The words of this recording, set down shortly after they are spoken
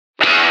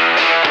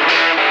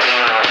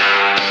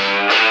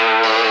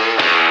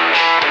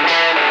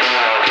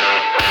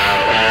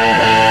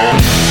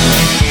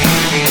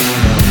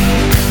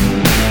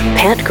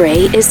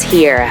Gray is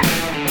here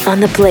on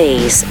the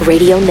Blaze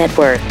Radio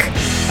Network.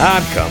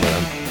 I'm coming.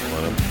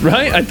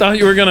 Right? I thought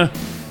you were going to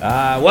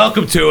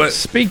welcome to it.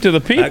 speak to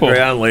the people.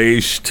 Gray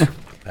Unleashed.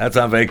 That's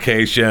on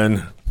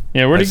vacation.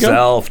 Yeah, where'd he go?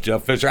 Myself,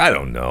 Jeff Fisher. I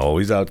don't know.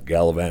 He's out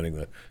gallivanting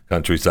the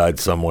countryside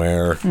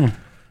somewhere,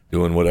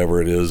 doing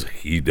whatever it is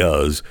he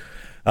does.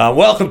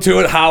 Welcome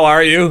to it. How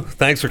are you?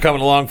 Thanks for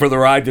coming along for the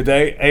ride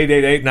today.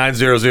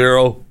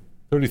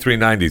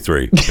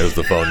 888-900-3393 is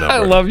the phone number. I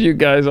love you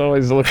guys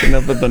always looking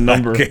up at the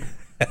number. Okay.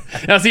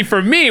 Now, see,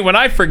 for me, when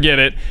I forget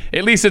it,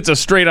 at least it's a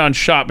straight-on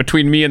shot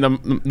between me and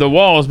the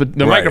walls, but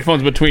the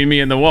microphone's between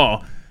me and the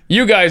wall.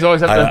 You guys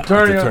always have to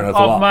turn off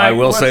off my... I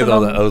will say,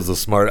 though, that was a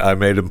smart... I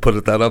made him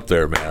put that up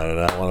there, man,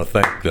 and I want to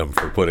thank them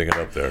for putting it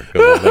up there.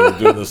 Because when they were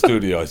doing the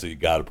studio, I said, you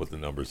got to put the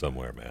number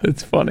somewhere, man.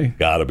 It's funny.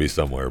 Got to be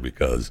somewhere,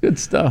 because Good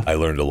stuff. I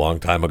learned a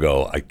long time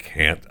ago,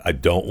 I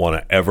don't want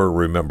to ever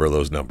remember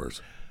those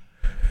numbers.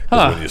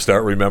 Because when you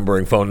start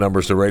remembering phone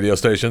numbers to radio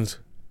stations,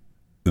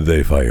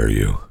 they fire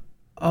you.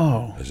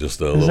 Oh. It's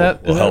just a Is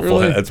that helpful...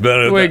 really It's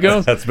been the way it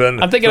goes? That's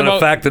been, I'm thinking a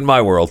about fact in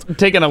my world.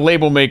 taking a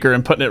label maker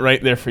and putting it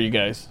right there for you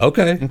guys.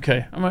 Okay.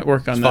 Okay, I might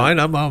work on that. Fine,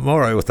 I'm all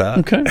right with that.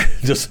 Okay.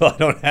 Just so I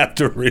don't have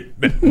to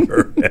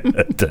remember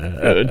it.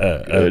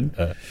 Good.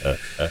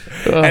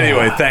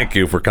 Anyway, thank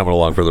you for coming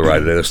along for the ride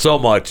today. There's so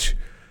much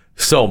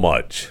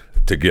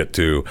to get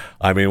to.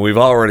 I mean,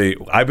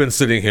 I've been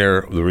sitting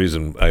here, the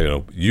reason,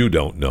 you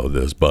don't know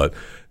this, but,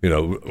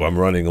 I'm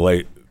running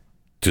late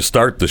to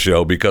start the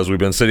show because we've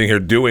been sitting here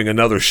doing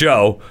another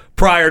show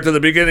prior to the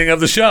beginning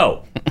of the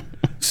show.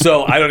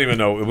 So I don't even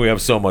know. We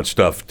have so much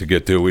stuff to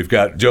get to. We've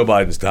got Joe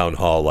Biden's town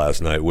hall last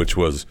night, which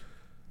was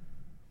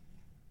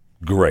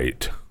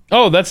great.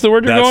 Oh, that's the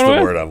word you're going with?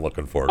 That's the word I'm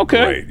looking for.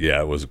 Okay. Great.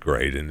 Yeah, it was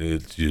great. And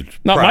it's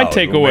Not my proud.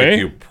 It'll takeaway. make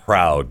you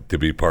proud to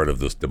be part of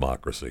this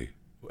democracy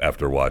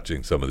after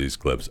watching some of these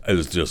clips. It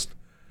was just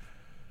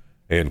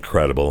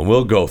incredible. And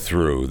we'll go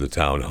through the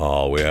town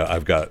hall.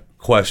 I've got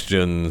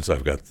questions.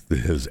 I've got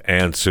his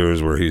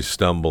answers where he's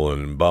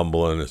stumbling and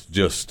bumbling.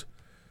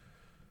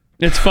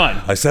 It's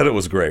fun. I said it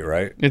was great,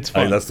 right? It's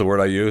fun. That's the word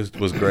I used,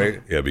 was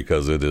great. Yeah,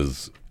 because it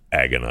is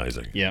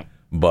agonizing. Yeah.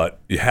 But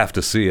you have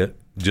to see it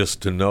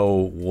just to know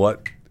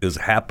what is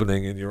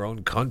happening in your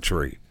own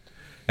country.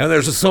 And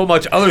there's so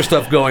much other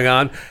stuff going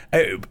on.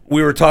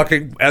 We were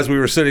talking as we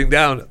were sitting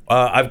down.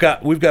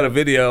 We've got a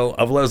video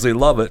of Leslie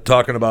Lovett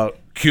talking about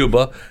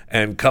Cuba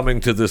and coming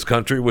to this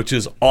country, which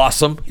is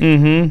awesome.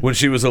 Mm-hmm. When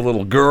she was a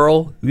little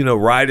girl,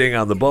 riding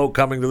on the boat,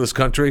 coming to this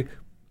country.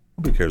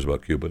 Nobody cares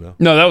about Cuba now.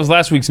 No, that was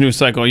last week's news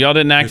cycle. Y'all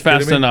didn't act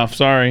fast enough.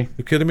 Sorry.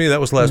 You kidding me? That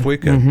was last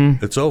weekend.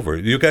 Mm-hmm. It's over.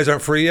 You guys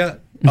aren't free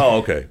yet? Oh,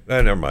 okay.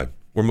 Never mind.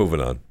 We're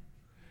moving on.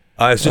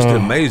 It's just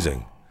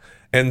amazing.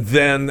 And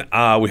then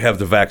we have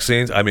the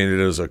vaccines. I mean,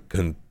 it is a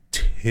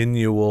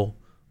continual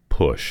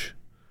push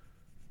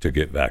to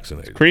get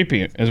vaccinated. It's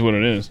creepy is what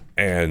it is.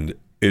 And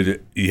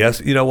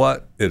yes, you know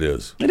what? It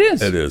is. It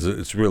is. It is.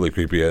 It's really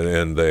creepy.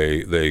 And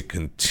they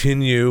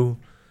continue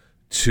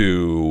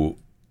to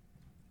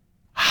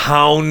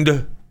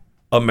hound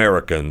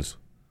Americans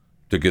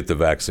to get the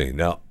vaccine.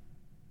 Now,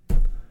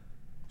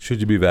 should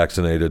you be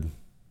vaccinated?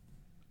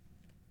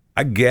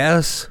 I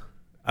guess.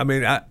 I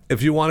mean,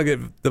 if you want to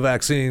get the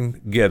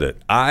vaccine, get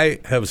it. I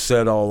have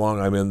said all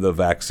along I'm in the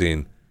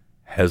vaccine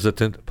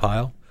hesitant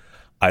pile.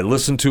 I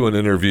listened to an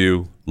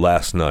interview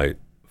last night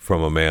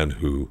from a man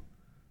who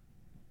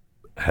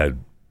had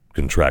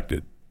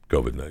contracted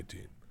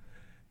COVID-19.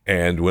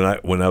 And when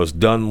I was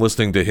done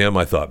listening to him,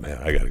 I thought, man,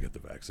 I got to get the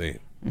vaccine.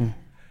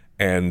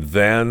 And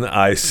then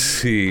I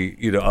see,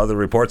 other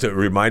reports that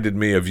reminded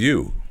me of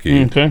you,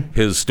 Keith. Okay.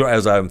 His story,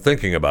 as I'm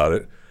thinking about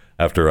it,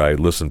 after I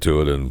listened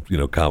to it and,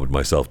 calmed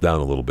myself down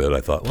a little bit,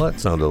 I thought, well,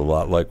 that sounded a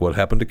lot like what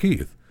happened to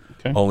Keith.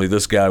 Okay. Only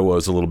this guy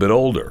was a little bit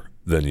older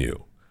than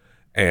you.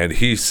 And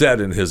he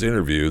said in his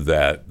interview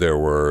that there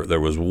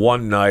was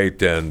one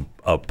night and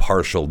a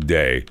partial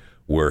day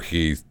where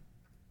he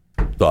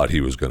thought he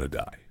was going to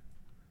die.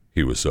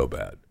 He was so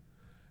bad.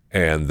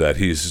 And that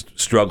he's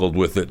struggled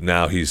with it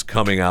now. He's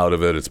coming out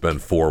of it. It's been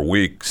 4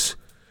 weeks.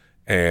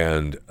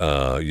 And,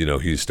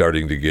 he's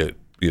starting to get,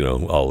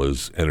 all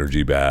his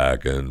energy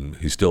back. And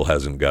he still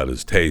hasn't got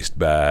his taste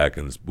back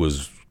and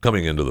was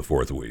coming into the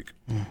 4th week.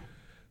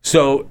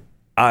 So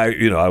I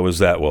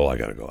was I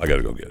got to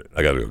go get it.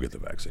 I got to go get the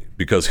vaccine.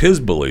 Because his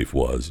belief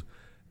was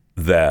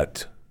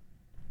that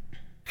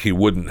he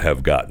wouldn't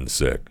have gotten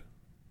sick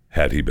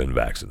had he been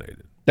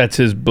vaccinated. That's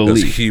his belief.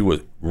 Because he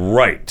was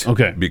right.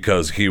 Okay.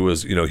 Because he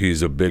was,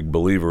 he's a big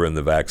believer in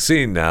the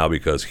vaccine now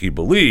because he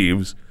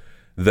believes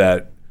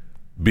that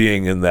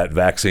being in that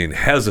vaccine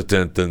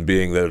hesitant and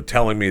being they're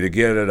telling me to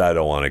get it, I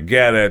don't want to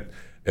get it.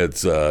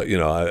 It's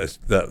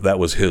that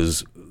was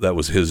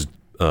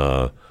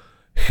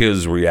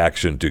his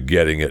reaction to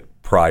getting it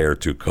prior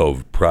to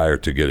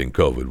getting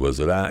COVID was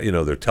that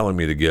they're telling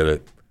me to get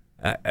it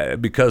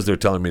because they're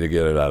telling me to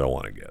get it, I don't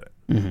want to get it.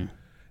 Mm-hmm.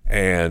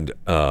 And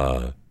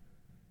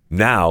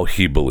now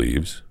he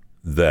believes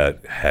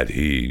that had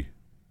he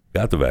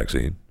got the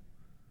vaccine,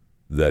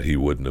 that he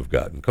wouldn't have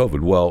gotten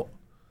COVID. Well,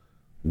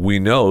 we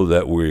know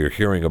that we're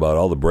hearing about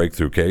all the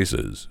breakthrough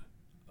cases.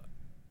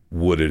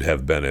 Would it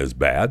have been as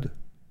bad?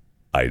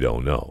 I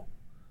don't know.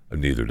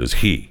 Neither does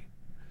he.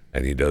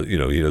 And he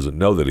doesn't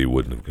know that he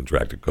wouldn't have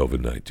contracted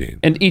COVID-19.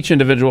 And each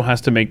individual has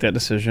to make that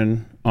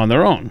decision on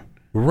their own.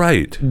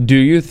 Right. Do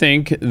you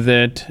think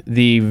that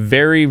the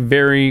very,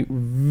 very,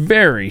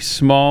 very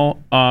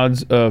small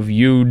odds of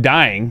you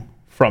dying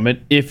from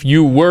it, if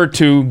you were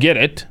to get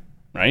it,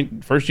 right?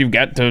 First, you've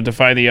got to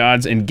defy the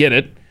odds and get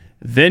it.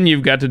 Then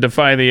you've got to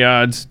defy the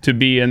odds to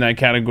be in that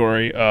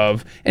category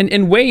of,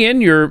 and weigh in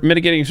your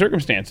mitigating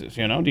circumstances.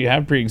 Do you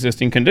have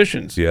pre-existing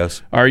conditions?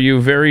 Yes. Are you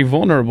very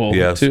vulnerable?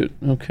 Yes.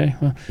 Okay.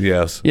 Well,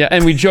 yes. Yeah,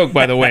 and we joke,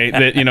 by the way,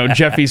 that,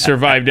 Jeffy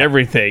survived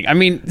everything. I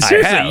mean,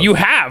 seriously, you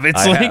have.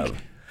 It's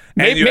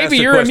maybe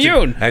you're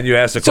immune. And you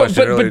asked the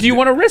question earlier. But do you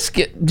want to risk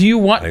it? Do you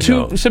want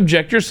to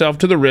subject yourself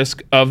to the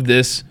risk of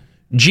this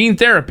gene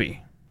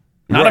therapy?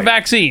 Not a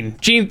vaccine,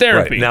 gene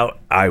therapy. Right. Now,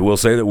 I will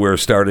say that we're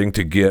starting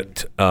to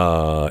get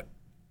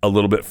a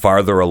little bit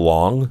farther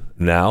along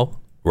now,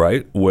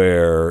 right?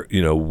 Where,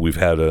 we've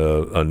had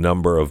a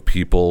number of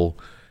people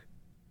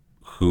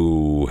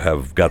who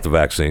have got the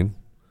vaccine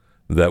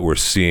that we're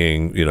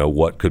seeing,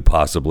 what could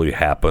possibly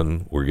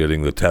happen. We're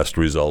getting the test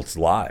results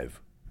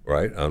live,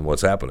 right, on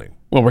what's happening.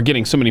 Well, we're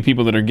getting so many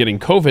people that are getting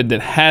COVID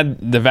that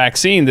had the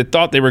vaccine that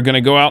thought they were going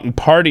to go out and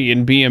party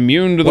and be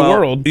immune to the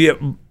world. Yeah.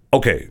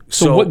 Okay.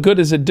 So what good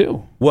does it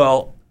do?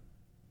 Well,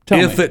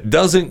 If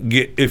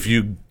if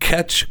you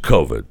catch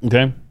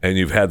COVID and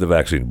you've had the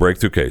vaccine,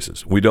 breakthrough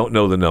cases, we don't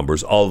know the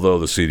numbers, although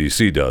the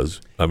CDC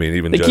does. I mean,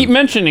 even they keep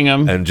mentioning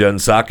them. And Jen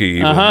Psaki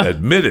even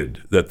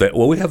admitted that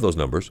we have those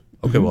numbers.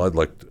 Okay, well, I'd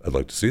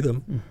like to see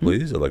them,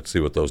 please. I'd like to see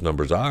what those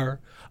numbers are.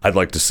 I'd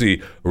like to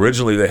see,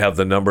 originally they have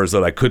the numbers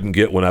that I couldn't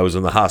get when I was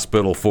in the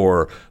hospital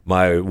for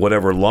my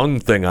whatever lung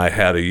thing I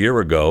had a year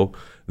ago.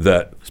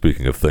 That,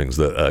 speaking of things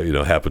that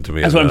happened to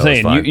me, that's what I'm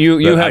saying.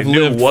 You have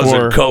lived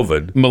wasn't for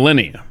COVID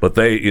millennia. But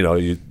they,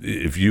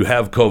 if you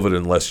have COVID,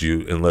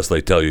 unless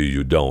they tell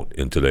you don't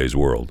in today's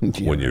world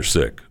when you're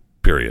sick,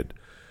 period.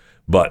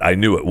 But I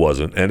knew it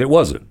wasn't, and it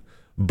wasn't.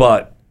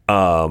 But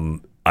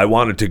I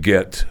wanted to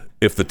get,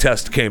 if the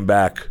test came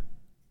back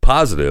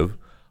positive,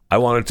 I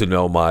wanted to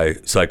know my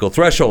cycle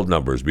threshold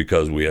numbers,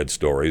 because we had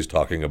stories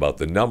talking about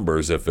the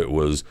numbers. If it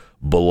was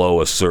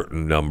below a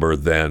certain number,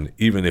 then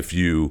even if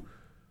you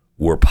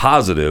were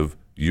positive,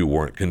 you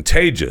weren't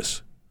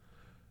contagious.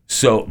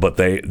 So, but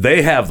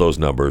they have those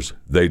numbers.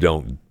 They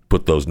don't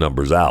put those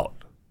numbers out.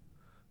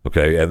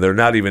 Okay, and they're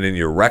not even in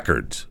your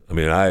records. I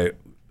mean, I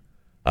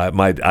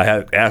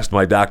had asked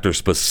my doctor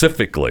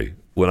specifically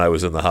when I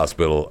was in the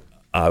hospital.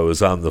 I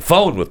was on the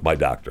phone with my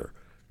doctor.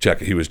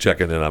 He was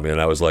checking in on me,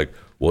 and I was like,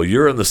 "Well,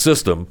 you're in the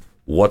system.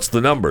 What's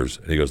the numbers?"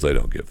 And he goes, "They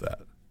don't give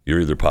that. You're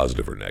either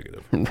positive or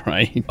negative."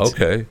 Right.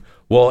 Okay.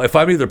 Well, if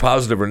I'm either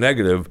positive or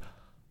negative,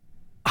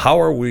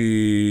 how are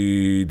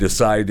we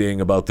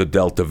deciding about the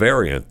Delta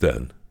variant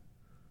then?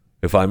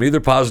 If I'm either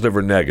positive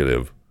or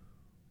negative,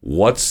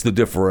 what's the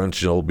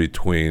differential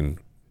between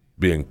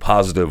being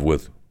positive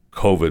with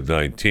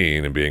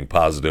COVID-19 and being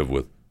positive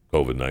with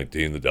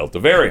COVID-19, the Delta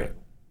variant?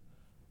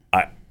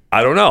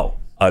 I don't know.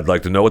 I'd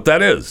like to know what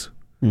that is.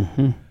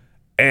 Mm-hmm.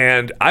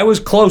 And I was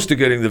close to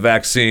getting the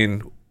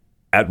vaccine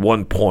at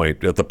one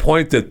point, at the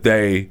point that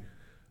they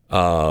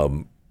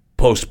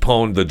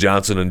postponed the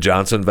Johnson &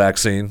 Johnson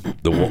vaccine,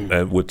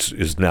 which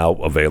is now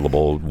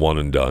available, one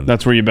and done.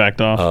 That's where you backed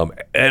off.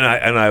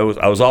 I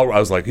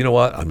was like, you know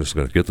what? I'm just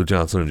going to get the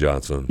Johnson &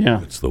 Johnson.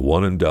 Yeah. It's the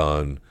one and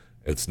done.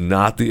 It's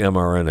not the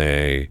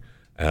mRNA,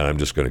 and I'm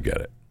just going to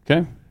get it.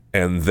 Okay.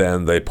 And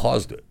then they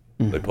paused it.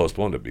 They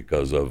postponed it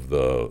because of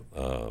the.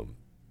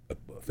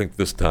 I think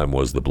this time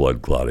was the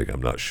blood clotting. I'm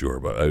not sure,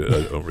 but I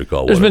don't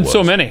recall. There's what been it was.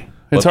 so many.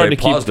 It's hard to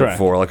keep track. They paused it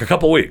for like a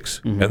couple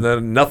weeks, and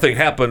then nothing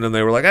happened, and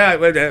they were like,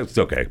 it's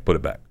okay, put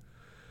it back.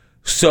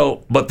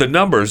 So, but the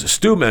numbers,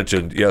 Stu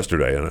mentioned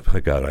yesterday, and my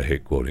God, I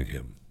hate quoting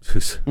him.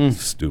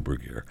 Stu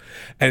Burgier.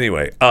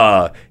 Anyway,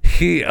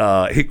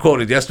 he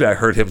quoted yesterday, I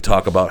heard him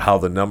talk about how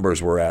the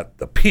numbers were at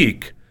the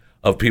peak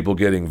of people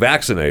getting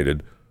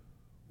vaccinated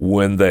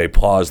when they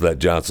paused that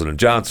Johnson &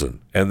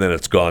 Johnson, and then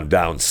it's gone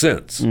down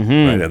since.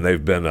 Right? And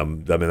they've been,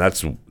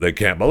 they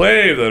can't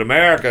believe that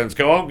Americans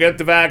won't get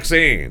the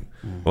vaccine.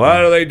 What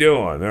are they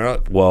doing?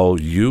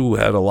 Well, you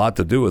had a lot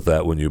to do with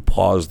that when you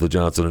paused the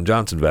Johnson &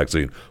 Johnson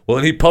vaccine. Well,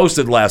 and he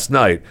posted last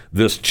night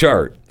this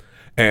chart,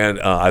 and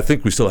I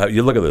think we still have,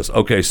 you look at this.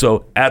 Okay,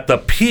 so at the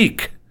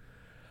peak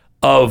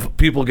of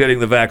people getting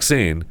the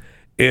vaccine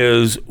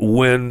is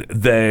when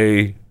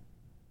they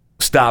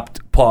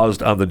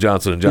paused on the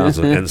Johnson &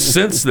 Johnson, and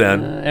since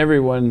then,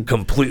 everyone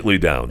completely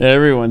down.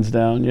 Everyone's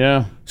down,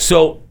 yeah.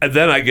 So and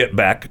then I get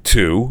back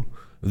to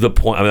the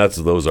point. I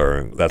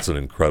mean, that's an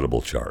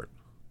incredible chart,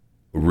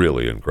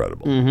 really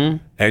incredible.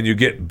 And you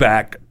get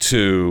back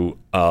to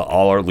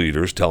all our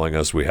leaders telling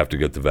us we have to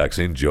get the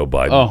vaccine. Joe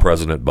Biden,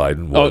 President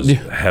Biden, was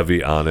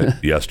heavy on it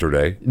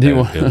yesterday in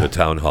the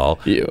town hall,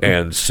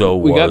 and so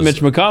we got Mitch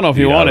McConnell. If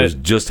you want it, I was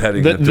just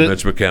heading into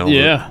Mitch McConnell.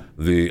 Yeah.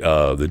 The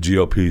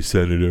GOP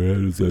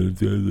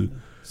senator.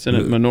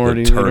 Senate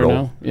Minority the Leader turtle.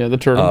 now. Yeah, the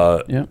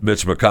turtle. Yeah.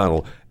 Mitch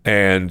McConnell.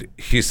 And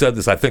he said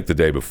this, I think, the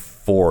day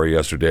before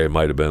yesterday. It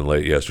might have been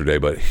late yesterday,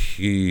 but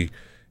he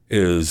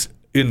is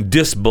in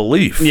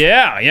disbelief.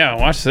 Yeah.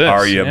 Watch this.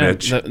 Are you,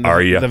 Mitch?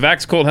 Are you? The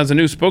Vax Cult has a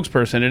new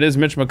spokesperson. It is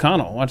Mitch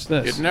McConnell. Watch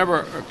this. It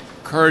never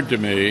occurred to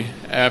me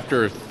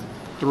after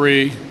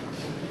 3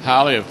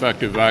 highly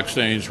effective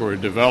vaccines were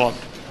developed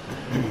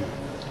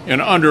in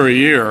under a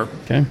year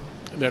Okay.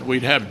 that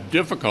we'd have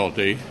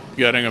difficulty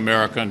getting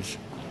Americans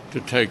to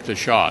take the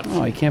shots.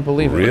 Oh, I can't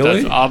believe it.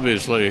 Really? That's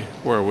obviously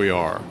where we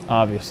are.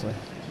 Obviously.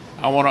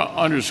 I want to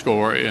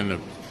underscore in the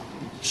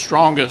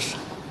strongest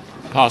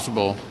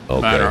possible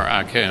manner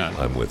I can.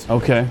 I'm with you.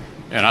 Okay.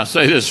 And I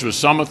say this with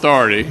some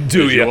authority,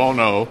 Do as ya? you all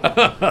know,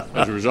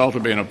 as a result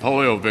of being a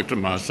polio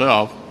victim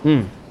myself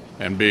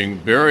and being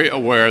very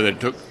aware that it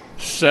took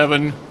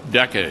 7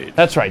 decades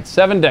That's right.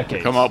 7 decades.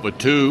 to come up with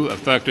 2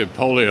 effective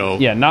polio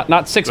Yeah,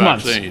 not 6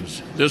 months.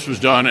 vaccines. This was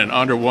done in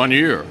under 1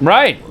 year.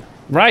 Right.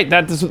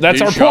 That's These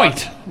our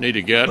shots point. need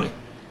to get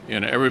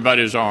in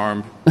everybody's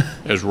arm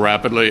as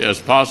rapidly as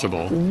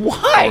possible.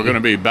 Why? We're going to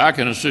be back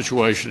in a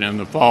situation in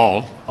the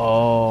fall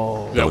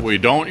that we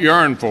don't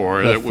yearn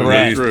for, that we threat.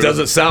 went It through.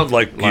 doesn't sound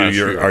like last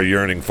you year. are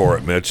yearning for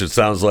it, Mitch. It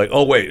sounds like,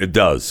 oh, wait, it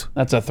does.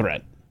 That's a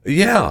threat.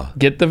 Yeah.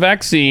 Get the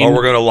vaccine. Or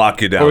we're going to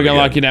lock you down. Or we're going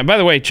to again. lock you down. By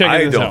the way, check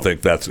I this don't out.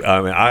 think that's,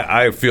 I mean,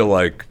 I feel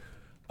like,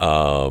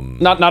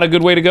 Not a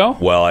good way to go?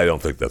 well, I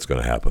don't think that's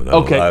going to happen.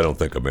 Okay. I don't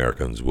think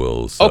Americans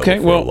will settle Okay,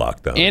 for well, a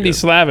lockdown. Andy again.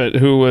 Slavitt,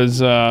 who was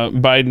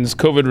Biden's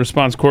COVID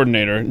response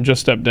coordinator,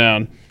 just stepped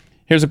down.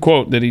 Here's a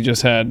quote that he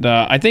just had.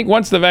 I think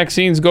once the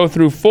vaccines go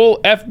through full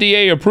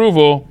FDA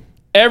approval,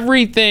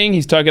 everything,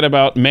 he's talking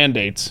about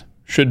mandates,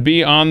 should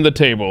be on the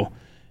table.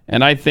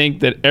 And I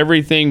think that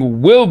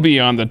everything will be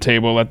on the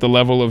table at the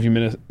level of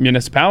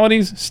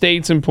municipalities,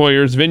 states,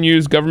 employers,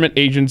 venues, government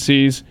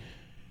agencies.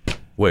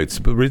 Wait,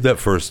 read that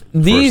first.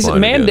 These first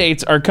line again.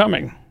 mandates are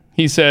coming.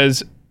 He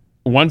says,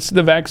 once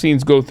the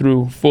vaccines go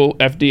through full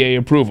FDA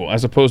approval,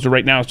 as opposed to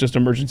right now, it's just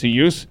emergency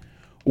use.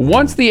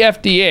 Once the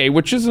FDA,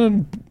 which is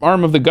an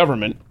arm of the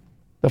government,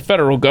 the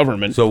federal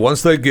government, So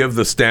once they give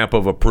the stamp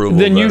of approval,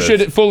 then you that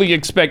should it's- fully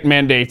expect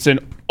mandates in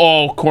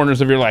all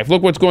corners of your life.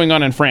 Look what's going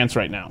on in France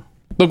right now.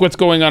 Look what's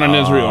going on in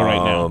Israel right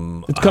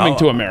now. It's coming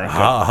to America.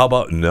 How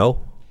about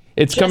no?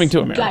 It's coming to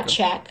America. Gut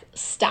check.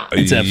 Stop.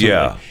 It's absolutely.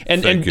 Yeah.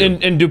 And thank you.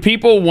 and do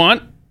people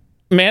want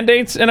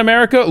mandates in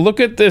America? Look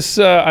at this.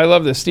 I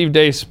love this. Steve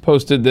Deace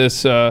posted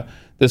this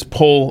this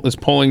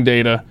polling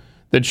data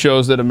that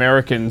shows that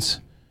Americans,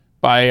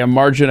 by a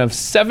margin of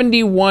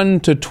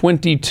 71 to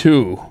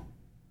 22,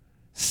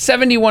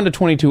 71 to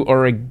 22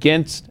 are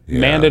against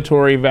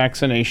mandatory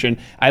vaccination.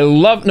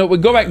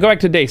 Go back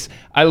to Deace.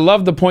 I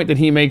love the point that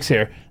he makes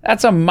here.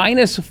 That's a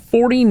minus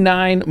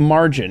 49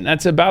 margin.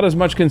 That's about as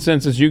much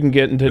consensus you can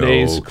get in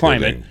today's No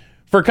climate. kidding.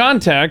 For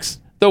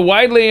context, the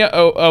widely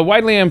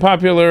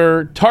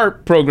unpopular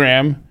TARP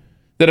program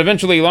that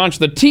eventually launched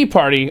the Tea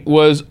Party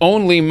was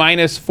only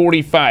minus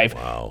 45.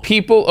 Wow.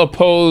 People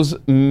oppose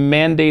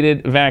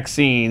mandated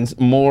vaccines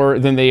more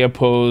than they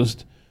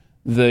opposed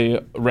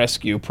the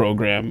rescue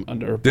program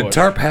under Bush. Did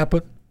TARP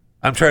happen?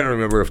 I'm trying to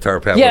remember if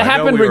TARP happened. Yeah, it I know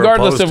happened we were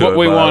regardless opposed of to what it,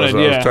 we but wanted,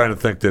 I yeah. was trying to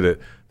think, did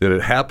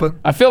it happen?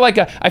 I feel like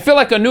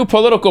a new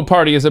political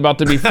party is about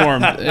to be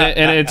formed,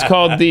 and it's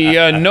called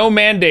the No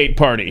Mandate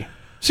Party.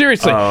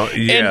 Seriously.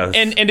 yes.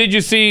 And did you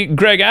see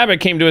Greg Abbott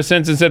came to a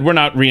sense and said, we're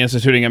not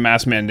reinstituting a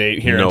mass mandate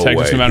here No in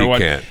Texas way. no matter He what.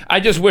 can't. I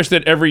just wish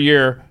that every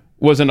year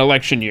was an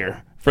election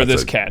year for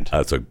this cat.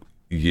 That's a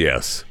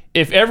yes.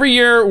 If every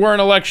year were an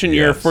election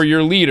year Yes. for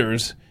your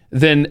leaders,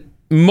 then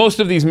most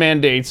of these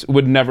mandates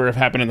would never have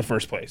happened in the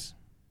first place.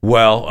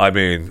 Well, I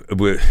mean,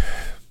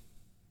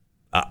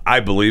 I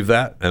believe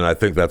that, and I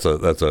think that's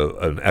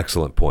an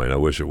excellent point. I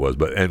wish it was,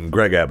 and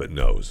Greg Abbott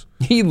knows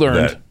He learned.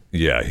 that.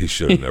 Yeah, he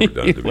should have never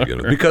done it to begin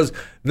with, because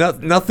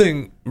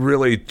nothing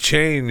really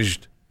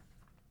changed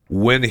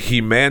when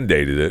he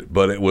mandated it,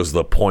 but it was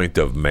the point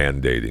of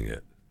mandating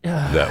it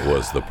that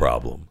was the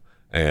problem.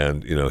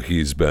 And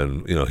he's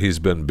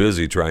been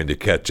busy trying to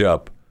catch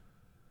up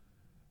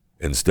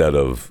instead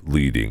of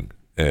leading.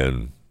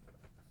 And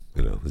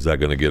is that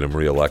going to get him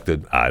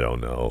reelected? I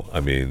don't know. I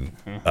mean,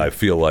 I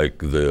feel like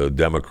the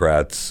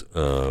Democrats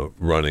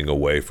running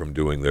away from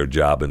doing their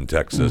job in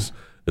Texas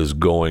is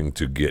going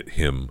to get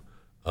him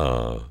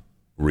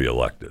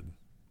reelected.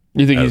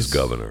 You think as he's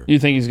governor. You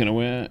think he's going to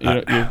win?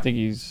 You think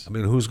he's I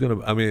mean, who's going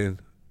to? I mean,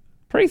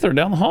 Prather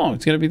down the hall?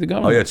 It's going to be the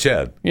governor. oh yeah,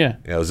 Chad. Yeah.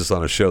 I was just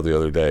on a show the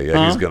other day.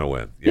 Yeah, he's going to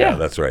win. Yeah, Yeah.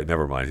 that's right.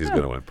 Never mind. He's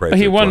going to win. Pray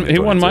He through won. He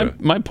won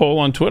 2022. my poll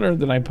on Twitter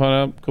that I put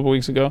up a couple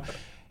weeks ago.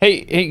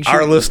 Hey,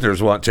 Our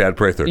listeners want Chad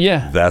Prather.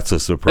 Yeah. That's a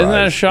surprise. Isn't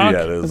that a shock?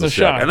 Yeah, it is It's a a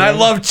shock, And I man.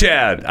 love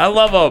Chad. I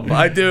love him.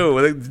 I do.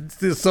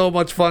 It's so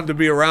much fun to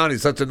be around.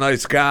 He's such a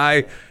nice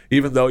guy.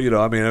 Even though,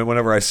 I mean,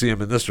 whenever I see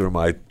him in this room,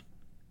 I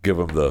give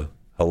him the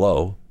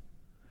hello.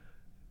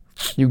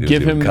 you He was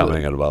give even him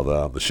commenting about that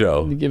on the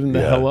show. You give him the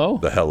Yeah, hello?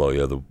 The hello,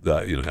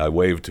 yeah. I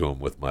waved to him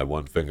with my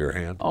one finger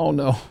hand oh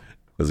no.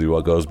 as he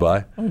goes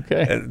by.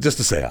 Okay. And just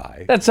to say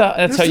hi. That's how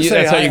to you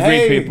say that's how hi. you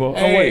Hey, greet people.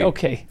 hey. Oh wait,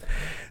 okay.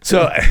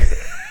 So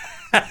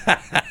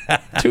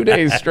 2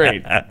 days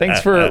straight.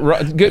 Thanks for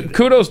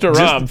kudos to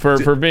Rob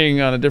for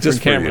being on a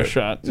different camera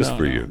shot. Just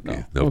for you.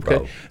 No okay.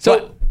 problem.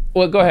 So,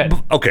 well, go ahead.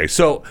 Okay,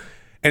 so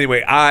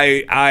anyway,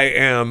 I'm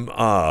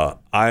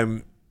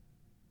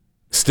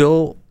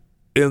still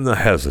in the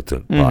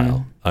hesitant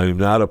pile. I'm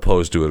not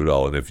opposed to it at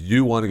all. And if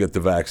you want to get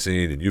the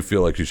vaccine and you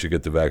feel like you should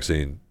get the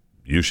vaccine,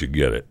 you should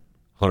get it.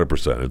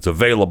 100%. It's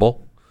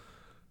available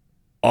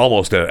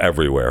almost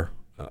everywhere.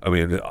 I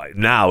mean,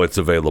 now it's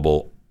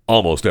available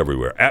almost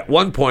everywhere. At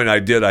one point I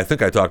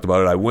think I talked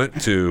about it. I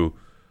went to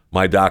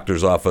my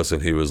doctor's office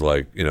and he was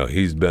like,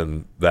 he's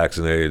been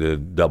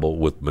vaccinated double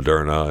with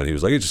Moderna. And he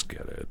was like, you just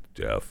get it,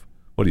 Jeff.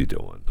 What are you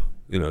doing?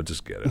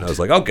 Just get it. And I was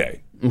like,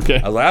 okay. I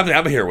was like,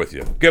 I'm here with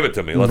you. Give it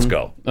to me. Let's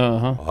go.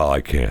 Oh, I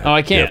can't. Oh,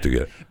 I can't. You have to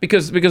get it.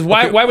 Because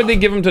why would they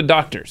give them to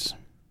doctors?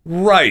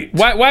 Right.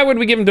 Why would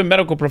we give them to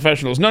medical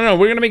professionals? No,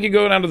 we're going to make you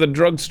go down to the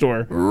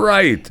drugstore.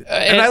 Right.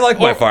 And I like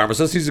my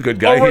pharmacist. He's a good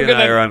guy. He and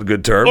I are on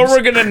good terms. Or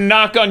we're going to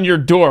knock on your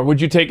door.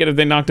 Would you take it if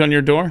they knocked on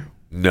your door?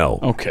 No.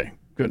 Okay.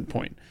 Good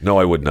point. No,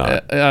 I would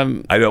not.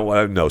 I don't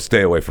want. No,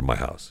 stay away from my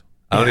house.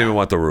 I don't even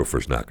want the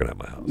roofers knocking at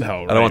my house. No,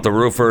 right. I don't want the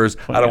roofers.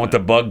 I don't want the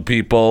bug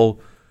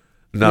people.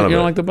 None of it. You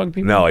don't like the bug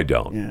people? No, I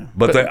don't. Yeah.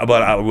 But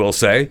I will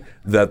say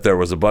that there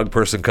was a bug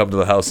person come to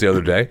the house the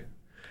other day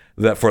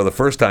that for the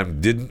first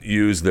time didn't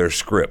use their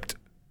script,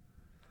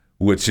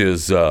 which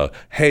is,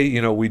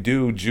 hey, we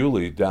do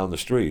Julie down the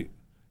street.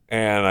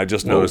 And I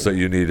just noticed that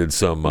you needed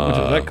some... How much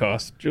does that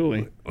cost,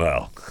 Julie?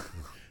 Well...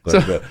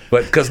 But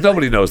because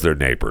nobody knows their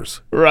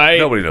neighbors. Right.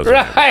 Nobody knows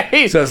their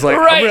neighbors. So it's like,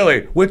 oh,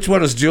 really? Which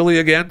one is Julie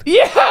again?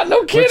 Yeah,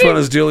 no kidding. Which one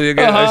is Julie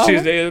again?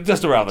 She's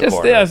just around the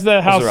corner. Yes,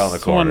 the house just around the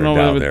corner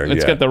down there.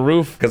 It's got the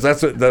roof. Because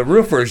that's what the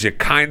roofers, you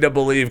kind of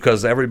believe,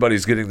 because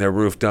everybody's getting their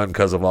roof done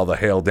because of all the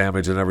hail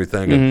damage and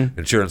everything. And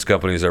insurance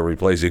companies are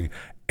replacing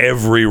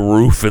every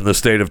roof in the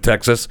state of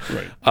Texas.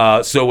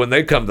 Right. So when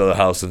they come to the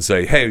house and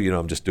say, "Hey,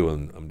 I'm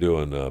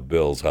doing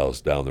Bill's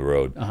house down the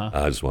road.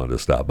 I just wanted to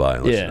stop by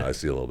and let you know I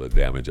see a little bit of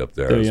damage up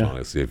there. I just wanted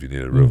to see if you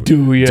needed a roof."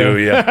 Do you?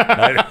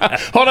 Yeah.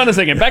 Hold on a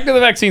second. Back to the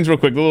vaccines real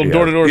quick. The little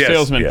door-to-door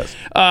salesman. Yes.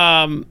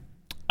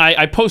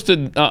 I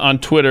posted on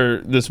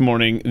Twitter this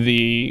morning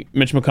the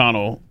Mitch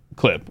McConnell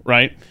clip,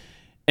 right?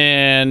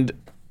 And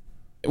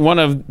one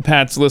of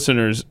Pat's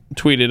listeners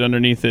tweeted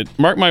underneath it,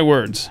 "Mark my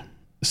words.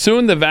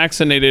 Soon the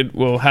vaccinated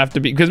will have to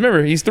be," because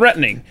remember, he's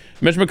threatening.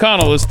 Mitch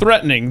McConnell is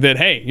threatening that,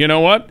 hey, you know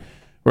what?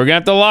 We're going to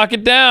have to lock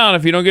it down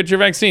if you don't get your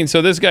vaccine.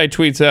 So this guy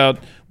tweets out,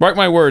 "Mark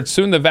my words,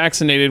 soon the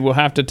vaccinated will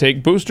have to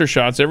take booster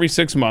shots every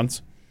 6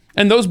 months,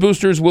 and those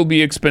boosters will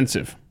be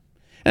expensive."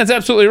 And that's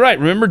absolutely right.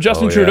 Remember,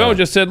 Justin Trudeau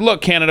just said,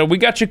 "Look, Canada, we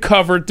got you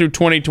covered through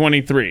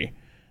 2023.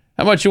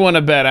 How much you want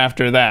to bet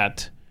after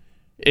that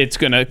it's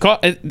going to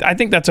cost?" I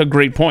think that's a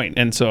great point.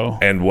 And so,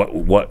 and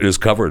what is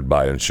covered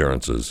by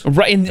insurances,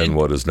 right? And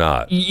what is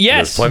not? Yes,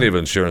 there's plenty of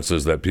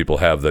insurances that people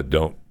have that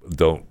don't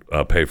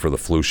pay for the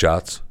flu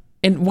shots.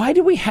 And why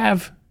do we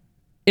have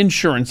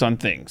insurance on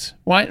things?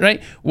 Why,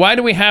 right? Why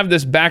do we have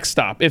this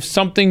backstop? If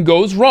something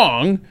goes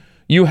wrong,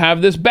 you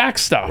have this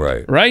backstop,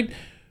 right?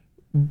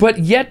 But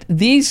yet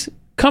these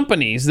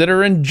companies that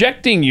are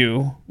injecting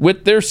you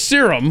with their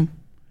serum,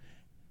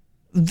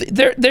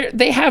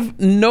 they have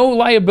no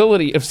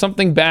liability if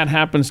something bad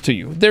happens to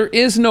you. There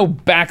is no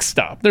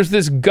backstop. There's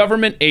this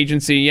government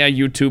agency. Yeah,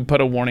 YouTube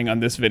put a warning on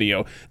this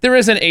video. There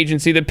is an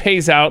agency that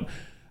pays out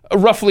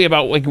roughly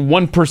about like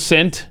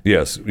 1%.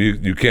 Yes,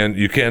 you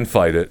can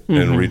fight it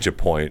and reach a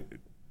point,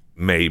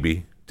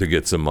 maybe, to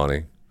get some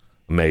money,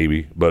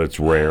 maybe, but it's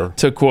rare.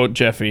 To quote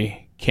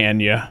Jeffy, can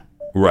ya?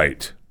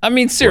 Right. I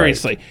mean,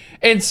 seriously. Right.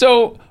 And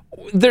so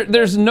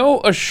there's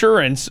no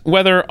assurance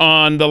whether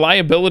on the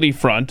liability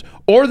front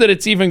or that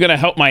it's even going to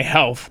help my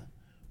health.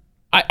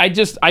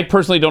 I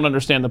personally don't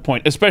understand the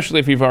point,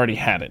 especially if you've already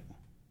had it.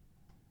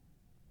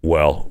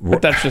 Well,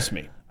 but that's just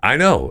me. I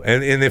know.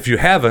 And if you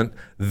haven't,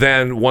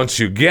 then once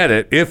you get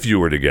it, if you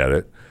were to get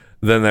it,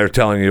 then they're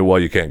telling you, well,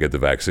 you can't get the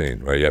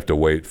vaccine, right? You have to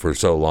wait for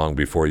so long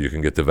before you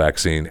can get the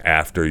vaccine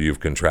after you've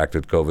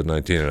contracted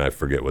COVID-19, and I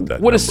forget what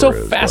that number is. What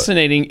is so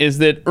fascinating is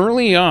that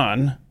early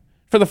on,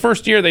 for the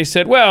first year, they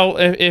said, well,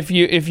 if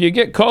you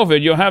get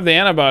COVID, you'll have the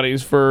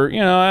antibodies for,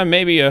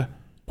 maybe a...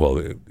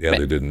 Well, yeah,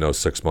 they didn't know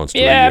 6 months to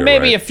a year, yeah,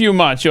 maybe right? A few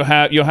months you'll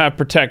have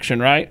protection,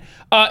 right?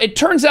 It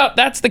turns out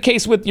that's the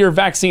case with your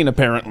vaccine,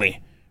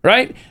 apparently.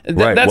 Right?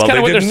 Right. That's kind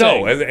of what they're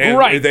saying. And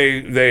right.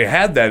 They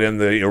had that in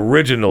the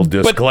original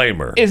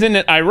disclaimer. But isn't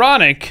it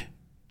ironic,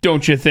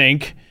 don't you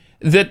think,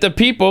 that the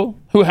people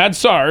who had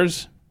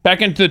SARS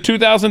back into the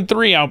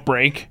 2003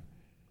 outbreak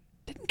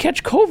didn't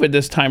catch COVID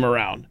this time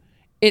around?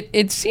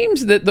 It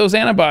seems that those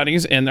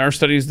antibodies, and there are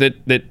studies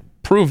that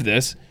prove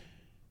this,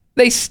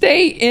 they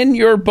stay in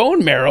your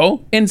bone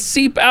marrow and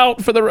seep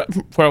out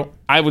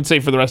I would say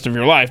for the rest of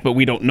your life, but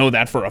we don't know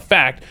that for a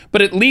fact.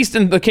 But at least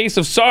in the case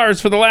of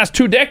SARS for the last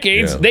 2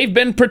 decades, they've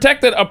been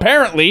protected,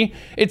 apparently.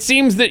 It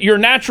seems that your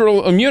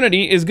natural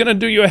immunity is going to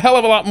do you a hell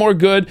of a lot more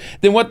good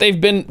than what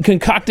they've been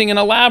concocting in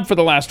a lab for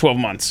the last 12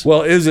 months.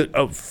 Well, is it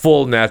a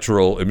full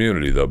natural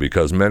immunity, though?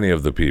 Because many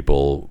of the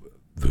people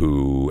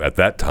who, at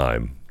that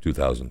time,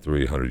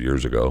 2003, 100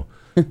 years ago.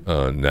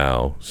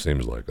 Now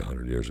seems like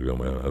 100 years ago,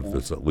 man.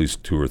 It's at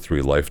least 2 or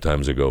 3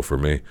 lifetimes ago for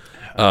me.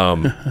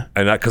 And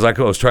because I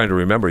was trying to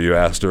remember, you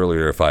asked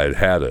earlier if I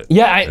had it.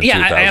 Yeah,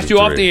 I asked you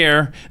off the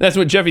air. That's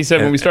what Jeffy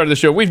said when we started the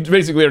show. We've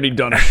basically already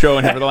done a show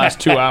in here for the last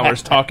 2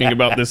 hours talking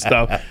about this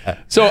stuff.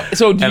 So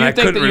do you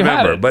think that you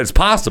had it? But it's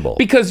possible.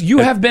 Because you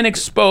have been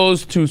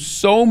exposed to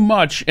so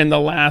much in the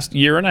last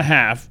year and a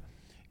half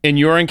in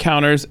your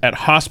encounters at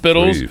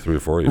hospitals. 3 or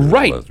 4 years.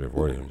 Right. Last 3 or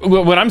 4 years.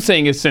 Well, what I'm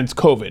saying is since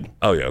COVID.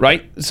 Oh, yeah. Okay.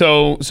 Right?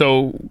 So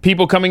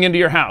people coming into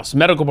your house,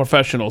 medical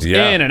professionals,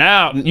 in and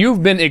out, and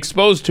you've been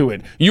exposed to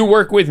it. You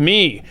work with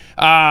me.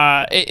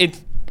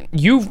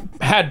 You've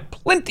had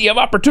plenty of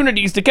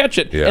opportunities to catch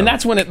it. Yeah. And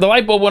that's when the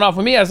light bulb went off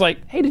with me. I was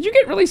like, hey, did you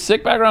get really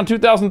sick back around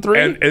 2003?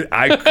 And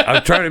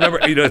I'm trying to remember,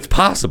 it's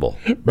possible.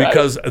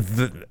 Because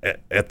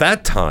at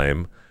that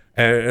time,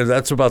 and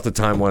that's about the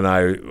time when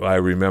I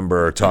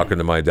remember talking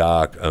to my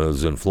doc. I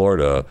was in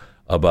Florida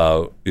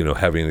about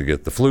having to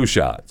get the flu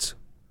shots.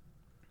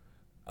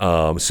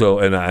 I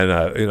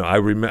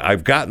remember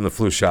I've gotten the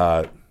flu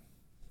shot.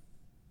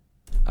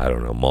 I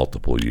don't know,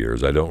 multiple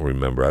years. I don't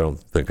remember. I don't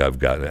think I've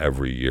gotten it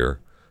every year.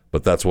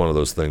 But that's one of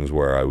those things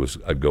where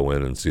I'd go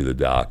in and see the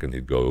doc, and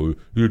he'd go,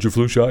 "You get your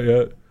flu shot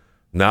yet?"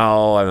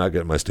 No, I'm not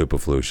getting my stupid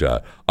flu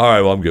shot. All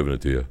right, well, I'm giving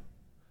it to you.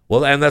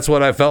 Well, and that's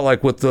what I felt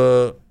like with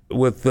the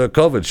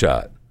COVID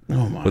shot.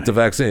 Oh my. With the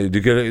vaccine. Did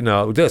you get it?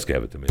 No, just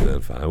give it to me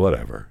then. Fine,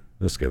 whatever.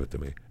 Just give it to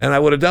me. And I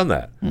would have done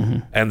that. Mm-hmm.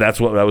 And that's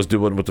what I was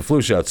doing with the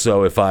flu shot.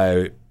 So if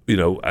I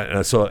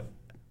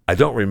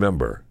don't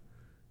remember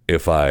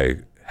if I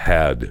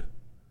had,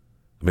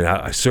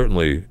 I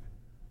certainly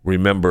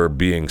remember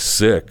being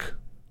sick,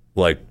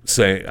 like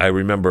saying, I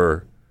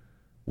remember,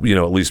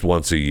 at least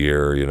once a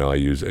year,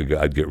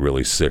 I'd get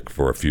really sick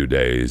for a few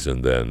days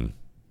and then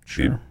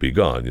be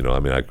gone.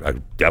 I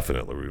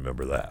definitely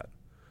remember that.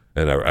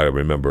 And I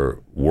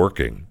remember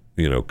working,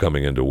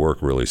 coming into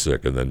work really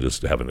sick and then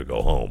just having to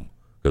go home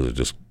because it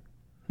just,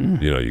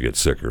 you get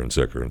sicker and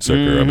sicker and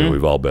sicker. Mm-hmm.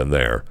 We've all been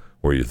there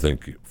where you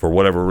think, for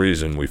whatever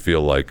reason, we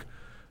feel like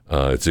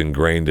it's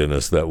ingrained in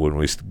us that when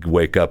we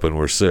wake up and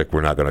we're sick,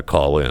 we're not going to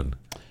call in.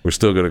 We're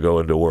still going to go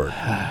into work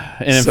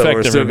and infect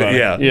everybody.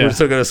 We're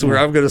still going to swear.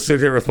 I'm going to sit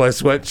here with my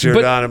sweatshirt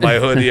on and my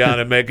hoodie on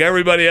and make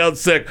everybody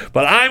else sick.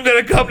 But I'm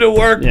going to come to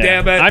work.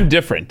 Damn it! I'm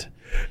different.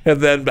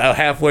 And then about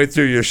halfway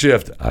through your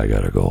shift, I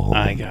got to go home.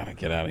 I got to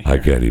get out of here. I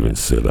can't even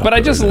sit up. But I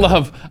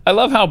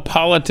love how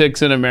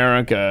politics in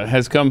America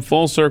has come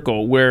full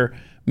circle where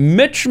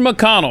Mitch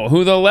McConnell,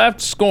 who the left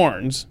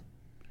scorns,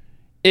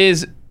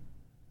 is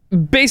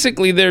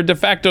basically their de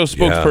facto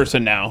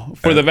spokesperson now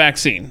for the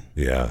vaccine.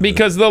 Yeah.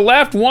 Because the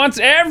left wants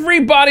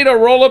everybody to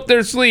roll up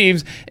their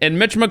sleeves, and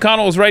Mitch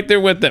McConnell is right there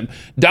with them.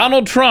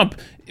 Donald Trump,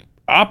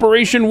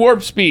 Operation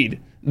Warp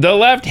Speed. The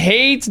left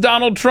hates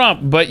Donald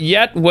Trump, but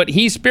yet what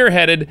he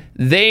spearheaded,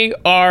 they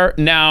are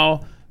now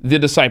the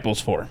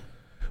disciples for.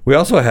 We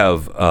also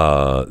have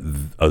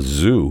a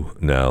zoo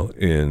now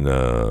in,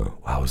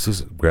 is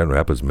this Grand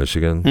Rapids,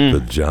 Michigan? The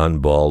John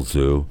Ball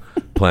Zoo,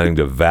 planning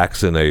to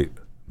vaccinate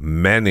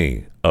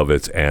many of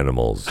its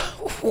animals.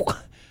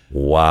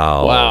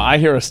 Wow. Wow, I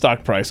hear a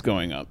stock price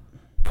going up.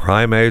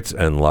 Primates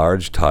and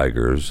large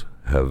tigers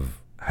have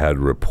had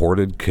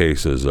reported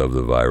cases of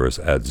the virus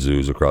at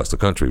zoos across the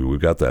country. We've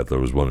got that. There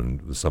was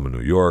some in New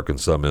York and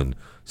some in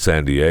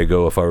San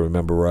Diego, if I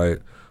remember right,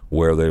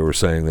 where they were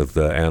saying that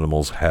the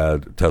animals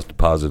had tested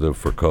positive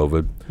for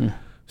COVID.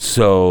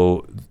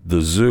 So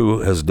the zoo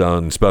has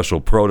done special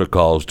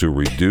protocols to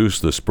reduce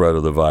the spread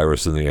of the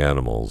virus in the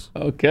animals.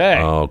 Okay.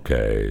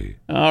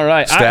 All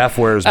right. Staff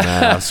wears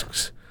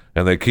masks,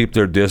 and they keep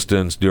their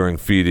distance during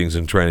feedings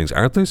and trainings.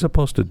 Aren't they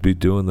supposed to be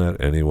doing that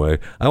anyway?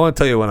 I want to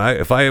tell you,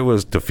 if I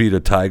was to feed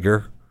a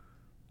tiger,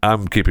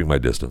 I'm keeping my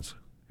distance.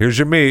 Here's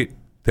your meat.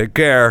 Take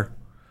care.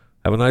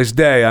 Have a nice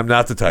day. I'm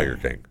not the Tiger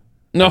King.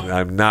 No.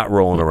 I'm not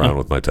rolling around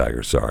with my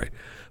tigers. Sorry.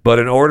 But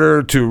in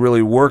order to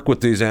really work with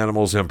these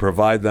animals and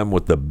provide them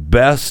with the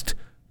best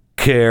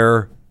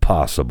care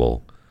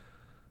possible,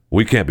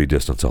 we can't be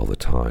distance all the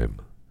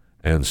time.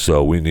 And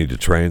so we need to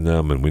train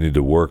them and we need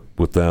to work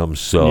with them.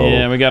 So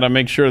yeah, we got to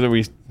make sure that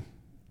we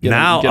get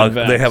them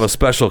they have a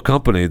special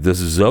company,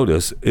 this is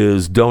Zoetis,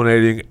 is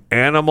donating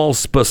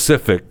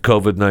animal-specific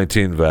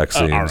COVID-19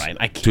 vaccines all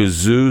right. to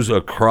zoos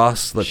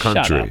across the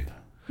country. Shut up.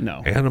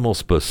 No.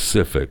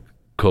 Animal-specific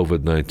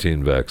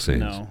COVID-19 vaccines.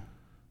 No.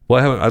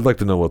 Well, I'd like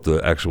to know what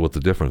the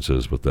difference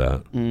is with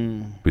that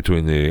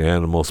between the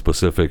animal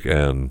specific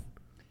and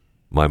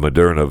my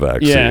Moderna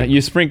vaccine. Yeah,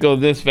 you sprinkle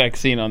this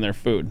vaccine on their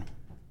food.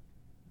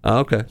 Oh,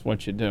 okay. That's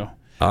what you do.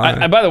 All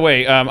right. By the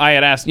way, I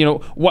had asked,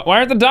 why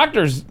aren't the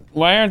doctors?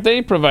 Why aren't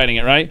they providing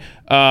it? Right?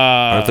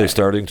 Aren't they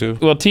starting to?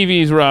 Well,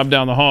 TV's Rob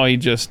down the hall. He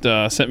just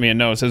sent me a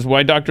note. Says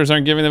why doctors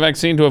aren't giving the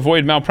vaccine to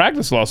avoid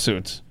malpractice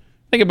lawsuits.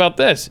 Think about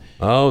this.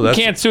 Oh, you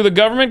can't sue the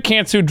government,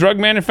 can't sue drug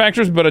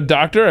manufacturers, but a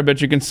doctor, I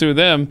bet you can sue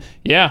them.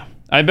 Yeah,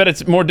 I bet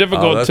it's more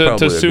difficult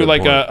to sue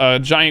like a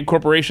giant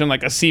corporation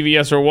like a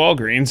CVS or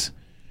Walgreens,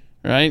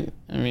 right?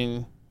 I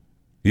mean,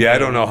 Yeah, I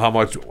don't know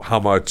how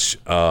much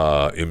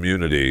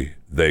immunity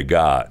they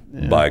got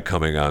by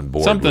coming on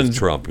board with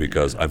Trump,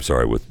 because I'm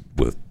sorry, with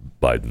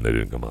Biden, they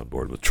didn't come on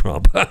board with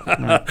Trump.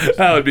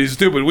 That would be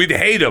stupid. We'd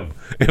hate them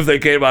if they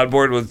came on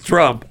board with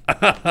Trump.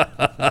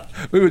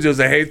 We would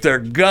just hate their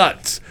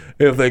guts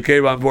if they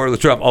came on board with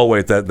Trump. Oh,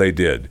 wait, that they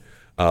did.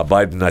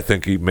 Biden, I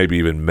think he maybe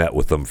even met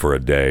with them for a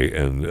day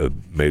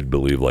and made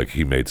believe like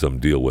he made some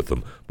deal with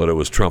them. But it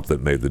was Trump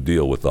that made the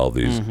deal with all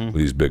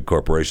these big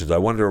corporations. I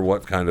wonder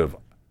what kind of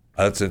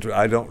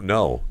I don't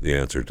know the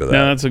answer to that.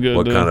 No, that's a good.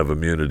 What kind of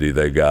immunity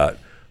they got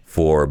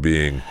for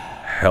being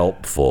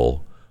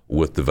helpful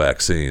with the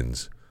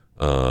vaccines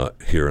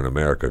here in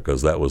America,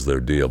 because that was their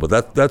deal.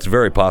 But that's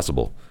very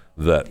possible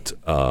that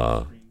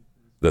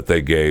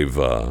they gave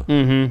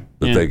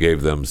they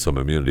gave them some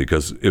immunity,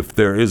 because if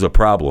there is a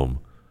problem,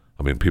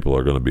 I mean, people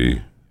are going to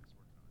be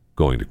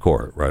going to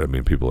court, right? I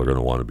mean, people are going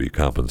to want to be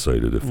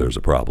compensated if there's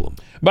a problem.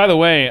 By the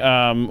way,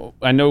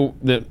 I know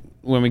that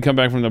when we come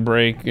back from the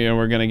break,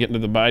 we're going to get into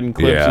the Biden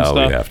clips and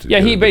stuff. We have to.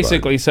 Yeah, he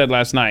basically said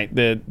last night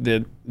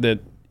that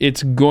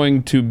it's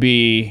going to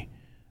be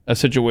a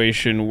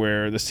situation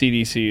where the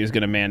CDC is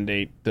going to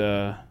mandate,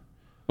 or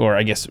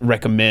I guess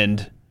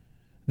recommend,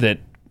 that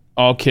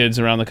all kids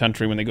around the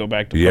country, when they go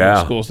back to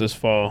public schools this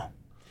fall,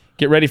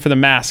 get ready for the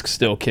masks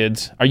still,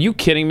 kids. Are you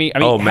kidding me? I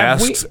mean,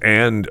 masks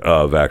and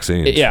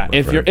vaccines. Yeah,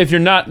 if you're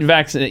not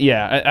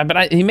vaccinated,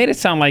 but he made it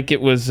sound like it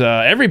was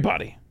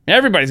everybody.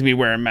 Everybody's going to be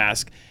wearing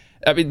masks.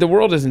 I mean, the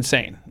world is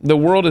insane. The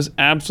world is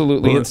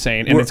absolutely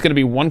insane, and it's going to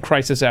be one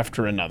crisis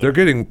after another. They're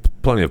getting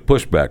plenty of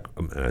pushback,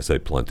 and I say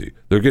plenty.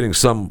 They're getting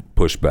some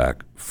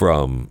pushback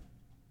from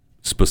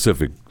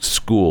specific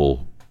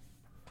school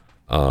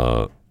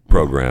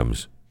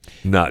programs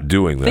not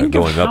doing that, Think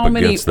going of how up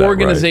many against that.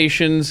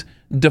 organizations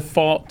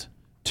default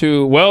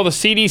to, well, the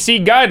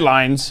CDC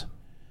guidelines.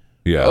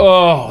 Yeah.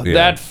 Oh,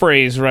 that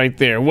phrase right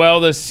there. Well,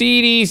 the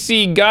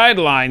CDC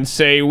guidelines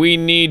say we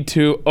need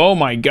to, oh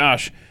my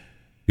gosh.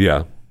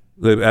 Yeah.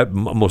 They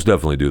most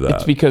definitely do that.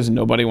 It's because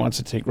nobody wants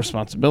to take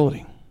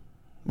responsibility.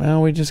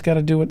 Well, we just got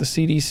to do what the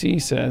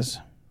CDC says.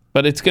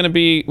 But it's going to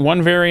be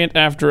one variant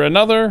after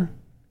another.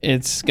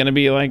 It's going to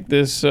be like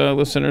this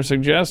listener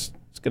suggests.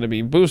 It's going to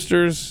be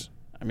boosters.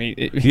 I mean,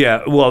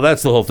 yeah, well,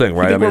 that's the whole thing,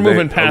 right? I think we're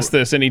moving past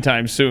this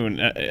anytime soon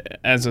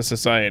as a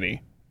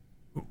society.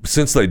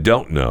 Since they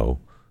don't know,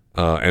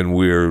 and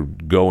we're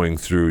going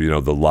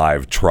through, the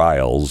live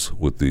trials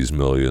with these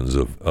millions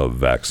of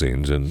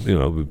vaccines,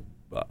 and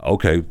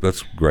okay,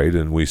 that's great,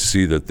 and we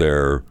see that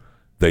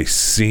they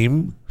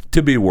seem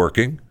to be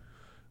working.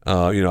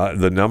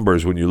 The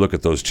numbers, when you look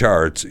at those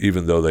charts,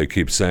 even though they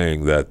keep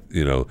saying that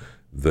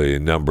the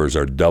numbers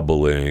are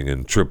doubling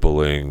and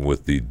tripling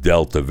with the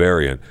Delta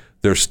variant,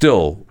 they're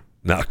still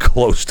not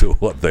close to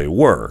what they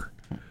were,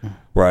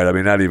 right? I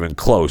mean, not even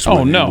close.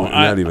 Oh, no.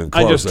 Not even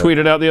close. I just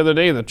tweeted out the other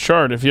day the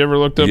chart. If you ever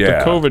looked up the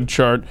COVID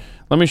chart,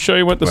 let me show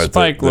you what the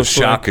spike looks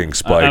like. The shocking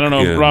spike. I don't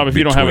know, Rob, if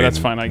you don't have it, that's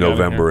fine. I got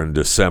November and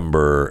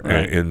December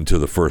and into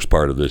the first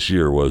part of this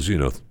year was,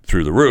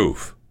 through the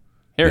roof.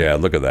 Yeah,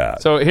 look at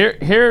that. So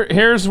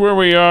here's where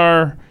we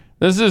are.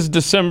 This is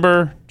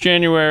December,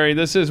 January.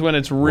 This is when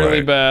it's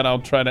really bad.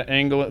 I'll try to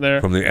angle it there.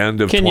 From the end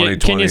of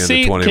 2020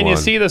 into 21. Can you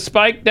see the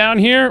spike down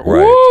here?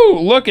 Right. Woo!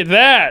 Look at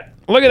that.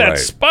 Look at that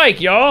spike,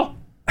 y'all.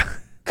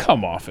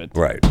 Come off it.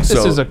 Right. This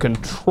is a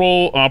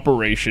control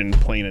operation,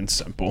 plain and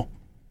simple.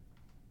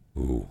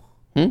 Ooh.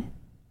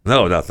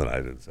 No, nothing. I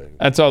didn't say.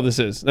 That's all this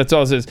is.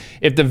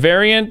 If the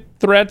variant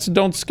threats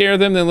don't scare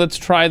them, then let's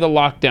try the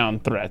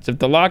lockdown threats. If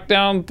the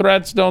lockdown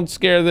threats don't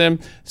scare them,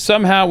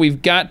 somehow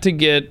we've got to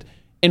get...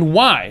 And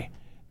why?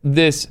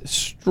 This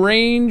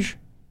strange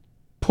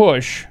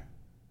push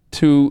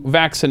to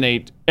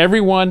vaccinate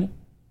everyone,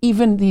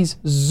 even these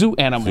zoo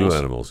animals. Zoo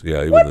animals,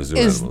 yeah. Even what the zoo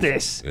is animals.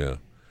 This? Yeah.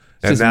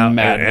 This is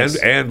madness.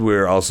 And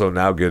we're also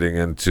now getting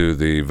into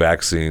the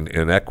vaccine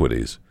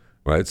inequities,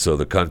 right? So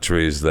the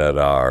countries that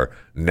are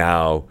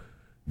now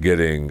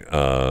getting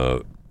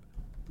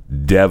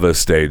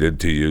devastated,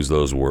 to use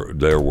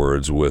their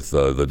words, with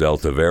the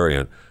Delta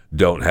variant,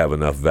 don't have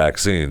enough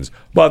vaccines.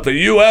 But the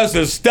U.S.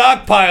 is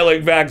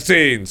stockpiling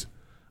vaccines.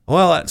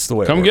 Well, that's the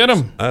way it works. Come get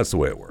them. That's the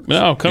way it works.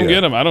 No, come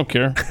get them. I don't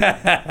care.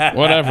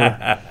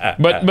 Whatever.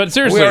 But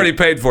seriously. We already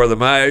paid for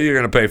them. You're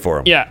going to pay for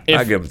them. Yeah.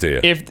 I'll give them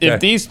to you.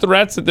 If these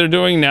threats that they're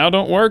doing now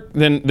don't work,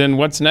 then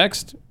what's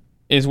next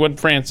is what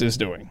France is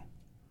doing.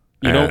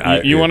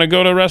 You want to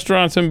go to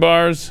restaurants and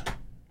bars?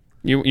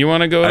 You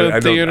want to go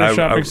to theater,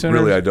 shopping centers?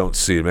 Really, I don't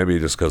see it. Maybe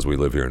just because we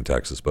live here in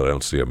Texas, but I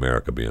don't see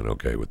America being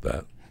okay with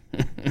that.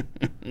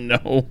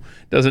 No,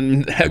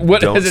 doesn't.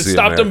 What has it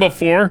stopped them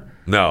before?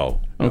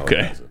 No.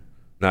 Okay.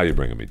 Now you're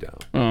bringing me down.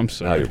 Oh, I'm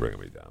sorry. Now you're bringing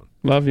me down.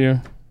 Love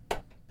you.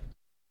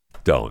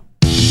 Don't.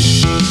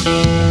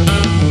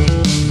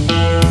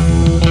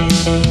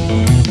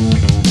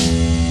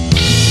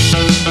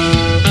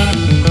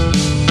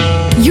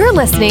 You're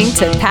listening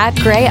to Pat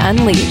Gray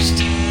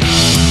Unleashed.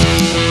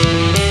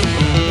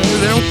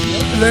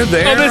 they're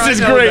there. Oh, this I is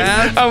know great.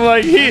 that. I'm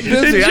like, I'm in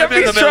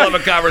the middle of a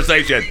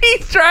conversation.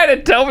 He's trying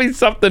to tell me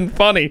something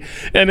funny,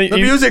 and The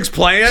music's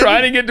playing.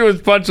 trying to get to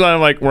his punchline.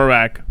 I'm like, we're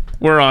back.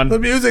 We're on. The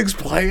music's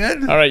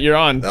playing. All right, you're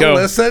on. Now Go.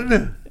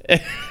 listen.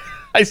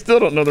 I still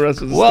don't know the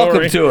rest of the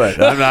Welcome story. to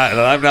it.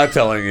 I'm not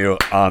telling you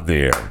on the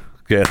air.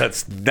 Okay,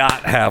 that's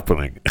not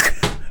happening.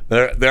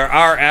 There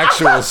are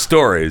actual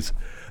stories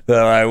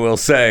that I will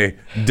say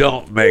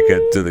don't make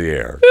it to the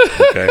air.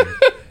 Okay,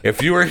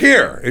 if you were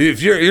here,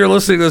 if you're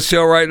listening to this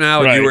show right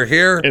now, and you Right. were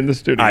here In the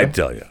studio. I'd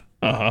tell you.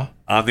 Uh-huh.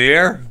 On the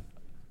air,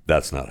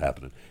 that's not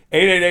happening.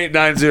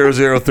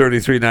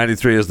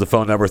 888-900-3393 is the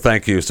phone number.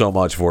 Thank you so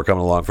much for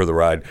coming along for the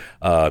ride.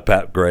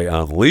 Pat Gray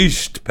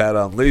Unleashed. Pat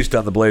Unleashed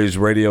on the Blaze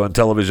Radio and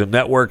Television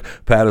Network.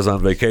 Pat is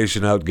on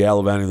vacation out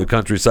gallivanting the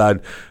countryside.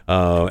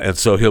 And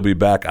so he'll be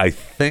back, I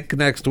think,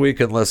 next week,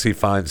 unless he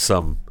finds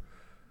some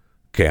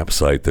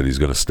campsite that he's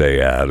going to stay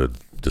at and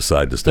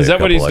decide to stay Is a that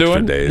what couple he's extra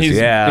doing? days. He's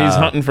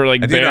hunting for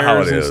like And bears you know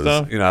how it and is.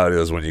 stuff. You know how it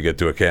is when you get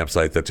to a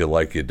campsite that you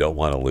like, you don't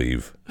want to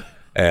leave.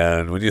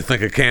 And when you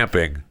think of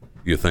camping,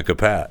 you think of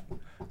Pat.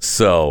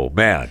 So,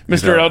 man.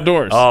 Mr.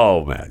 Outdoors.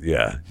 Oh, man,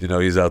 yeah.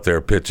 He's out there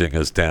pitching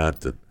his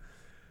tent and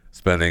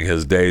spending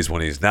his days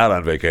when he's not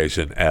on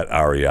vacation at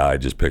REI,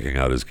 just picking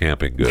out his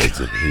camping goods,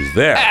 and he's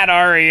there. At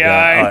REI.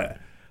 Yeah,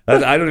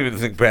 I don't even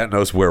think Pat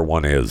knows where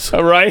one is.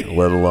 All right.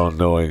 Let alone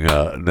knowing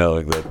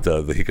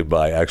that he can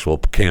buy actual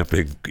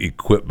camping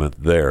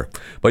equipment there.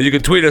 But you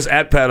can tweet us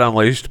at Pat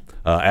Unleashed,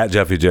 at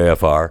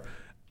JeffyJFR,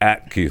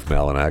 at Keith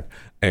Malinak.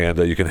 And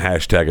you can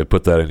hashtag it,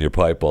 put that in your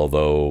pipe,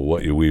 although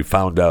what we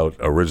found out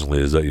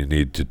originally is that you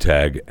need to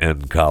tag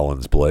N.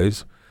 Collins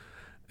Blaze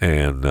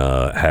and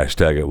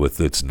hashtag it with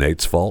It's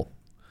Nate's Fault.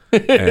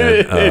 And,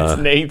 It's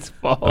Nate's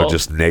fault. or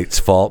just Nate's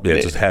Fault. Yeah,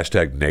 just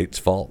hashtag Nate's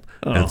Fault.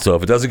 And so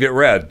if it doesn't get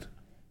read,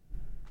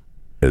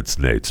 it's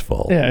Nate's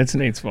fault. Yeah, it's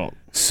Nate's fault.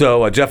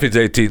 So Jeffy's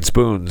 18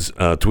 Spoons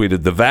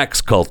tweeted, the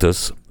vax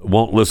cultists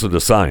won't listen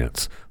to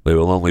science. They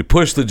will only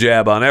push the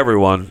jab on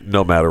everyone,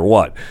 no matter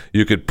what.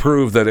 You could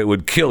prove that it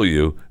would kill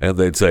you, and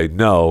they'd say,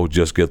 no,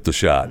 just get the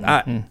shot.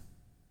 Mm-hmm.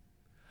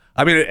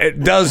 I mean,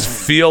 it does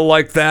feel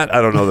like that.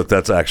 I don't know that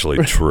that's actually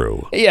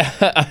true. Yeah,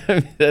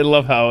 I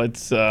love how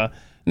it's,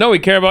 no, we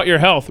care about your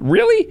health.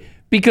 Really?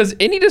 Because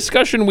any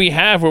discussion we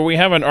have where we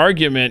have an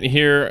argument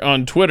here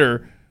on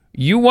Twitter,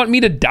 you want me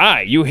to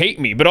die. You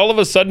hate me. But all of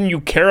a sudden you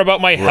care about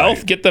my health.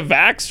 Right. Get the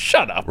vax.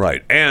 Shut up.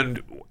 Right.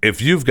 And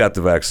if you've got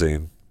the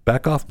vaccine,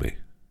 back off me.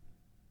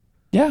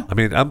 Yeah. I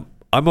mean,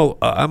 I'm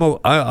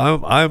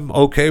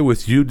okay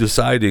with you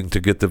deciding to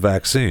get the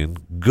vaccine.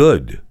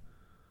 Good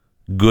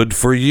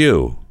for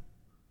you.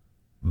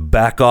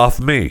 Back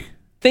off me.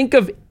 Think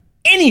of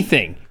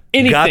anything.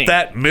 Got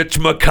that, Mitch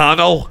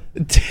McConnell?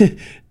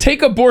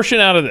 Take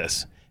abortion out of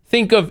this.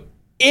 Think of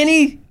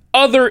any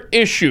other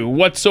issue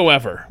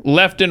whatsoever,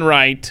 left and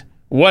right,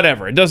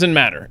 whatever. It doesn't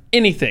matter.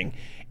 Anything.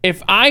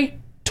 If I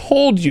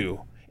told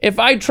you, if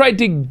I tried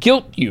to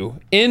guilt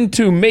you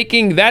into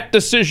making that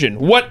decision,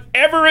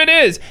 whatever it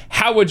is,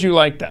 how would you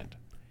like that?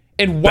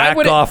 And why Back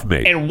would off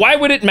me. And why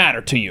would it matter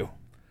to you?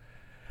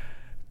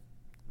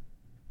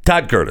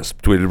 Todd Curtis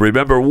tweeted,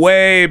 remember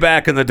way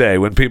back in the day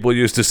when people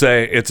used to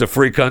say it's a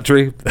free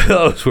country?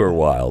 Those were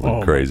wild and Oh,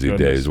 my crazy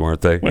goodness. days,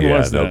 weren't they? When yeah,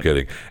 was no that?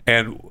 kidding.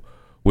 And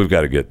we'll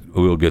get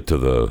to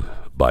the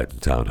Biden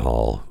town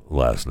hall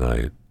last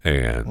night,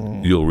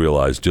 and you'll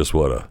realize just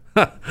what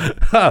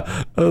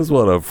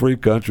a free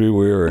country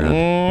we're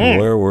in,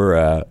 where we're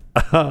at.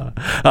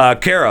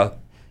 Kara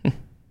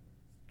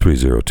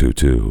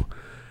 3022.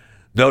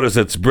 Notice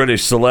it's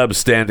British celebs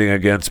standing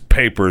against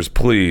Papers,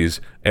 Please.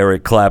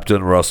 Eric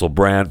Clapton, Russell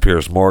Brand,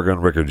 Piers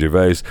Morgan, Ricky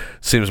Gervais.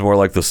 Seems more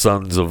like the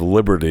Sons of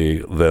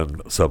Liberty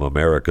than some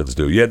Americans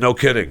do. Yeah, no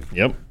kidding.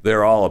 Yep.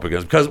 They're all up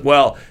against, because,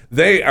 well,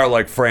 they are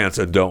like France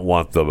and don't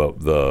want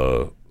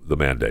the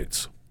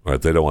mandates. Right?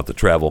 They don't want the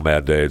travel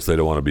mandates. They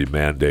don't want to be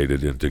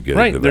mandated into getting the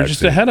Right. vaccine. They're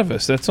just ahead of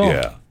us. That's all.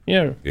 Yeah.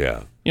 Yeah.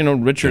 Yeah. You know,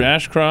 Richard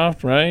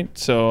Ashcroft, right?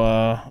 So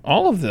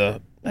all of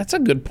that's a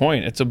good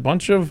point. It's a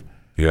bunch of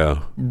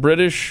Yeah.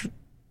 British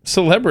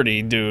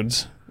celebrity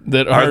dudes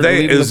that are Are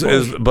they? leading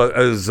the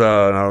push.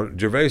 Now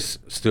Gervais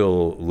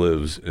still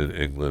lives in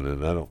England,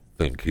 and I don't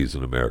think he's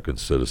an American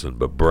citizen,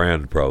 but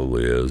Brand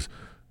probably is.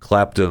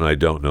 Clapton, I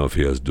don't know if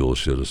he has dual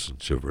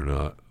citizenship or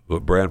not,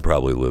 but Brand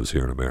probably lives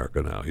here in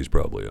America now. He's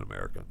probably an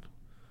American.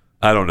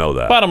 I don't know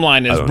that. Bottom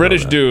line I is don't know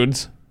British that.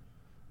 dudes.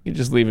 You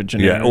just leave it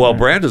generic. Yeah, well,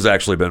 Brand has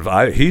actually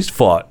been. He's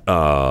fought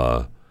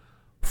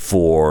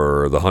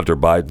for the Hunter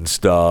Biden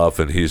stuff,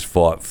 and he's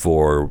fought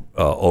for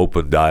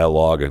open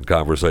dialogue and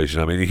conversation.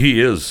 I mean,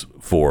 he is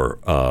for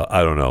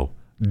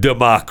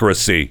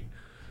democracy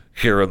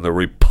here in the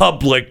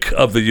Republic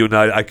of the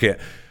United. I can't.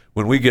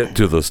 When we get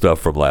to the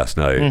stuff from last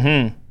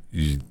night,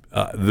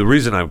 the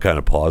reason I'm kind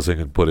of pausing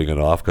and putting it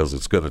off because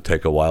it's going to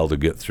take a while to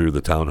get through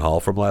the town hall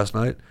from last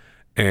night,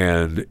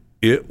 and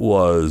it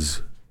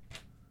was.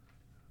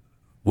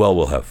 Well,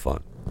 we'll have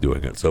fun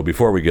doing it. So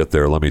before we get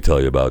there, let me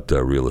tell you about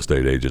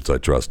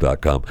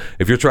realestateagentsitrust.com.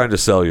 If you're trying to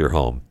sell your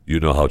home, you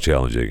know how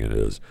challenging it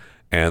is.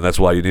 And that's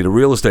why you need a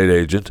real estate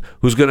agent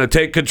who's going to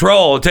take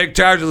control and take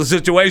charge of the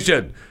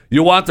situation.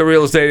 You want the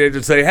real estate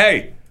agent to say,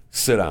 hey,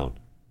 sit down.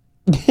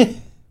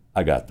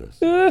 I got this.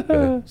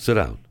 Okay? Sit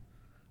down.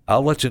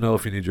 I'll let you know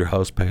if you need your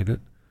house painted.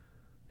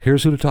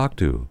 Here's who to talk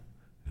to.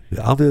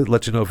 I'll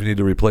let you know if you need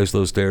to replace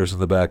those stairs in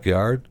the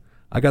backyard.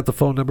 I got the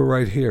phone number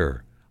right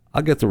here.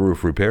 I'll get the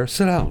roof repair.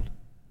 Sit down.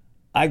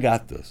 I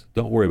got this.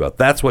 Don't worry about it.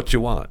 That's what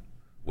you want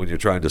when you're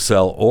trying to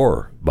sell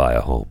or buy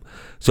a home.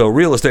 So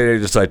Real Estate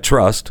Agents I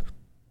Trust,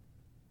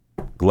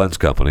 Glenn's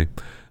company,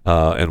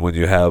 and when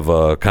you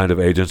have kind of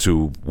agents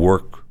who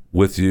work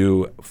with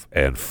you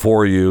and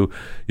for you,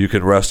 you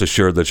can rest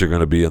assured that you're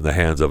going to be in the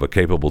hands of a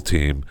capable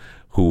team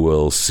who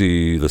will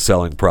see the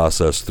selling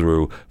process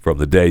through from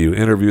the day you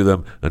interview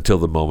them until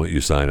the moment you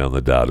sign on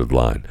the dotted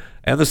line.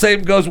 And the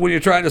same goes when you're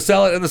trying to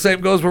sell it, and the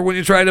same goes for when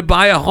you're trying to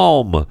buy a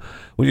home.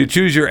 When you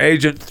choose your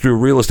agent through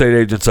Real Estate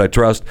Agents I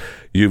Trust,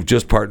 you've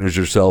just partnered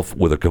yourself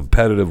with a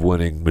competitive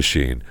winning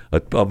machine,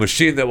 a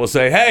machine that will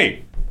say,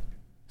 hey,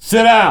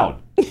 sit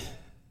down.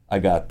 I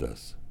got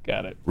this.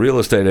 Got it.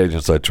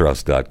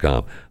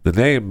 RealestateAgentsITrust.com. The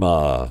name,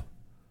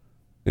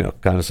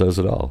 kind of says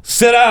it all.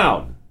 Sit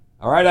down.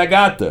 All right, I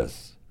got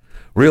this.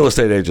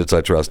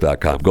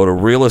 RealestateAgentsITrust.com. Go to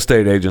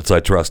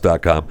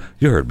RealestateAgentsITrust.com.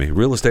 You heard me.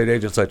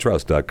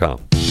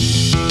 RealestateAgentsITrust.com.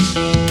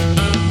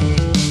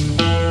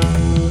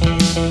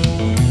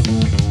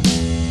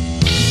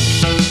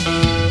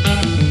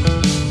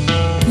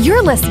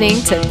 You're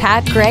listening to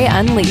Pat Gray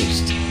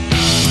Unleashed.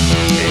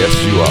 Yes,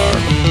 you are.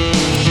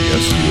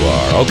 Yes, you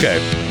are. Okay.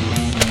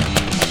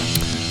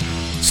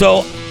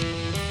 So,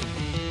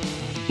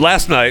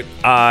 last night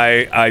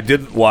I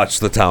didn't watch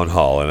the town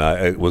hall,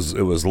 and it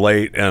was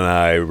late, and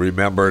I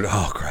remembered.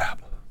 Oh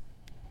crap!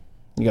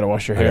 You gotta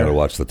wash your hair. I gotta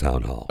watch the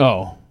town hall.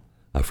 Oh,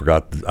 I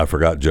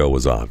forgot Joe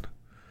was on.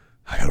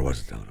 I gotta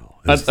watch the town hall.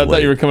 I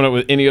thought you were coming up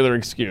with any other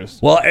excuse.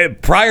 Well,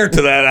 prior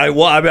to that, I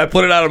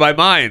put it out of my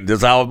mind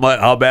as how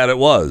bad it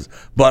was.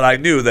 But I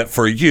knew that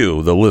for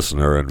you, the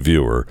listener and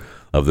viewer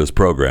of this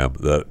program,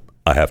 that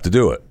I have to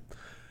do it.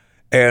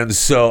 And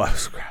so,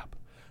 crap.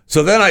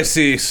 So then I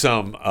see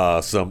some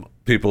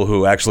people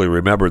who actually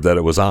remembered that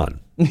it was on,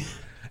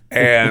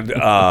 and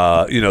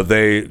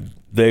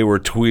they were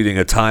tweeting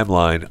a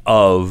timeline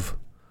of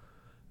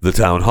the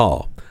town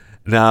hall.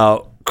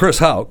 Now, Chris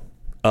Houck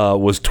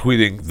was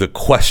tweeting the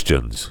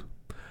questions.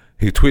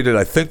 He tweeted,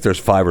 I think there's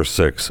 5 or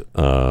 6.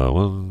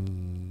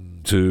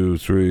 1, 2,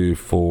 3,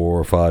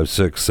 4, 5,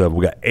 6, 7.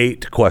 We got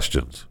 8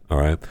 questions. All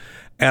right.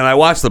 And I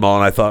watched them all,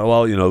 and I thought,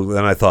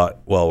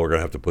 we're going to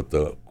have to put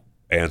the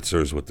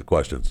answers with the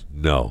questions.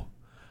 No.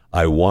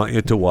 I want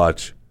you to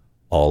watch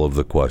all of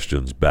the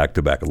questions back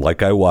to back,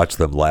 like I watched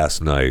them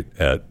last night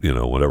at,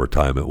 whatever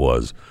time it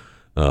was.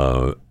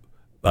 I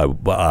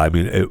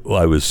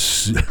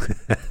was...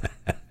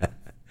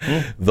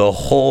 The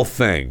whole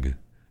thing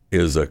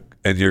is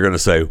and you're going to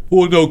say,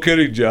 well, no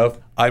kidding, Jeff.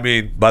 I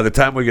mean, by the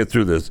time we get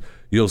through this,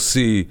 you'll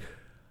see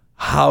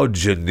how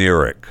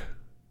generic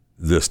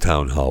this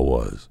town hall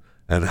was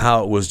and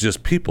how it was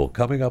just people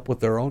coming up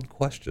with their own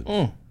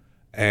questions.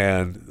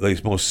 And they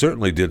most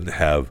certainly didn't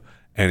have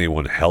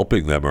anyone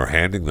helping them or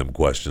handing them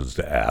questions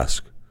to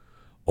ask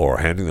or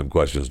handing them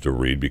questions to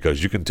read,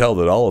 because you can tell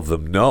that all of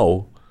them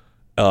know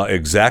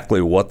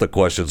exactly what the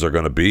questions are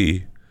going to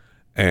be.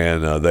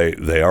 And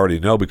they already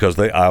know, because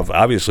they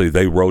obviously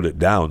they wrote it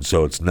down,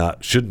 so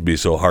shouldn't be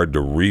so hard to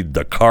read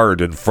the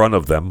card in front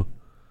of them.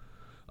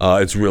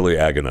 It's really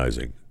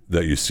agonizing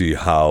that you see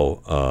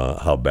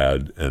how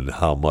bad and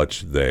how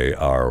much they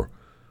are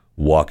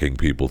walking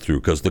people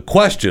through, because the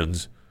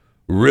questions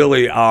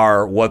really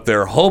are what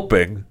they're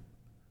hoping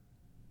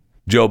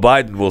Joe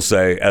Biden will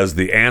say as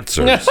the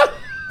answers.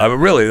 I mean,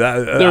 really,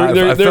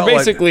 they're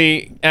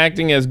basically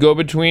acting as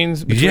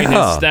go-betweens between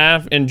his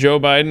staff and Joe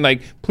Biden.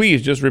 Like,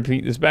 please just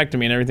repeat this back to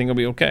me, and everything will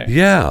be okay.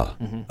 Yeah,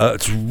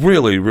 it's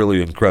really, really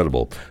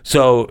incredible.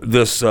 So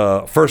this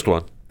first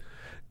one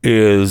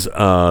is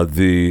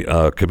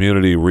the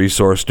community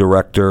resource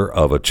director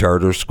of a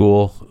charter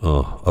school.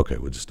 Oh, okay,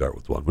 we'll just start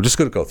with one. We're just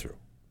going to go through.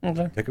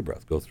 Okay, take a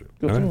breath. Go through.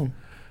 Go through. Right?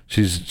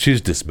 She's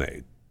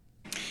dismayed.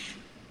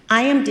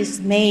 I am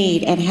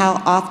dismayed at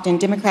how often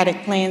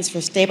Democratic plans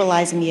for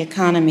stabilizing the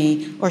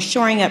economy or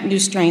shoring up new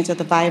strains of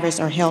the virus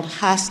are held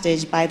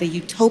hostage by the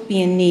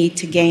utopian need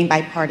to gain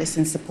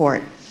bipartisan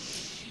support.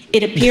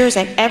 It appears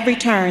at every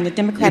turn the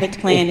Democratic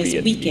plan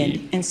is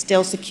weakened and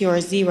still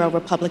secures 0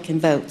 Republican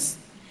votes.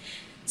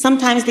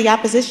 Sometimes the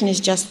opposition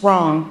is just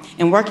wrong,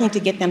 and working to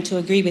get them to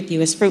agree with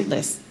you is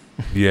fruitless.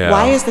 Yeah.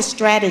 Why is the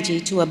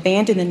strategy to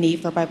abandon the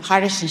need for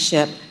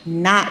bipartisanship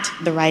not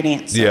the right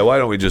answer? Yeah, why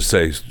don't we just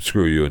say,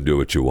 screw you and do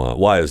what you want?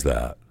 Why is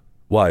that?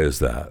 Why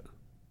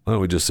don't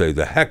we just say,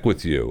 the heck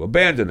with you,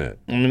 abandon it?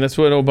 I mean, that's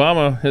what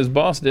Obama, his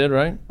boss, did,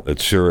 right?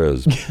 It sure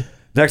is.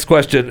 Next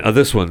question.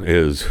 This one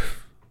is...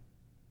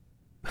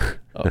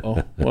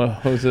 Uh-oh. Well,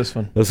 who's this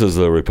one? This is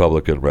a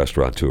Republican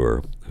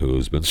restaurateur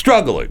who's been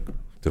struggling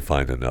to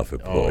find enough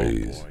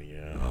employees. Oh, boy,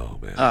 yeah. Oh,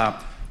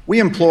 man. We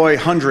employ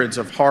hundreds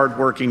of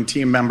hardworking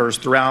team members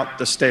throughout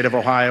the state of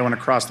Ohio and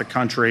across the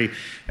country,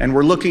 and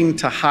we're looking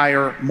to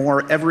hire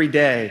more every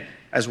day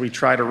as we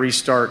try to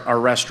restart our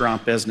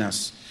restaurant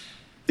business.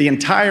 The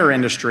entire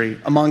industry,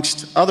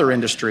 amongst other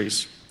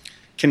industries,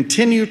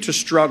 continue to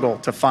struggle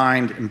to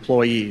find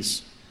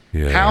employees.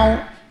 Yeah.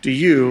 How do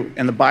you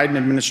and the Biden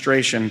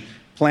administration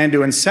plan to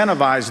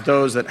incentivize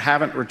those that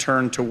haven't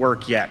returned to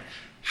work yet?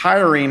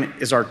 Hiring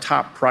is our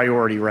top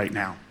priority right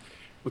now.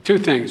 Well, two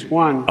things.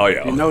 One,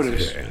 yeah. you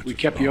notice we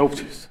kept you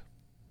open.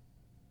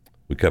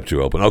 We kept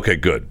you open. Okay,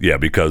 good. Yeah,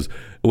 because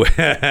when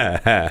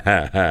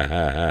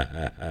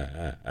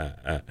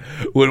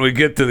we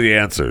get to the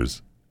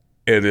answers,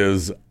 it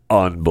is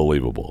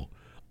unbelievable.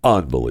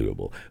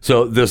 Unbelievable.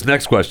 So this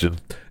next question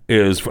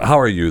is, how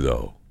are you,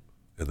 though,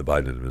 in the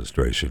Biden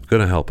administration,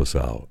 going to help us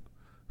out?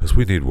 Because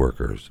we need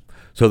workers.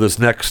 So this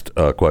next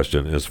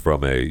question is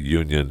from a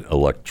union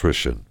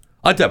electrician,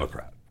 a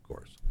Democrat, of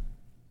course.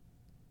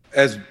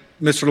 As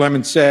Mr.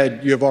 Lemon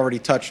said, you have already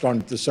touched on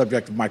the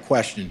subject of my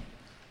question.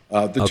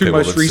 The two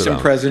most recent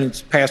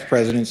presidents, past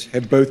presidents,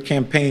 have both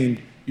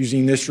campaigned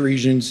using this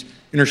region's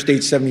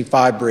Interstate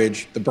 75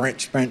 bridge, the Brent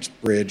Spence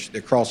Bridge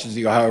that crosses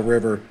the Ohio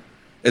River,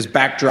 as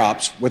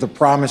backdrops with a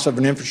promise of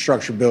an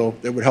infrastructure bill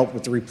that would help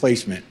with the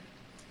replacement.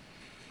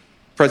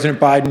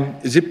 President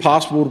Biden, is it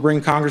possible to bring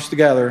Congress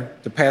together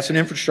to pass an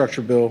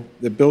infrastructure bill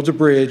that builds a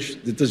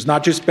bridge that does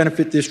not just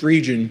benefit this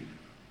region,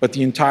 but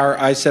the entire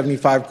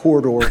I-75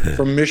 corridor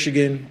from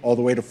Michigan all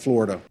the way to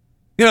Florida?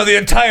 You know, the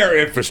entire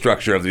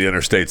infrastructure of the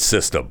interstate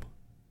system.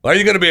 Are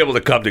you going to be able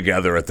to come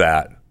together at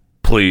that?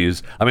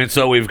 Please. I mean,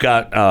 so we've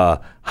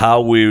got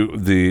how we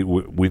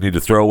need to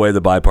throw away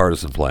the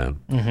bipartisan plan.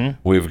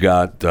 Mm-hmm. We've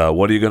got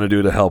what are you going to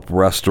do to help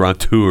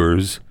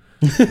restaurateurs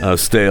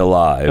stay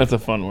alive? That's a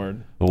fun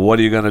word. What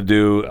are you going to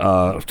do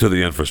to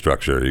the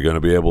infrastructure? Are you going to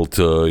be able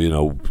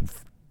to,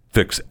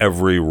 fix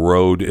every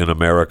road in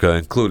America,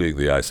 including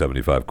the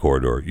I-75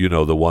 corridor? You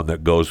know, the one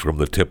that goes from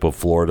the tip of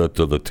Florida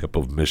to the tip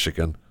of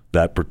Michigan,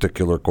 that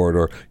particular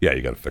corridor? Yeah,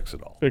 you got to fix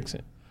it all. Fix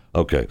it.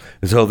 Okay.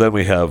 And so then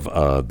we have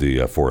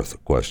the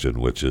fourth question,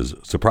 which is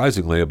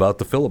surprisingly about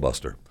the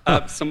filibuster.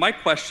 So my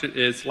question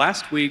is,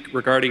 last week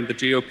regarding the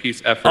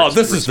GOP's efforts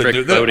to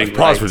restrict voting rights.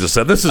 Pause for just a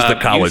second. This is the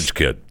college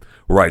kid.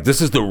 Right.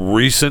 This is the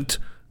recent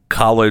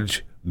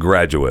college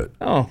graduate.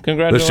 Oh,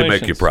 congratulations. This should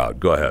make you proud.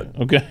 Go ahead.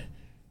 Okay.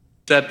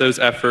 Said those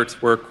efforts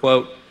were,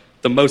 quote,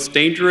 the most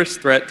dangerous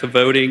threat to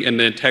voting and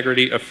the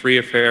integrity of free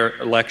and fair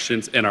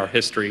elections in our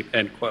history,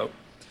 end quote.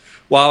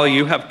 While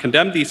you have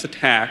condemned these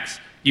attacks,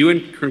 you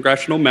and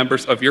congressional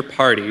members of your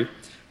party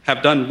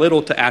have done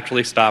little to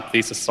actually stop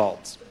these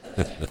assaults.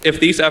 If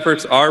these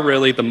efforts are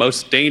really the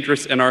most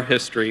dangerous in our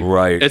history,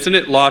 right, isn't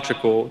it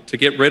logical to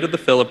get rid of the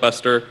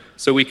filibuster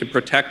so we can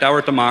protect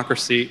our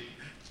democracy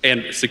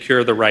and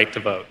secure the right to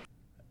vote?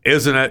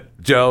 Isn't it,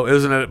 Joe?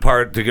 Isn't it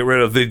part to get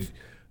rid of the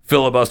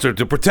filibuster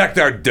to protect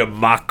our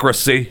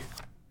democracy?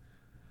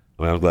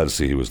 I mean, I'm glad to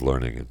see he was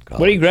learning in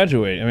college. What did he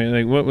graduate? I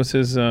mean, what was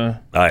his degree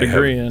I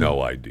have in?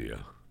 No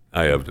idea.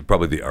 I have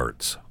probably the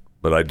arts,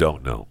 but I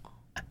don't know.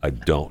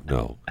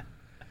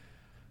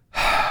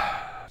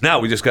 Now,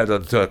 we just got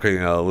done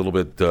talking a little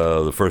bit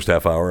the first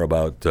half hour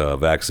about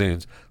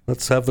vaccines.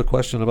 Let's have the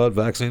question about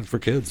vaccines for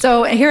kids.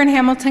 So here in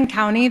Hamilton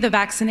County, the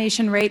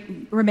vaccination rate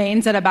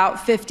remains at about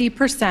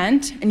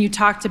 50%, and you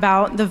talked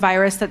about the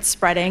virus that's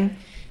spreading.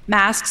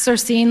 Masks are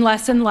seen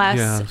less and less,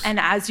 yes. And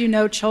as you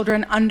know,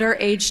 children under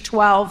age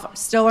 12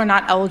 still are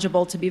not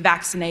eligible to be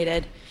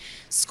vaccinated.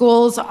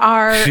 Schools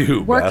are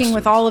working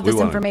with all of this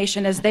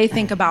information as they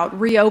think about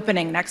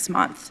reopening next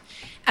month.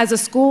 As a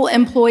school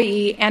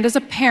employee and as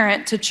a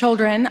parent to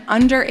children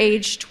under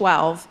age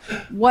 12,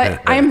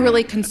 I'm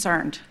really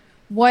concerned.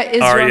 What is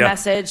your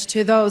message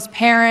to those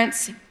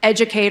parents,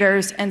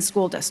 educators, and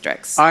school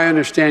districts? I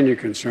understand your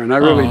concern. I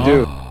really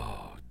do.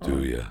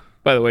 Do you?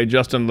 By the way,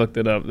 Justin looked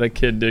it up. That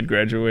kid did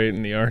graduate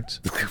in the arts.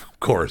 Of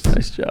course.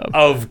 Nice job.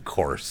 Of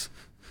course.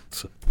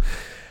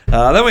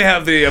 Then we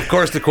have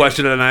the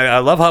question, and I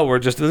love how they're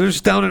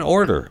just down in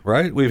order,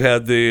 right? We've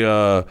had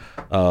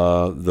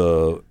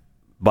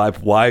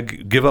why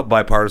give up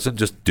bipartisan?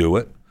 Just do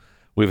it.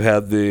 We've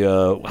had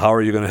the how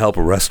are you going to help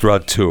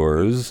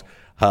restaurateurs?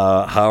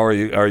 How are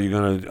you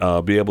going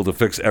to be able to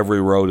fix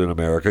every road in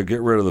America?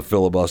 Get rid of the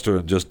filibuster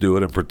and just do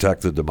it and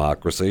protect the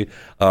democracy.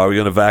 Are we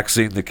going to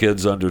vaccinate the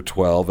kids under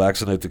 12?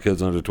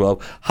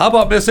 How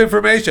about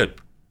misinformation?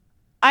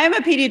 I am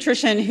a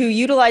pediatrician who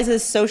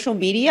utilizes social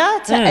media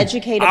to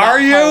educate about Are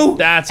you? health.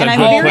 That's a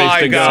good place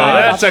to go.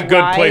 That's a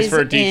good place for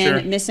a teacher.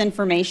 In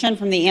misinformation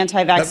from the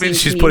anti-vaccine that means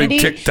she's community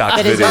putting TikTok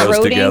that videos is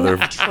eroding together.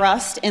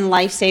 trust in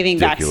life-saving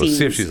vaccines.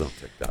 See if she's on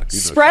TikTok.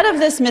 Spread of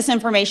this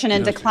misinformation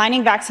and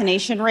declining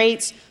vaccination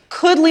rates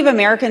could leave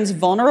Americans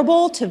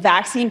vulnerable to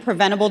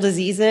vaccine-preventable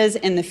diseases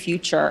in the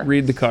future.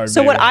 Read the card.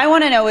 So what I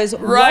want to know is,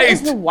 what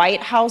is the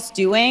White House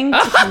doing to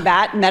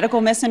combat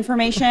medical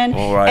misinformation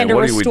and to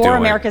restore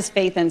America's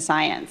faith in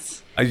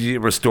science?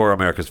 Restore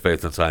America's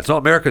faith in science. No,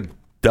 America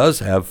does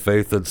have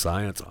faith in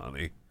science,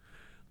 honey.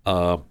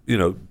 Go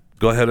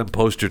ahead and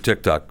post your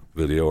TikTok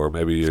video, or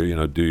maybe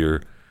do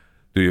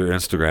do your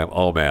Instagram.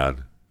 Oh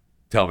man,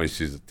 tell me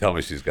she's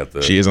got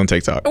the. She is on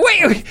TikTok.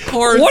 Wait,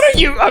 what are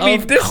you? I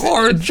mean,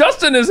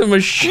 Justin is a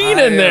machine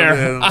in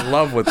there. I'm in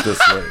love with this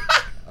thing.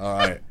 All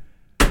right,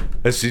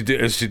 is she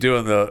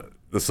doing the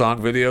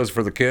song videos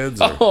for the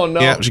kids? Or? Oh no.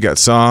 Yeah, she got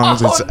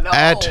songs. It's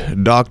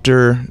at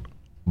Dr.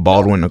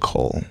 Baldwin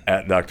Nicole.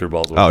 At Dr.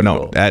 Baldwin. Oh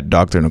Nicole. no, at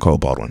Dr. Nicole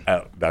Baldwin.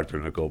 At Dr.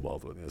 Nicole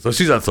Baldwin. Yeah. So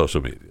she's on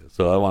social media.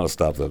 So I want to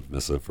stop that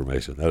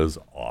misinformation. That is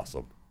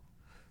awesome.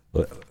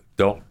 But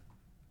don't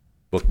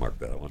bookmark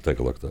that. I want to take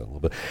a look at that a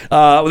little bit.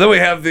 Then we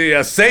have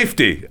the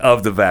safety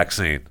of the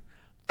vaccine.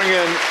 Bring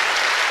in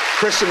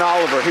Christian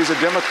Oliver. He's a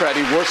Democrat.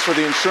 He works for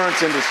the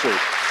insurance industry.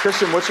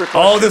 Christian, what's your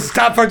question? Oh, this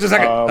stop for just a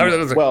second.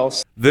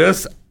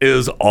 This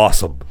is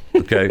awesome.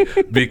 Okay,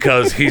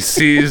 because he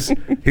sees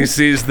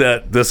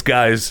that this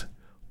guy's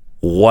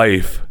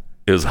wife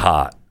is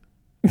hot.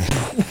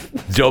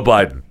 Joe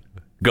Biden,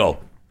 go.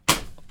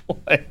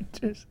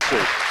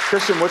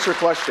 Christian, what's your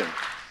question?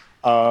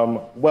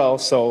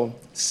 So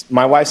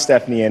my wife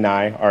Stephanie and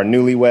I are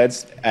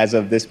newlyweds as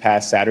of this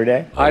past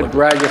Saturday. I'd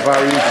brag if I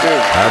were you too.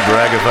 I'd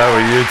brag if I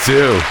were you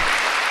too.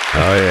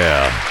 Oh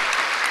yeah.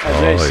 As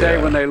they say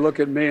when they look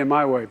at me and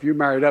my wife, you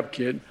married up,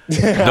 kid.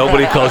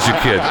 Nobody calls you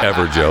kid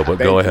ever, Joe, but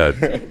go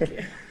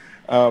ahead.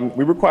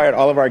 We required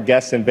all of our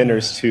guests and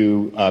vendors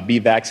to be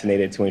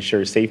vaccinated to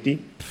ensure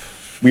safety.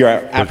 We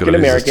are African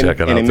American,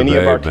 and in many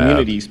of our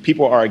communities,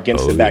 people are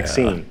against the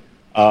vaccine.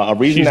 A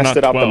reason that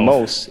stood out the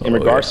most in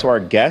regards to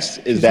our guests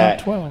is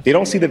that they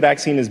don't see the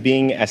vaccine as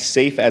being as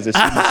safe as the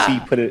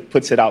CDC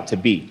puts it out to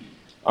be.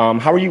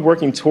 How are you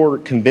working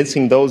toward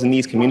convincing those in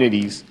these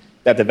communities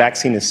that the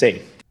vaccine is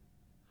safe?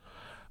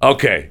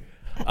 Okay.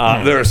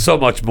 There is so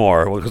much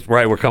more.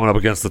 Right, we're coming up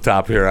against the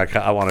top here.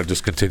 I want to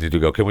just continue to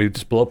go. Can we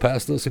just blow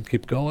past this and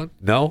keep going?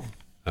 No?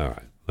 All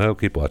right. I'll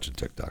keep watching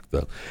TikTok,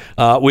 though.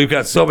 We've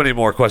got so many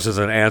more questions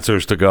and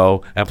answers to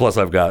go. And plus,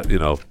 I've got,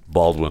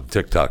 Baldwin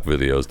TikTok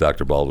videos,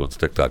 Dr. Baldwin's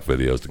TikTok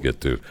videos to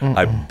get to.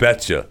 I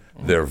bet you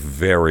they're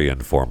very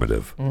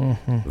informative.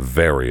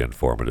 Very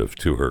informative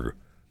to her,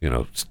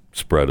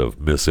 spread of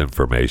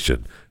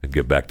misinformation and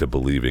get back to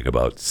believing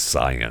about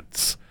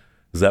science.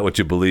 Is that what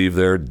you believe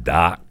there,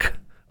 Doc?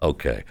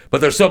 Okay. But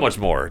there's so much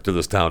more to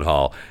this town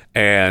hall.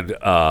 And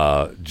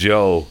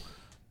Joe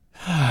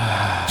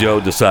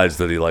decides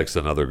that he likes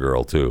another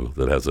girl, too,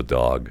 that has a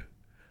dog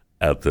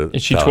at the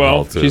Is she town 12?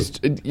 hall, too.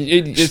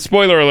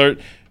 Spoiler alert,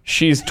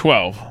 she's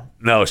 12.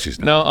 No, she's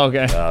not. No?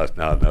 Okay.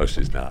 No,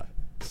 she's not.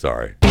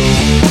 Sorry.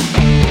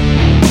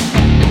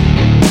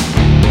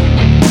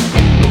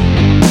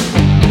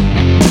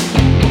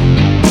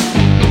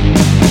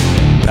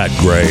 Pat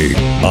Gray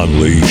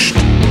Unleashed.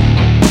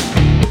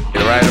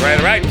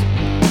 Right.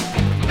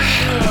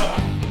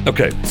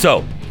 Okay,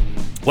 so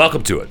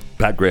welcome to it.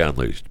 Pat Gray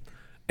Unleashed.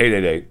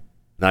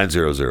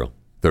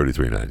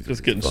 888-900-3390.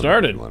 Just getting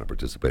started. You want to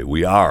participate?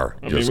 We are.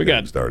 We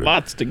got started.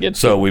 Lots to get to.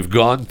 So we've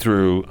gone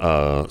through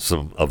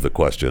some of the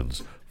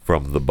questions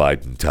from the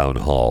Biden town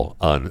hall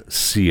on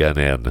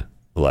CNN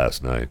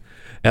last night,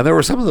 and there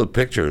were some of the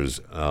pictures.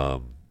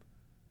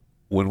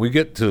 When we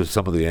get to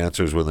some of the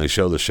answers, when they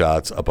show the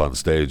shots up on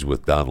stage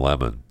with Don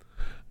Lemon.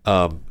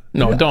 No,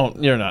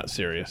 don't. You're not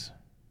serious.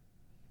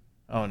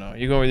 Oh, no.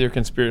 You go with your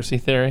conspiracy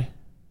theory?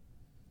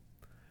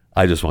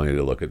 I just want you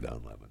to look at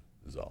Don Lemon,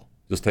 is all.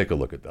 Just take a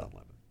look at Don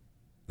Lemon.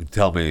 And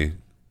tell me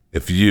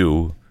if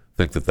you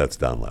think that that's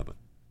Don Lemon.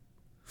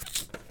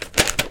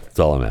 That's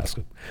all I'm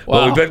asking. Wow.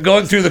 Well, we've been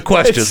going through the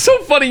questions. It's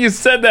so funny you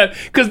said that,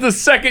 because the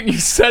second you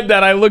said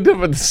that, I looked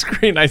up at the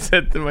screen. I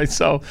said to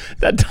myself,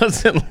 that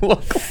doesn't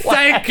look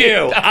Thank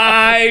you.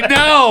 I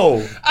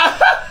know.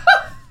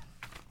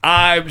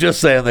 I'm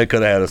just saying they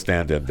could have had a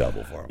stand-in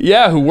double for him.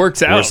 Yeah, who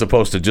works out. We're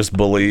supposed to just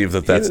believe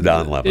that that's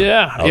Don Lemon.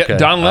 Yeah, okay. Yeah,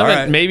 Don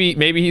Lemon. Right.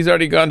 Maybe he's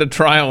already gone to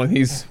trial and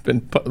he's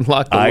been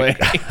locked away.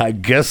 I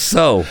guess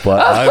so, but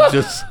I'm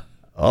just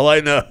all I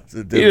know.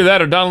 Either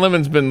that or Don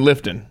Lemon's been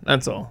lifting.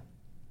 That's all.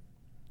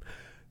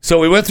 So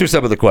we went through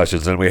some of the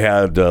questions, and we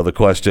had the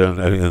question,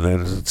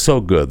 and it's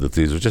so good that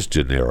these are just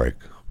generic.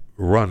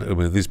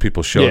 These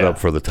people showed up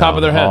for the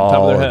town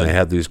hall, and they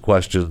had these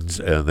questions,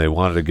 and they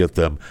wanted to get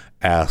them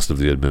asked of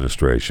the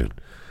administration.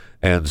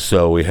 And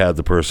so we had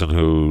the person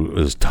who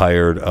is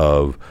tired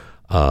of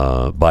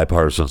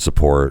bipartisan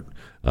support.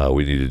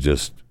 We need to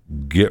just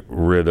get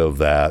rid of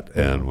that,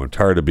 and we're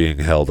tired of being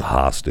held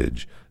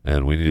hostage,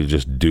 and we need to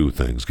just do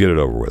things, get it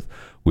over with.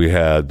 We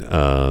had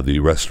the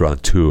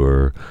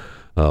restaurateur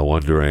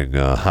wondering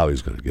how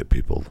he's going to get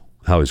people,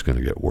 how he's going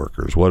to get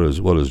workers. What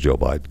is Joe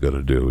Biden going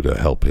to do to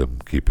help him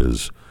keep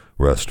his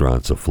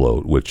restaurants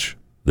afloat, which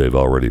they've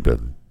already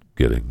been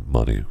getting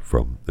money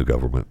from the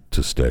government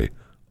to stay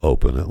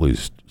open. At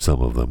least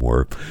some of them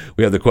were.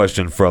 We had the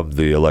question from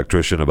the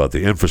electrician about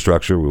the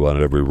infrastructure. We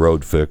wanted every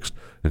road fixed,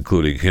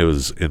 including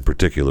his in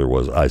particular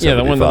was I-75. Yeah,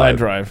 the one that I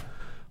drive.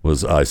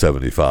 Was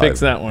I-75. Fix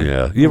that one.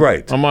 Yeah, you're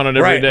right. I'm on it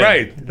every day.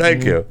 Right.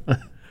 Thank you.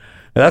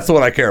 That's the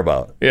one I care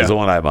about. Yeah. Is the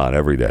one I'm on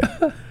every day.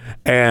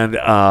 And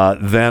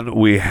then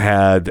we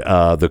had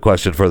the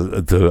question for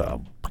the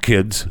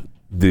kids.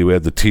 We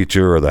had the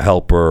teacher or the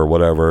helper or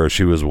whatever.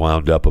 She was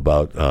wound up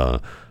about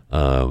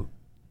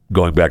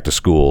going back to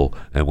school,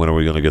 and when are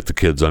we going to get the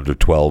kids under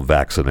 12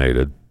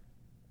 vaccinated?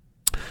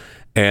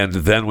 And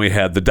then we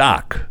had the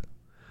doc,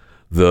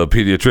 the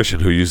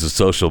pediatrician who uses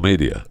social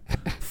media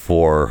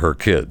for her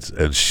kids,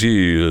 and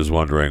she is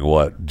wondering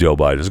what Joe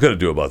Biden is going to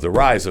do about the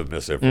rise of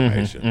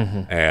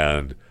misinformation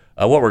and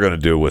what we're going to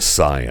do with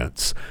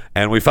science.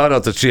 And we found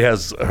out that she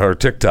has her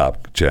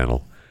TikTok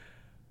channel.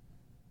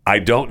 I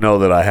don't know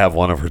that I have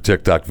one of her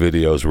TikTok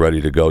videos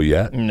ready to go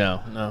yet.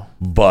 No.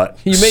 But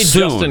you made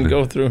soon, Justin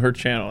go through her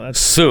channel. That's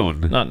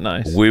soon. Not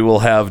nice. We will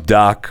have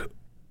Doc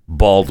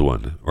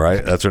Baldwin,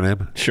 right? That's her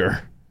name?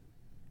 Sure.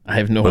 I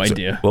have no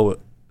idea.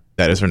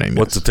 That is her name.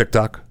 What's the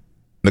TikTok?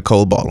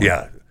 Nicole Baldwin.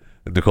 Yeah,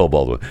 Nicole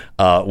Baldwin.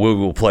 We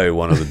will play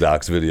one of the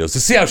Doc's videos to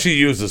see how she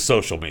uses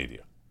social media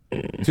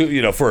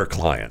for her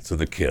clients and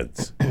the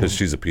kids, because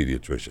she's a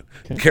pediatrician.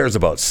 Cares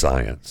about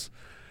science.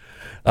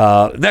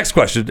 Next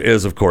question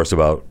is, of course,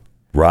 about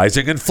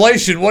rising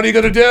inflation. What are you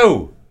going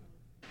to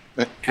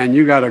do? And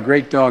you got a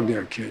great dog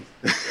there, kid.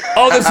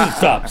 Oh, this is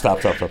stop.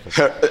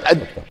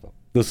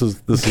 This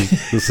is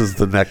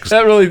the next.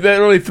 That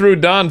really threw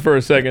Don for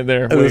a second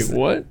there. Wait,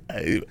 what?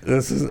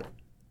 This is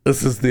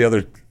the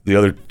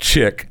other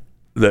chick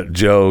that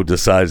Joe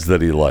decides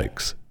that he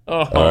likes.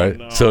 Oh, all right.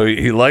 No. So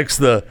he liked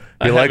the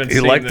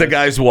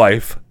guy's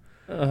wife.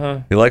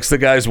 He likes the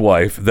guy's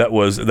wife. That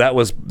was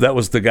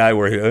the guy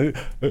where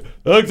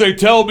like they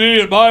tell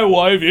me and my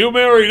wife, you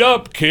married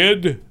up,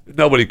 kid.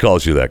 Nobody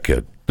calls you that,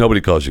 kid.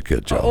 Nobody calls you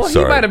kid, Joe. Well,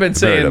 Sorry. he might have been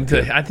saying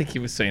to. I think he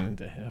was saying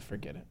to.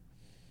 Forget it.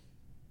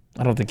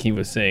 I don't think he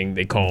was saying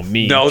they call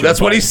me. No, Joe that's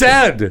Biden. What he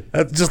said.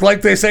 That's just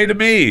like they say to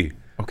me.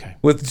 Okay.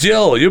 With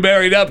Jill, you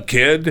married up,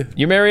 kid.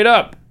 You married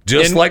up.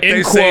 Just like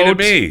they say to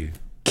me.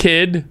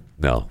 Kid.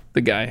 No.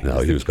 The guy. No,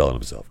 he was calling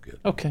himself kid.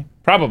 Okay.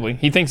 Probably.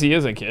 He thinks he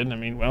is a kid.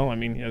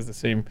 He has the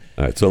same.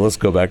 All right, so let's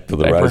go back to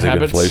the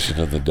rising inflation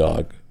of the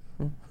dog.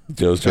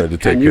 Joe's trying to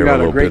take care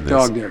of a little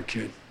business. And you got a great dog there,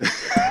 kid.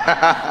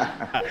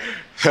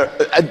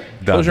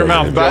 Close your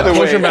mouth. By the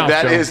way,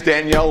 that Joe. is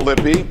Danielle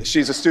Lippy.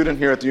 She's a student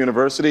here at the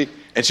university,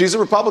 and she's a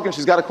Republican.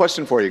 She's got a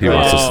question for you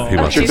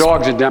guys. Your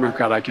dog's a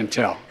Democrat, I can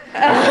tell.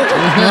 I'm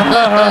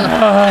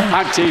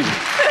teasing.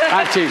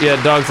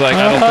 Yeah, dog's like,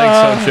 I don't think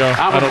so, Joe.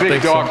 I'm a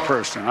big dog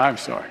person. I'm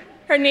sorry.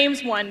 Her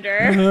name's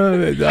Wonder.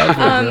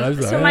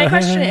 So my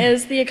question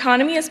is, the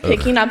economy is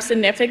picking up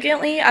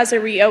significantly as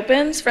it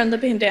reopens from the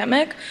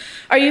pandemic.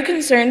 Are you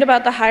concerned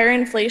about the higher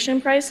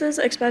inflation prices,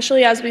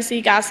 especially as we see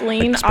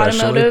gasoline,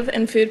 automotive,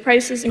 and food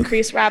prices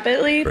increase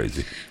rapidly?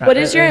 Crazy. What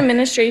is your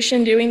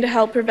administration doing to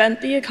help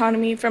prevent the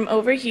economy from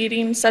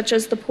overheating, such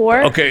as the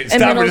poor Okay, and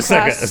stop middle for a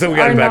second. class So we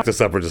got to are back not-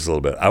 this up for just a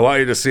little bit. I want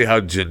you to see how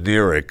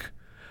generic.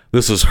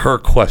 This is her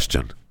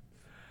question.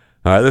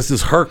 All right, this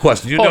is her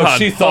question.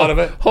 She thought of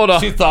it. Hold on.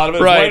 She thought of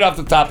it. Right. It's right off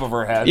the top of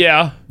her head.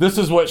 Yeah. This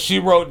is what she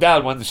wrote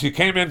down when she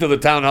came into the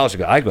town hall. She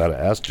goes, I got to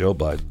ask Joe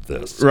Biden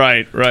this.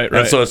 Right.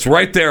 And so it's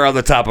right there on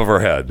the top of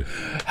her head.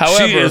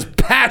 However, she is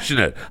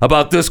passionate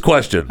about this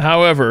question.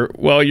 However,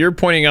 while you're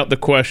pointing out the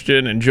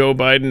question and Joe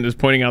Biden is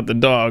pointing out the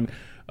dog,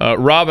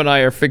 Rob and I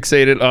are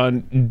fixated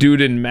on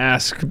dude in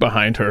mask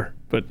behind her.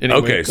 But anyway,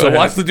 Okay, go so ahead.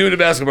 watch the dude in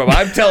basketball.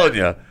 I'm telling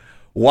you,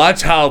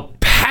 watch how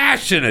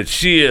passionate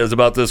she is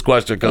about this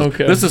question, because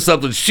this is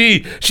something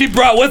she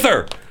brought with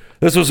her.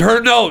 This was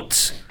her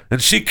notes,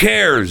 and she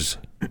cares.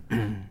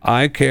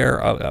 I care.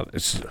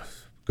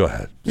 Go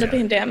ahead. The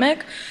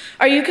pandemic.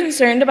 Are you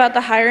concerned about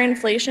the higher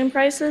inflation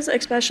prices,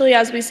 especially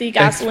as we see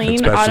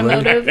gasoline,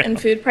 automotive,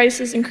 and food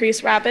prices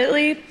increase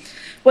rapidly?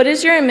 What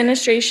is your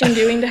administration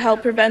doing to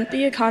help prevent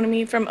the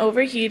economy from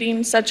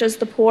overheating, such as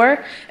the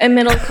poor and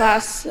middle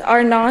class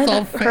are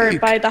not hurt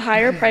by the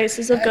higher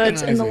prices of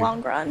goods in the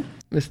long run?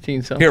 Miss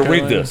Teen South Here,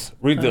 Carolina. read this.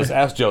 Read this.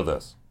 Ask Joe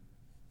this.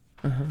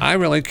 I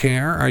really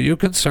care. Are you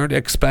concerned,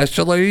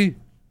 especially?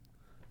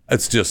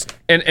 It's just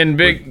and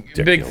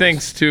big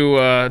thanks to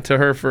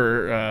her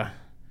for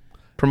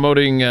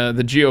promoting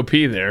the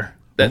GOP there.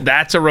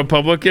 That's a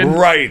Republican,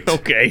 right?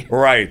 Okay,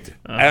 right.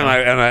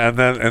 And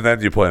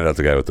then you pointed out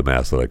the guy with the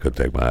mask that I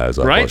couldn't take my eyes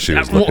off while she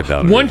was looking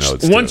down at her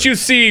notes. Once you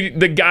see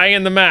the guy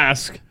in the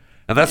mask,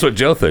 and that's what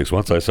Joe thinks.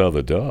 Once I saw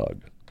the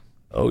dog,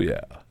 oh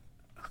yeah.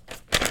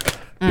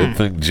 Good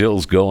thing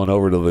Jill's going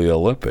over to the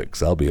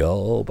Olympics. I'll be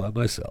all by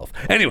myself.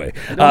 Anyway,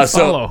 I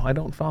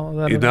don't follow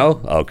that. You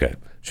know? Okay.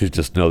 She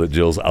just know that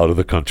Jill's out of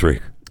the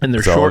country. And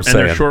they're That's all I'm short. And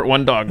they're saying. short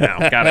one dog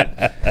now. Got it.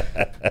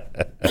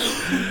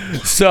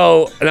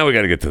 So now we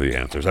got to get to the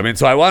answers. I mean,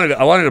 so I wanted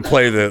to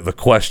play the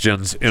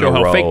questions in Show a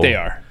row. how fake they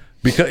are.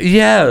 Because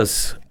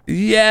yes.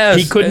 He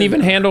couldn't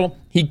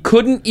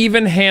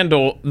even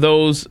handle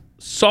those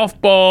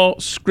softball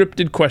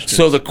scripted questions.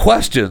 So the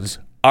questions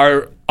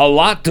are a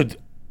lot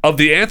of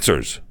the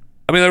answers.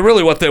 I mean, they're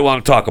really what they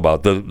want to talk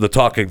about, the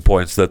talking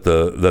points that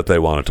they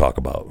want to talk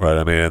about, right?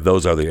 I mean, and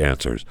those are the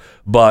answers.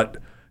 But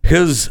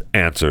his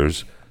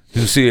answers,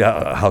 you see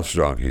how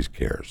strong he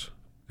cares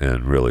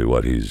and really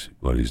what he's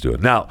doing.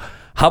 Now,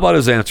 how about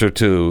his answer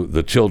to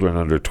the children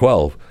under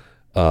 12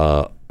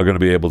 are going to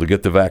be able to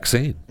get the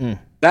vaccine?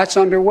 That's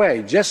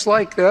underway, just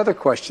like the other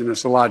question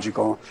that's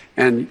illogical.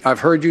 And I've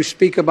heard you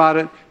speak about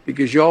it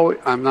because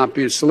I'm not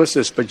being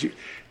solicitous, but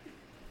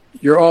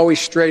you're always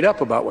straight up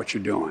about what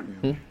you're doing.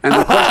 Mm-hmm. And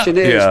the question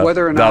is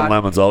whether or not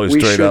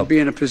we should be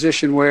in a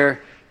position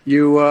where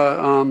you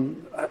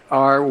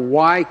are.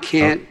 Why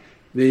can't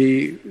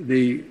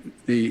the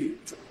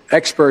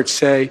experts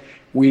say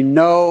we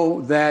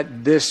know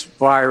that this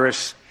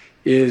virus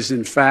is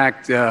in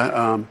fact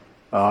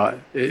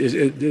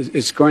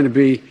it's going to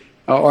be.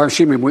 Or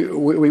excuse me,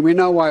 we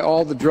know why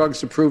all the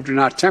drugs approved are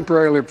not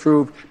temporarily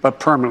approved, but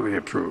permanently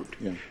approved.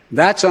 Yeah.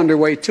 That's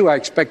underway, too. I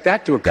expect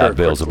that to occur. That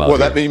bails him out. Well,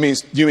 that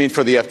means you mean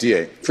for the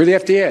FDA? For the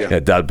FDA. Yeah,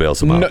 that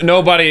bails him out.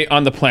 Nobody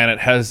on the planet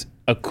has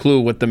a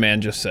clue what the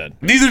man just said.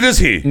 Neither does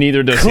he.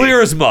 Neither does he.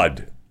 Clear as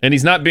mud. And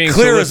he's not being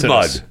clear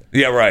solicitous. as mud.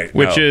 Yeah, right.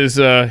 Which is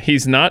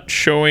he's not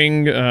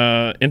showing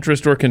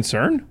interest or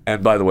concern.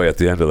 And by the way, at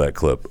the end of that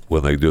clip,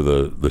 when they do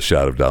the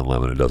shot of Don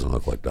Lemon, it doesn't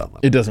look like Don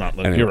Lemon. It does not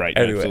look. Anyway, you're right.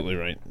 anyway. Absolutely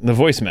right. The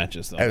voice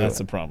matches, though. That's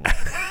the problem.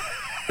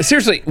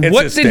 Seriously,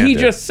 what did he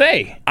just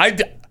say?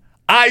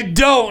 I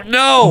don't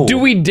know. Do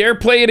we dare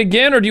play it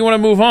again, or do you want to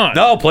move on?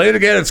 No, play it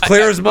again. It's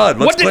clear as mud.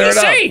 Let's what did clear he it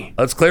say? Up.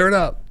 Let's clear it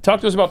up. Talk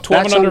to us about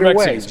 12 That's and under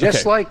underway, vaccines.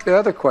 just like the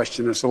other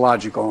question that's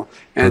illogical.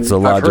 And it's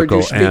illogical, I've heard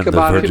you speak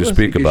about it. You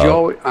speak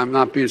about. I'm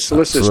not being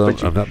solicitous,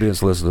 but I'm not being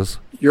solicitous.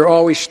 You're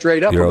always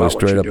straight up. You're always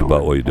straight up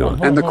about what you're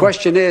doing. And the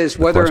question is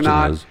whether or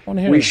not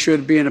we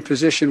should be in a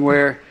position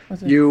where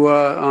you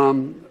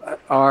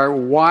are.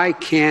 Why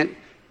can't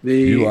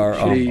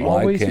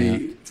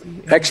the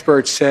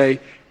experts say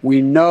we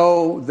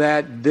know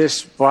that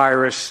this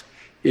virus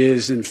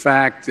is in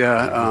fact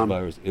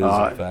it's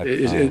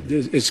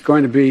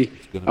going to be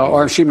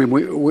or excuse me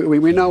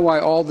we know why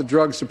all the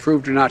drugs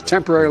approved are not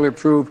temporarily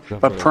approved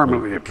but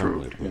permanently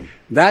approved.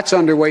 That's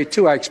underway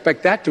too. I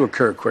expect that to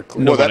occur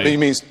quickly. Well, that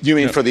means you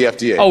mean for the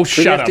FDA. Oh,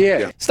 shut up.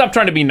 FDA. Stop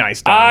trying to be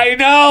nice, Don. I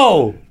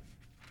know.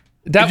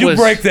 That Did you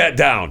break that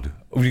down?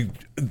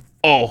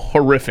 Oh,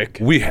 horrific.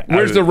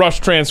 Where's the Rush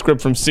transcript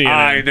from CNN?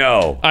 I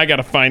know. I got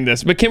to find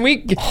this. But can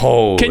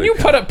you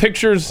put up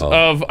pictures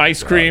of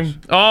ice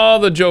cream? All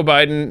the Joe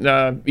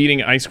Biden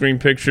eating ice cream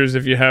pictures,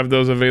 if you have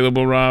those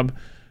available, Rob.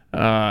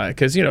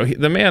 Because,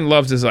 the man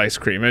loves his ice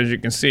cream, as you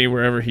can see,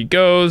 wherever he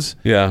goes.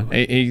 Yeah.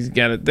 He's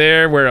got it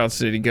there. Where else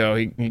did he go?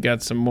 He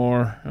got some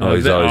more.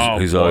 He's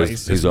always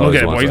look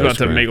at boy, he's about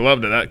to make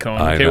love to that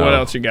cone. Okay, what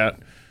else you got?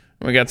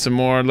 We got some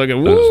more. Look at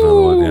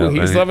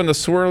he's loving the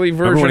swirly version.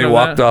 Remember when he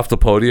walked off the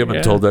podium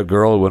and told that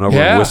girl, went over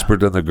and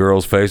whispered in the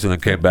girl's face, and then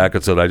came back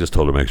and said, "I just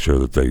told her to make sure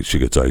that she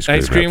gets ice cream."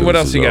 Ice cream. What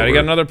else you got? You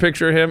got another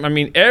picture of him. I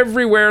mean,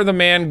 everywhere the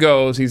man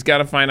goes, he's got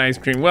to find ice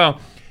cream. Well,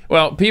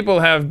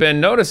 people have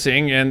been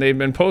noticing, and they've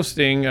been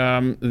posting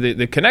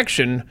the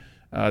connection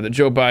that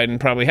Joe Biden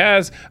probably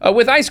has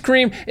with ice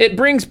cream. It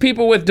brings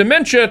people with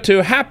dementia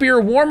to happier,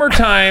 warmer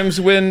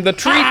times when the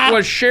treat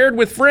was shared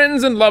with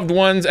friends and loved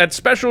ones at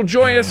special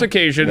joyous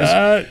occasions.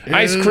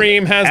 Ice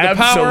cream has the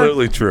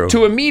power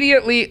to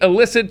immediately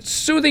elicit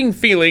soothing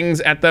feelings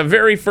at the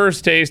very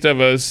first taste of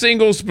a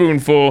single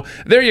spoonful.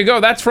 There you go.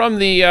 That's from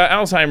the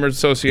Alzheimer's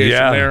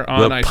Association there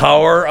on the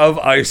power of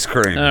ice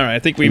cream. All right, I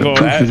think we've all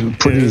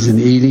praise and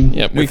eating.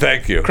 Yep, we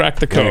thank you. Cracked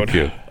the code.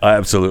 Thank you.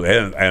 Absolutely.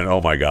 And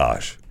oh my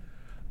gosh.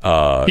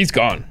 He's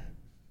gone.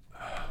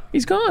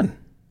 He's gone.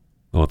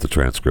 I want the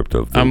transcript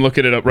of I'm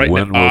looking it up right now.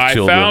 When will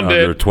children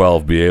under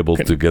 12 be able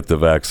to get the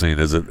vaccine?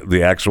 Is it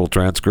the actual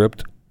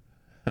transcript?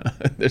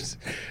 Let's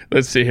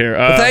see here.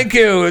 Thank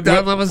you.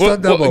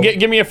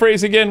 Give me a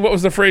phrase again. What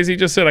was the phrase he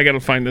just said? I got to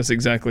find this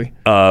exactly.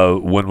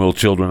 When will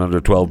children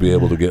under 12 be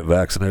able to get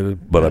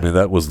vaccinated? But I mean,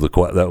 that was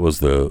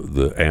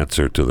the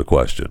answer to the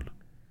question.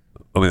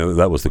 I mean,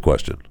 that was the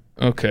question.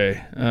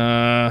 Okay.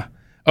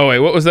 Oh, wait,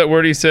 what was that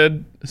word he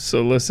said?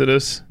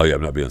 Solicitous? Oh, yeah,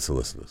 I'm not being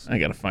solicitous. I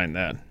got to find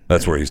that.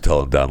 That's where he's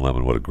telling Don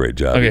Lemon what a great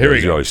job he does.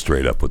 He's always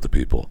straight up with the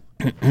people.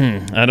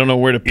 I don't know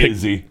where to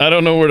pick. I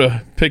don't know where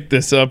to pick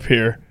this up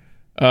here.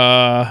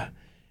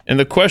 And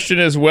the question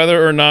is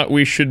whether or not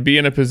we should be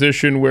in a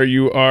position where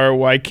you are.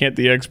 Why can't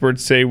the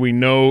experts say we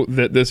know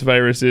that this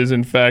virus is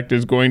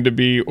going to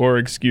be, or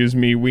excuse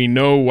me, we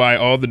know why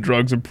all the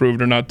drugs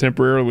approved are not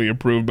temporarily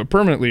approved but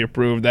permanently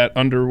approved. That's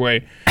underway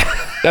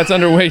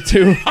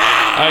too.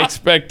 I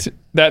expect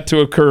that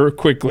to occur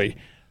quickly.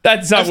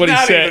 That's not what he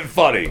said. That's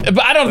not even funny.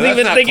 But I don't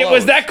even think it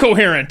was that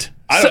coherent.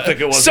 I don't think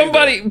it was.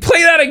 Somebody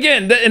play that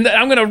again, and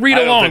I'm going to read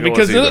along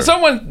because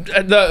someone,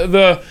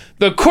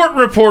 the court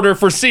reporter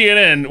for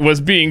CNN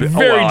was being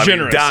very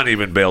generous. Don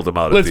even bailed him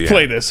out. Let's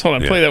play this. Hold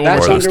on, play that one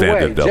more. That's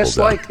underway, just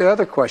like the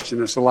other question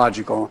that's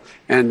illogical.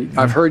 And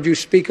I've heard you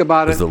speak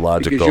about it. Is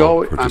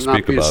illogical? I'm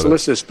not being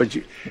solicitous, but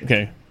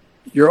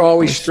you're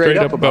always straight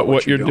up about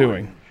what you're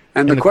doing.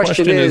 And the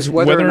question is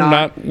whether or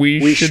not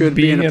we should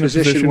be in a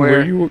position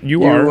where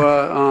you are.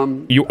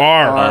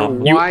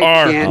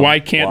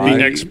 Why can't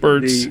the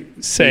experts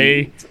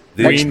say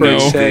we know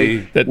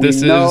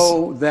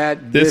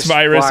that this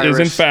virus is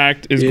in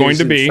fact going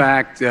to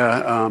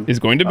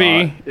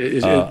be,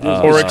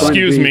 or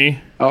excuse me,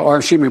 Or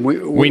excuse me,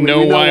 we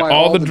know why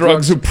all the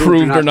drugs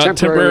approved are not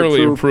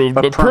temporarily approved,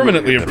 but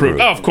permanently approved.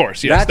 Oh, of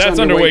course, yes, that's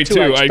underway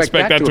too. I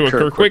expect that to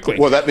occur quickly.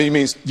 Well, that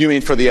means you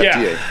mean for the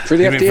FDA? For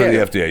the FDA. For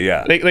the FDA,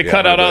 yeah. They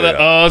cut out all the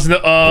uhs and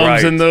the ums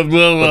right. and the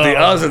blah, blah. But the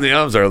uhs and the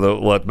ums are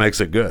what makes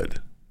it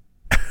good.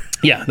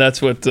 Yeah,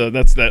 that's what.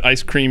 That's that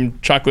ice cream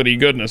chocolatey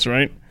goodness,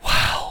 right?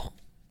 Wow,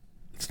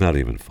 it's not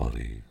even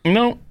funny.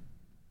 No,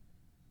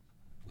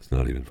 it's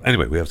not even.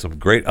 Anyway, we have some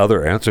great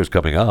other answers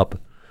coming up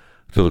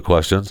to the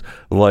questions,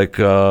 like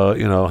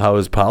how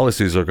his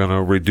policies are going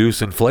to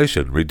reduce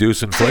inflation.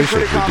 Inflation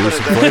is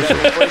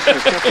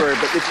temporary,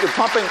 but if you're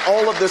pumping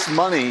all of this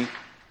money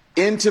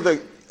into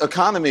the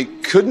economy,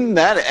 couldn't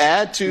that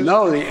add to?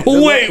 No.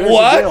 Wait,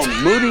 what?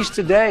 Moody's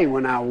today,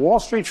 when a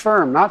Wall Street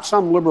firm, not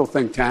some liberal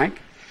think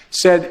tank,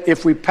 said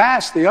if we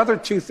pass the other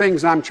two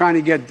things I'm trying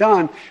to get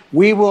done,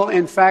 we will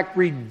in fact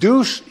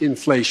reduce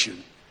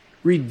inflation.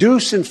 Say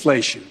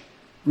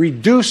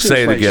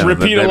it again.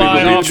 Repeat a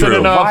line often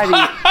enough.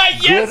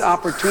 Providing good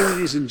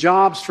opportunities and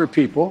jobs for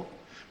people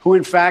who,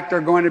 in fact,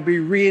 are going to be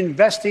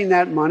reinvesting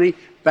that money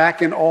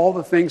back in all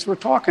the things we're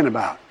talking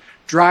about.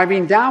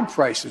 Driving down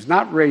prices,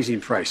 not raising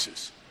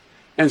prices.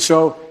 And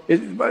so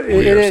it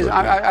is.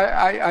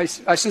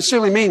 I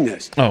sincerely mean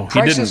this. Oh,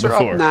 prices are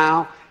up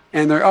now,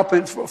 and they're up.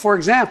 For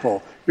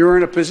example, you're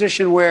in a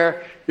position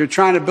where you're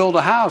trying to build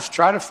a house,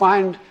 try to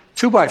find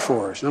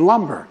 2x4s and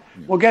lumber.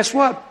 Well, guess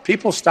what?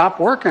 People stop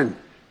working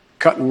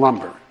cutting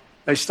lumber.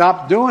 They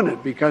stopped doing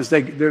it because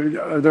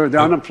the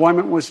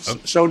unemployment was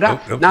so down.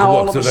 Now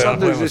all of a sudden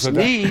there's this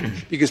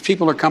need because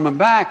people are coming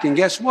back, and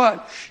guess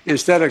what?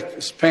 Instead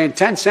of paying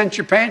 10 cents,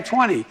 you're paying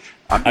 20.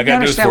 I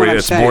got news for you.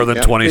 It's more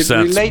than 20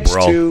 cents, It relates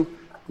bro. to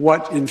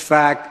what, in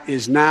fact,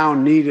 is now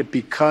needed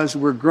because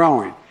we're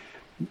growing.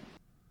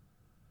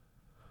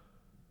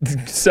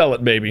 Sell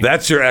it, baby.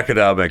 That's your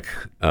economic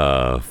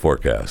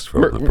forecast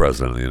from the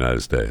President of the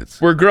United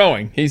States. We're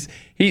growing.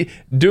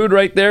 Dude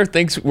right there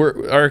thinks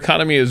our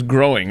economy is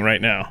growing right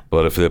now.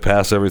 But if they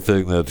pass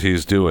everything that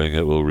he's doing,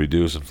 it will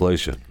reduce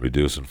inflation.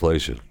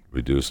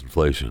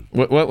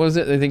 What was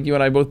it? I think you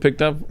and I both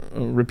picked up.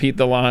 Repeat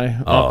the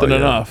lie often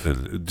enough.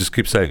 And just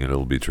keep saying it.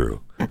 It'll be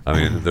true. I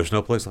mean, there's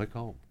no place like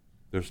home.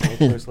 There's no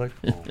place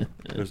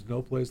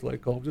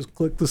like home. Just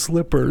click the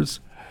slippers.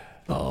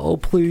 Oh,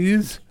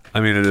 please. I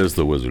mean, it is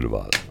the Wizard of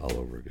Oz all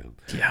over again.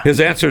 Yeah. His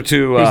answer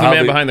to who's the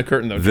man behind the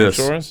curtain, though? George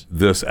Soros?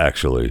 This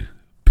actually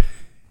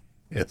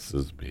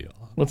pisses me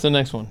off. What's the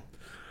next one?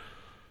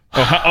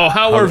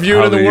 How we're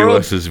viewed in the world. How the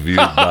U.S. is viewed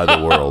by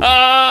the world.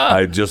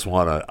 I just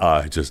want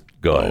to just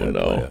go ahead and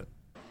play it.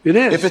 It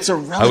is. If it's a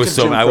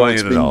relative I want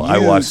you to know. I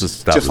watched this.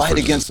 Stop this for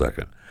just a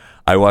second.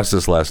 I watched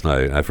this last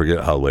night. I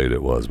forget how late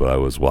it was, but I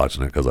was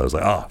watching it because I was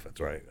like, "Oh, that's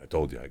right. I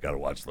told you I got to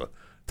watch the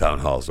town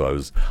hall."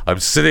 So I'm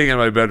sitting in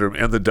my bedroom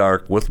in the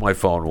dark with my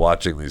phone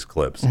watching these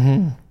clips.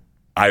 Mm-hmm.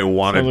 I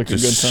wanted to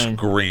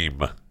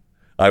scream.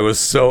 I was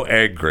so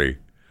angry.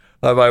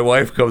 My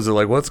wife comes in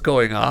like, "What's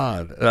going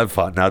on?" And I'm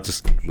fine. Now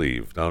just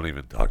leave. Don't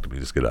even talk to me.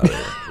 Just get out of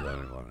here. I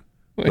don't want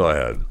to. Go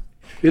ahead.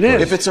 It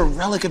is. If it's a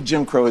relic of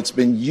Jim Crow, it's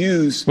been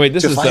used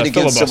to fight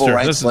against civil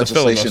rights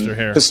legislation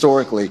here.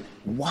 Historically.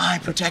 Why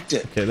protect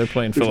it? Okay, they're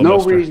playing There's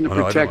filibuster. no reason to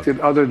protect it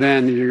other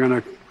than you're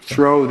going to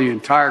throw the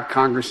entire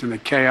Congress into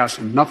chaos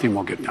and nothing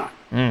will get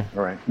done.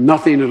 Right.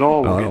 Nothing at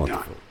all will get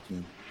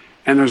done.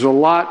 And there's a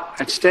lot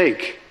at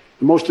stake.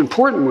 The most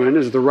important one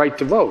is the right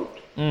to vote.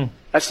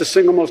 That's the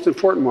single most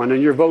important one.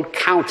 And your vote,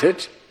 count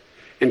it,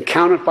 and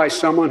count it by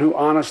someone who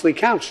honestly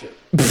counts it.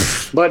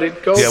 But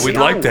it goes we'd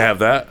like to have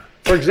that.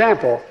 For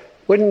example,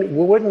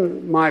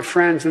 wouldn't my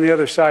friends on the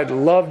other side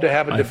love to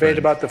have a debate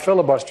about the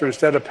filibuster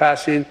instead of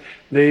passing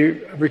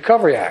the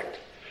Recovery Act?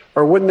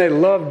 Or wouldn't they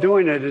love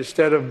doing it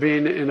instead of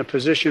being in a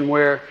position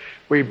where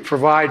we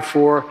provide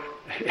for...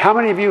 How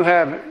many of you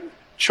have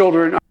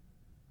children...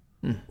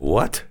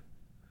 What?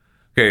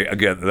 Okay,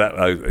 again, that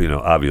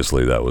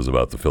obviously that was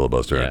about the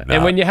filibuster. Yeah.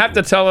 And when you have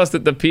to tell us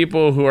that the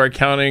people who are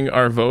counting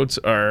our votes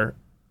are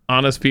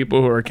honest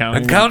people who are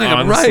counting them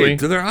honestly, right.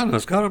 They're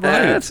honest. Count them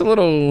right. That's a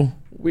little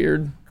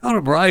weird. Count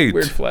them right.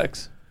 Weird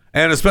flex.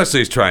 And especially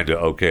he's trying to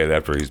okay it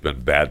after he's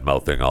been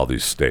bad-mouthing all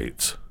these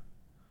states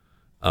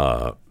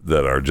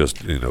that are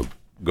just,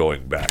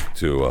 going back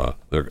to,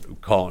 they're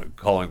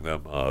calling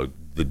them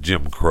the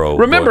Jim Crow.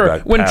 Remember,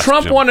 when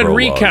Trump wanted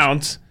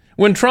recounts,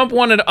 when Trump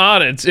wanted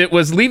audits, it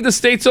was leave the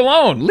states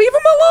alone. Leave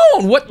them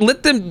alone.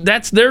 Let them.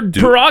 That's their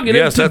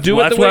prerogative to do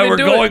it the way they do it.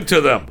 That's why we're going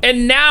to them.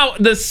 And now,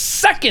 the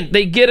second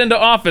they get into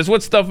office,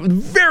 what's the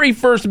very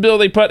first bill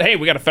they put? Hey,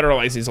 we got to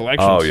federalize these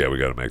elections. Oh yeah, we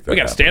got to make that. We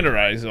got to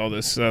standardize all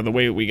this the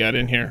way we got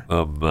in here.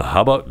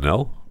 How about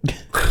no?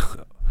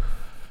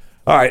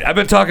 All right, I've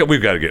been talking.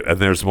 We've got to get, and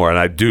there's more. And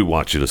I do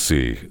want you to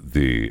see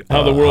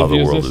how the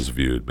world is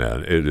viewed,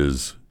 man. It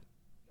is.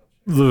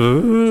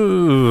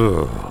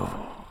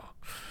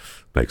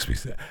 Makes me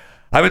sad.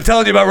 I've been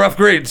telling you about Rough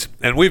Greens,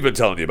 and we've been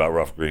telling you about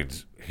Rough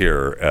Greens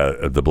here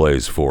at the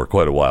Blaze for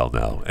quite a while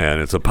now,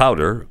 and it's a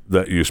powder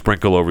that you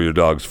sprinkle over your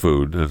dog's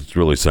food, and it's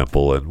really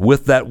simple. And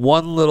with that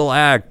one little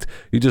act,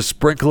 you just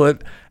sprinkle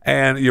it,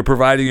 and you're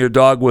providing your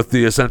dog with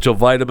the essential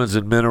vitamins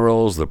and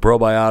minerals, the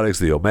probiotics,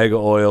 the omega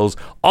oils,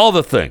 all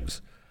the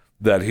things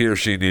that he or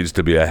she needs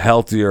to be a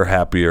healthier,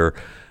 happier,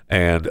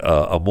 and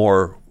a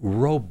more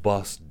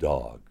robust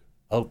dog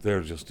out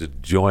there just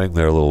enjoying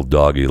their little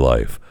doggy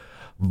life.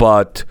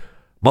 But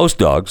most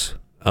dogs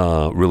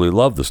really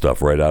love the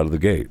stuff right out of the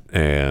gate.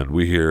 And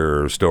we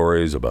hear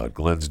stories about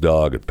Glenn's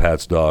dog and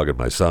Pat's dog and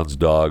my son's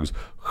dogs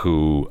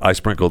who I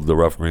sprinkled the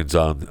Rough Greens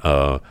on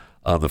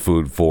the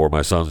food for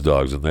my son's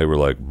dogs, and they were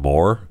like,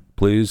 more,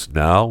 please,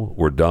 now,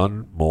 we're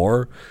done,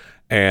 more.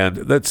 And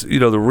that's,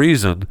 the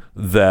reason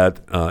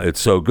that it's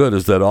so good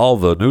is that all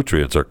the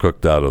nutrients are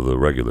cooked out of the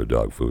regular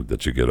dog food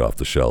that you get off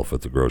the shelf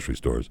at the grocery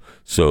stores.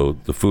 So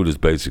the food is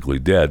basically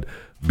dead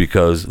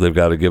because they've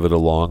got to give it a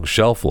long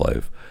shelf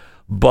life.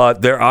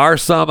 But there are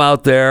some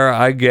out there,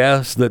 I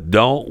guess, that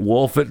don't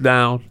wolf it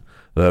down,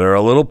 that are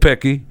a little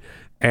picky.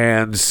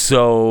 And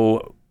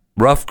so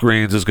Rough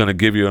Greens is going to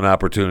give you an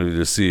opportunity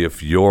to see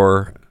if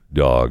your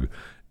dog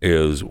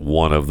is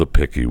one of the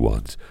picky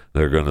ones.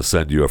 They're going to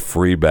send you a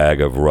free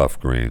bag of Rough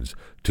Greens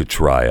to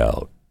try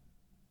out.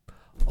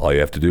 All you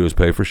have to do is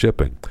pay for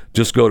shipping.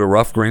 Just go to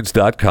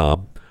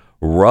roughgreens.com,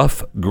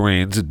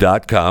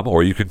 roughgreens.com,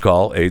 or you can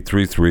call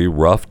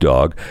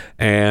 833-ROUGH-DOG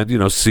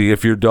and, see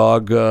if your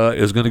dog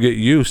is going to get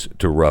used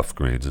to Rough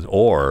Greens,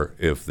 or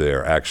if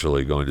they're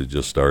actually going to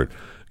just start,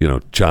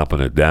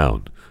 chomping it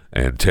down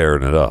and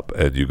tearing it up.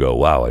 And you go,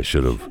 wow, I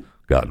should have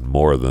gotten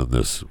more than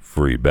this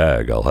free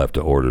bag. I'll have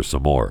to order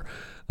some more.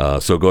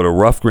 So go to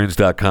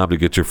roughgreens.com to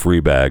get your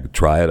free bag.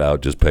 Try it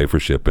out. Just pay for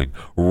shipping.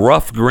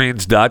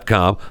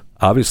 Roughgreens.com.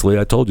 Obviously,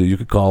 I told you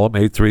could call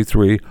them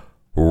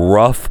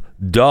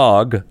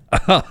 833-ROUGH-DOG.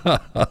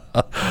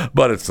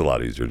 But it's a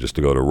lot easier just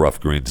to go to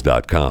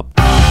roughgreens.com.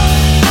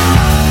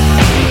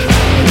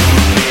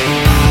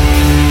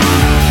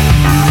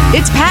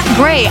 It's Pat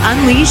Gray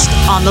Unleashed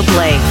on the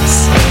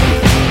Blaze.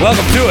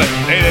 Welcome to it.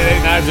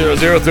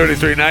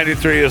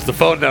 888-900-3393 is the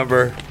phone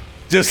number.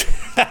 Just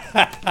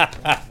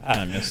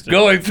I missed it.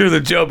 Going through the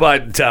Joe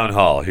Biden town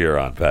hall here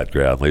on Pat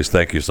Gray Unleashed.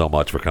 Thank you so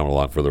much for coming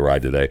along for the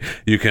ride today.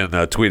 You can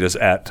tweet us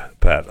at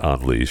Pat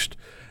Unleashed.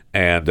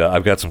 And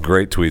I've got some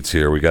great tweets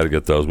here. We got to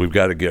get those. We've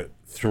got to get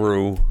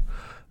through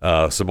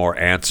some more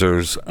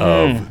answers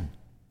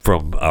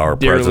from our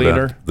Dear president,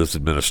 leader. this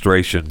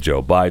administration,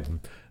 Joe Biden.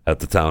 At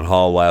the town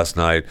hall last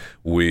night,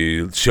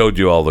 we showed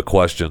you all the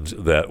questions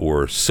that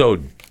were so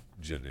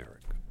generic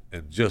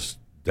and just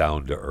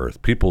down to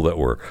earth. People that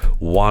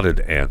wanted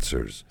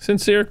answers.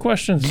 Sincere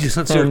questions.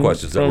 Sincere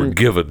questions that were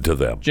given to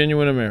them.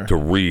 Genuine America. To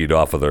read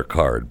off of their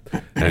card.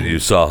 And you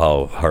saw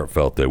how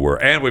heartfelt they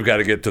were. And we've got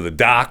to get to the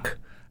doc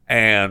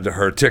and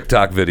her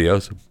TikTok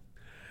videos.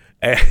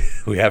 And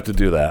we have to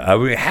do that.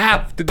 We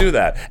have to do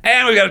that.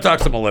 And we got to talk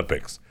some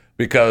Olympics.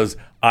 Because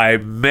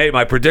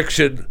my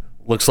prediction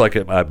looks like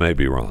I may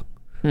be wrong.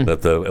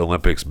 That the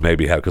Olympics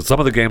maybe have, because some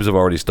of the games have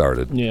already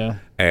started. Yeah.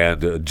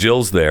 And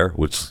Jill's there,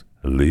 which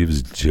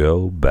leaves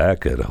Joe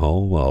back at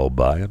home all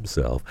by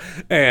himself.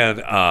 And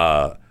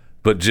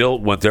but Jill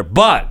went there.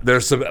 But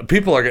there's some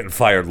people are getting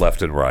fired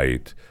left and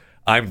right.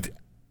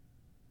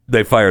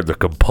 They fired the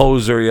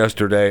composer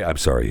yesterday. I'm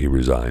sorry, he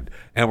resigned.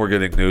 And we're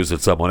getting news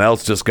that someone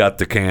else just got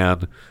the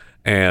can.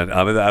 And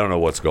I don't know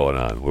what's going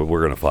on.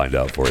 We're going to find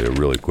out for you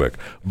really quick.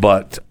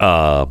 But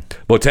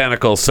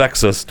botanical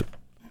sexist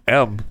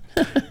M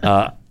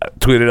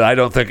tweeted, "I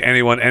don't think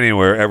anyone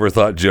anywhere ever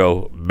thought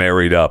Joe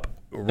married up."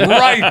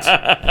 Right.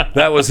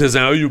 That was his.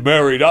 Oh, you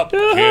married up,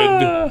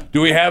 kid.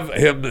 Do we have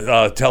him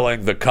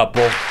telling the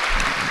couple?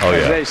 Oh,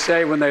 As yeah. they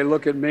say when they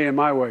look at me and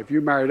my wife,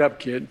 "You married up,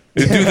 kid."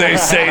 Do they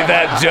say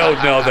that, Joe?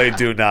 No, they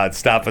do not.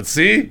 Stop it.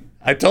 See?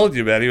 I told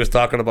you, man. He was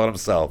talking about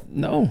himself.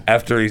 No.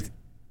 After he...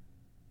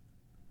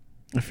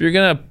 If you're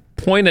going to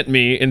point at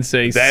me and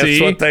say, That's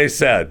see? what they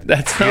said.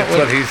 That's not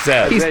what he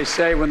said. As they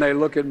say when they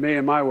look at me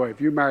and my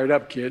wife, "You married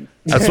up, kid."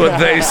 That's what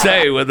they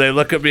say when they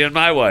look at me and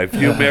my wife.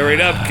 You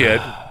married up,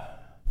 kid.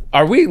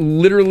 Are we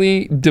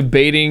literally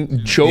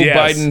debating Joe Yes.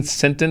 Biden's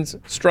sentence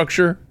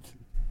structure?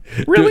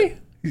 Really?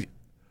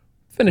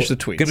 Finish the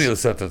tweets. Give me the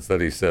sentence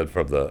that he said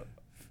from the...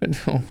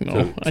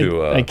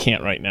 No, I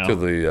can't right now. To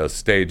the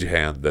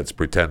stagehand that's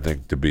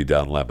pretending to be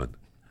Don Lemon.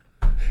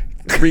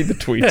 Read the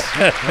tweets.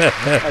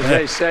 As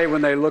they say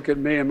when they look at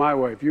me and my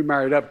wife, "You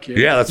married up, kid."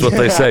 Yeah, that's what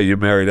they say. You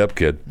married up,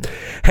 kid.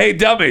 Hey,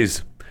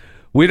 dummies.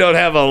 We don't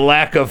have a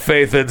lack of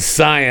faith in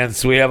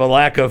science. We have a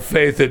lack of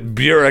faith in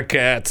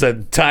bureaucrats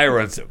and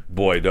tyrants.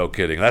 Boy, no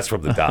kidding. That's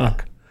from the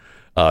doc.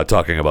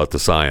 Talking about the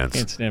science.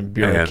 Can't stand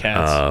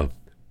bureaucrats. And,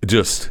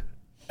 just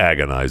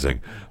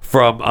agonizing.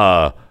 From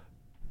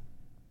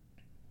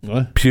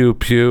What? Pew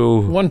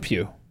Pew. One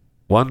pew.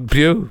 One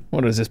pew?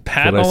 What is this?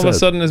 Pat That's what I all of a said.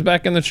 sudden is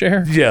back in the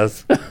chair?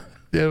 Yes.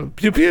 Yeah,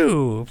 pew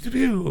pew, pew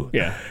pew.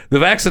 Yeah. The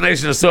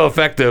vaccination is so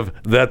effective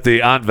that the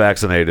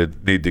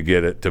unvaccinated need to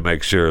get it to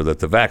make sure that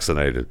the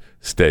vaccinated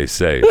stay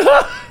safe.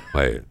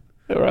 Wait.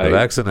 The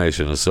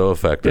vaccination is so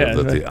effective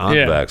that the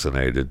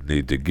unvaccinated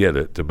need to get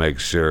it to make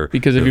sure.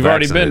 Because if you've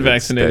already been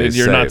vaccinated,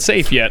 you're not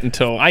safe yet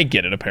until I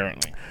get it,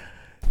 apparently.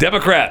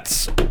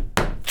 Democrats.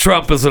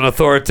 Trump is an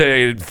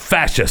authoritarian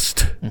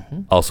fascist.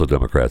 Also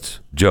Democrats.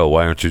 Joe,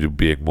 why aren't you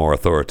being more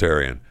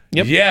authoritarian?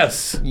 Yep.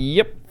 Yes.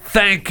 Yep.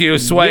 Thank you,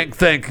 Swank.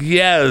 Think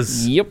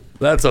yes. Yep.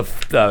 That's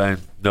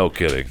no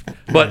kidding.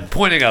 But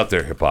pointing out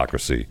their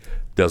hypocrisy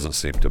doesn't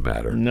seem to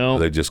matter. No.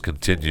 They just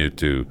continue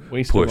to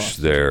push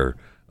the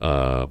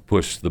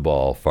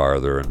ball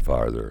farther and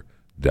farther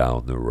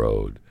down the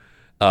road.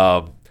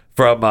 From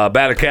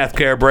Batacath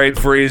Care Brain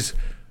Freeze,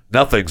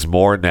 nothing's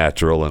more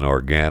natural and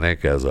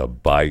organic as a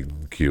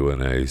Biden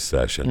Q&A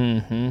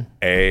session.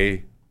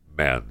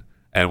 Amen.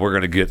 And we're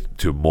going to get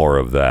to more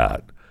of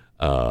that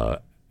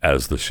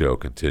as the show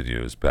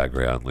continues. Pat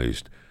Gray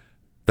Unleashed.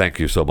 Thank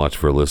you so much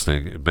for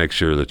listening. Make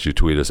sure that you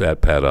tweet us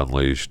at Pat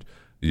Unleashed.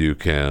 You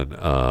can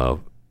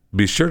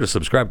be sure to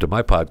subscribe to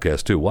my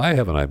podcast, too. Why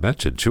haven't I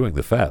mentioned Chewing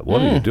the Fat?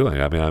 What are you doing?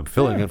 I mean, I'm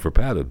filling in for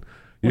Pat. And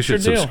you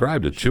should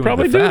subscribe to Chewing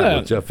the Fat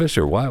with Jeff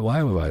Fisher. Why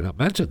have I not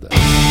mentioned that?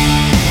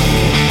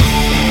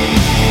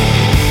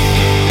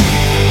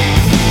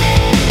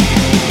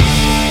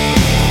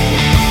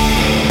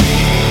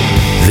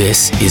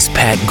 This is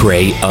Pat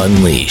Gray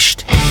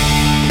Unleashed.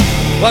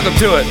 Welcome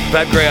to it.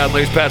 Pat Gray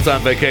Unleashed. Pat's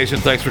on vacation.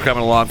 Thanks for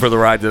coming along for the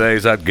ride today.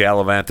 He's out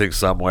gallivanting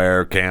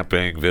somewhere,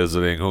 camping,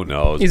 visiting. Who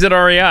knows? He's at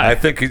REI. I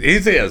think he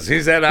is.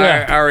 He's at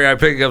REI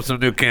picking up some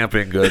new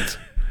camping goods.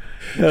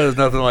 There's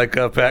nothing like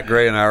Pat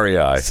Gray and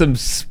REI. Some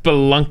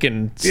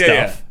spelunking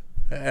stuff.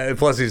 Yeah.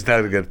 Plus, he's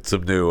got to get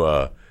some new.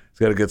 He's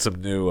got to get some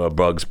new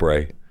bug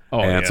spray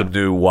and some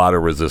new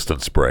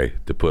water-resistant spray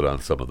to put on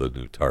some of the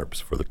new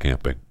tarps for the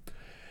camping.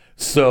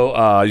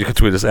 So you can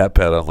tweet us at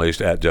Pat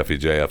Unleashed, at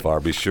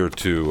JeffyJFR. Be sure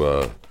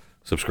to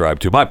subscribe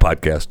to my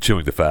podcast,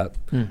 Chewing the Fat.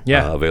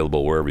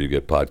 Available wherever you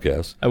get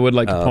podcasts. I would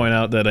like to point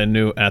out that a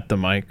new At the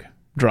Mic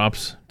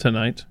drops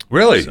tonight.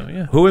 Really? So,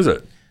 Who is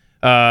it?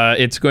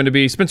 It's going to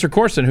be Spencer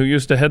Corson, who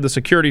used to head the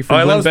security for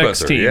Glenn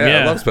Beck's team.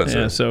 I love Spencer.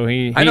 Yeah, so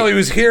I know he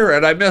was here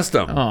and I missed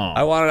him.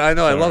 I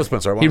love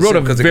Spencer. He wrote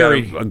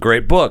a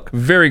great book.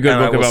 Very good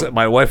book about.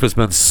 My wife has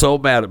been so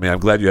mad at me. I'm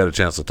glad you had a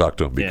chance to talk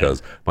to him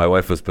because my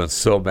wife has been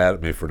so mad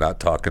at me for not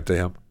talking to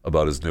him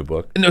about his new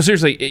book. No,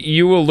 seriously,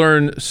 you will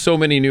learn so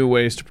many new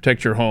ways to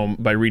protect your home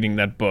by reading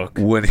that book.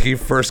 When he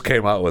first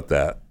came out with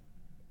that,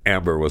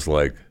 Amber was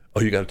like,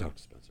 "Oh, you got to talk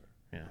to Spencer."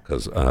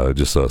 Because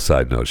just a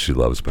side note, she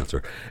loves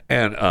Spencer.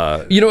 And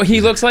you know what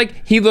he looks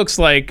like? He looks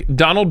like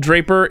Donald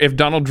Draper if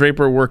Donald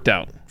Draper worked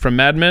out from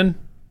Mad Men.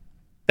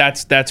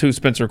 That's who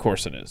Spencer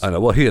Corson is. I know.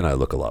 Well, he and I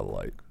look a lot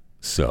alike.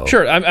 So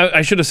sure,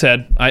 I should have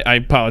said. I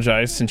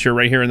apologize. Since you're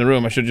right here in the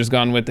room, I should have just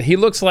gone with he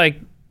looks like.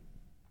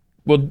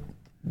 Well,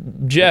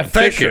 Jeff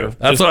Thank Fisher. You.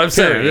 That's what I'm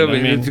saying. I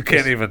mean, you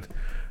can't even.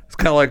 It's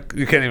kind of like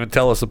you can't even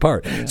tell us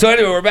apart. So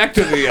anyway, we're back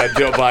to the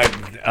Joe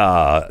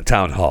Biden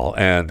town hall,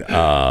 and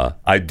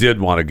I did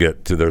want to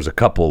get to. There's a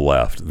couple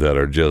left that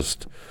are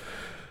just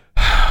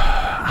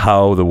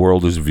how the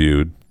world is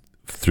viewed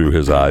through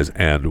his eyes,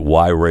 and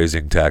why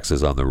raising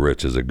taxes on the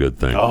rich is a good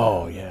thing.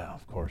 Oh yeah,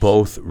 of course.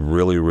 Both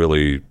really,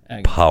 really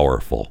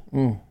powerful.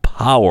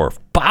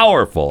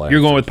 Powerful.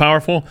 You're going with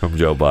powerful? From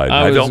Joe Biden.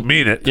 I don't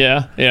mean it.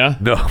 Yeah.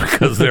 No,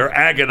 because they're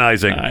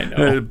agonizing. I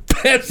know. It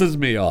pisses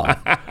me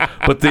off.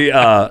 But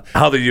the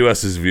how the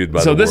U.S. is viewed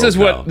by the world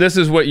now. This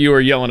is what you were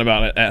yelling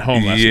about at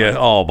home last night.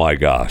 Oh my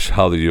gosh,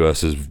 how the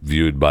U.S. is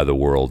viewed by the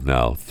world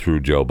now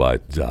through Joe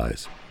Biden's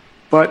eyes.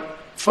 But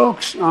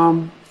folks,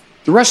 the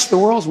rest of the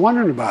world's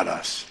wondering about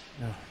us.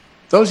 Yeah.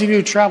 Those of you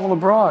who travel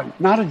abroad,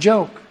 not a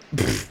joke.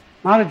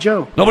 Not a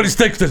joke. Nobody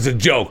thinks it's a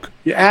joke.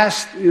 You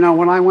asked,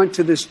 when I went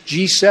to this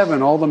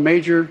G7, all the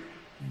major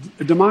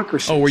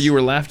democracies. Oh, where you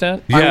were laughed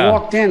at? I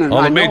walked in and all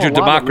I the major know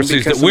a lot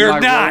democracies of them that we're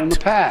of my role not in the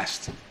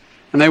past.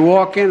 And they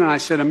walk in and I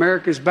said,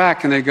 America's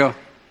back. And they go,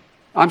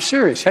 I'm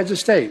serious, heads of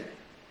state.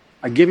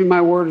 I give you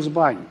my word as a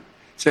Biden.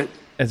 Said,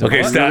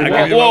 okay, stop.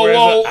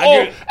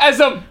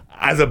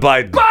 As a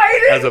Biden.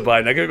 Biden? As a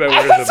Biden. I give you my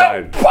word as a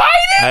Biden.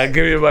 I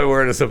give you my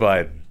word as a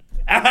Biden.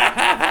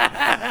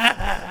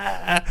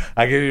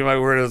 I give you my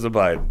word as a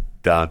Biden.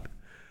 Don.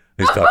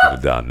 He's talking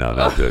to Don now,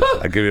 not dude.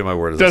 I give you my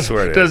word as a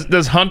swear to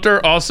Does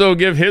Hunter also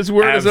give his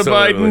word as a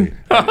Biden?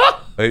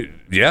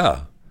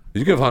 Yeah.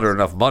 You give Hunter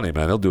enough money,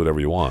 man, he'll do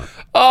whatever you want.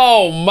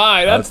 Oh,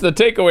 my. That's the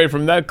takeaway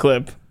from that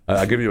clip.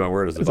 I give you my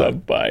word as a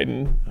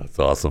Biden. That's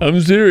awesome.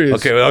 I'm serious.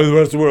 Okay, well, the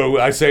rest of the world,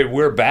 I say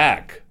we're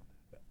back.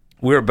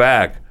 We're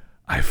back.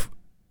 Back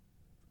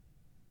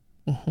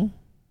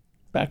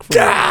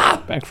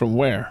from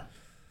where?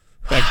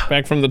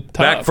 Back from the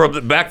top.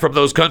 Back from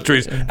those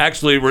countries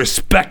actually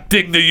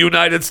respecting the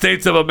United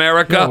States of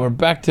America. Yeah, we're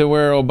back to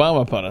where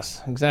Obama put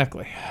us.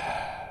 Exactly.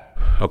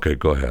 Okay,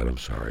 go ahead. I'm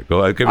sorry. Go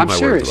ahead. Give me my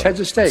serious. Word as a Heads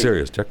of state. I'm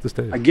serious. Check the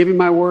state. I give you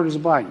my word as a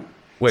Biden.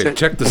 Wait,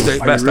 check the state.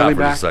 Stop really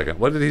for a second.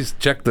 What did he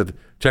check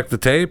the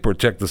tape or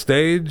check the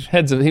stage?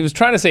 He was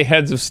trying to say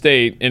heads of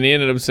state, and he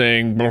ended up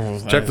saying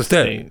check the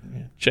state.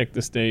 Check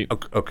the state.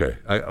 Okay.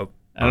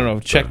 I don't know.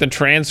 Check the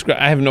transcript.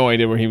 I have no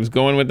idea where he was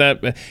going with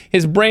that, but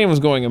his brain was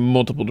going in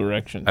multiple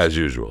directions. As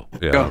usual.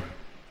 Yeah. Go.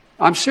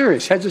 I'm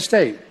serious. Heads of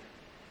state.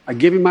 I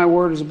give you my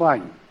word as a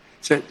Biden.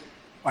 Said,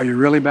 are you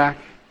really back?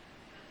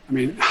 I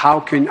mean, how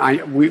can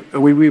we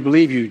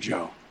believe you,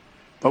 Joe,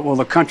 but will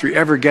the country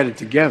ever get it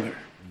together?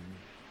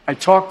 I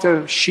talked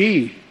to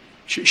Xi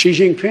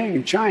Jinping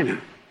in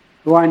China,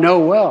 who I know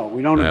well.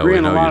 We don't agree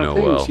on a lot of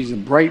things. Well. He's a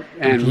bright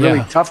and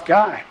really tough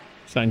guy.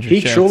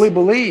 He truly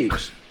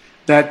believes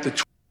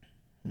that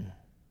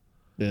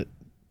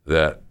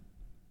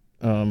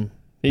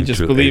he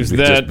just believes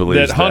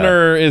that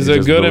Hunter is a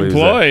good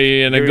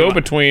employee and a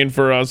go-between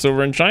for us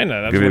over in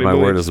China. That's give me my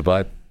word as a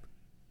Biden.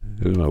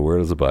 Give me my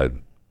word as a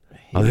Biden.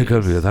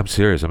 I'm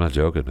serious. I'm not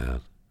joking,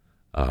 man.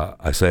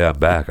 I say I'm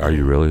back. Are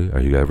you really? Are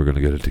you ever going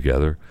to get it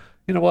together?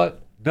 You know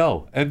what?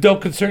 No. And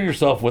don't concern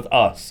yourself with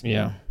us.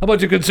 Yeah. How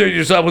about you concern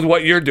yourself with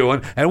what you're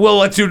doing, and we'll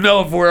let you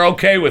know if we're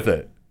okay with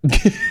it.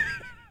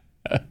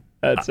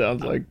 That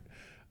sounds like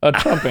a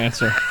Trump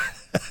answer.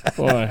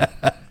 Boy.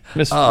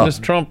 Miss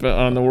Trump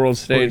on the world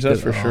stage,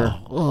 that's for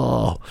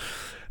sure.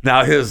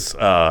 Now, his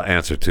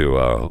answer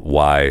to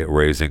why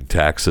raising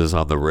taxes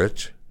on the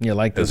rich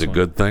is a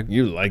good thing.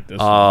 You like this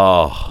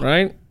one,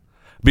 right?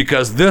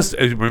 Because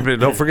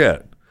don't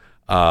forget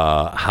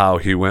how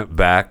he went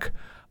back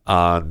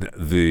on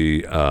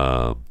the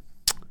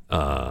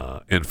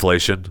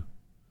inflation.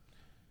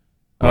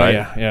 Right?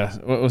 Yeah.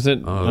 What was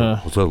it?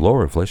 Was it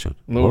lower inflation?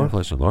 Lower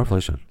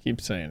inflation.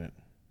 Keep saying it.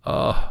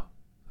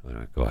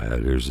 Go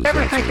ahead. Here's his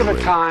ever think of a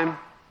time,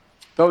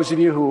 those of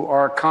you who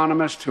are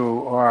economists,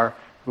 who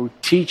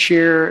teach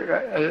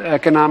here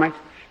economics,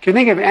 can you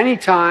think of any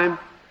time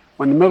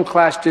when the middle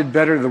class did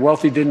better, the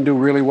wealthy didn't do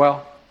really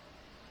well?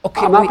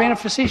 Okay, I'm not being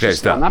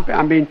facetious. Okay,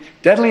 I'm being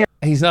deadly.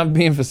 He's not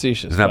being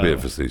facetious. He's not being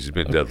facetious. He's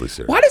being deadly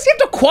serious. Why does he have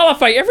to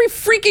qualify every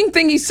freaking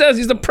thing he says?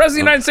 He's the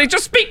president of the United States.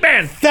 Just speak,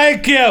 man.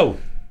 Thank you.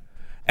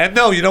 And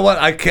no, you know what?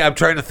 I'm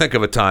trying to think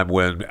of a time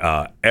when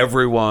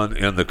everyone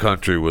in the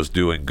country was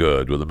doing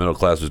good, when the middle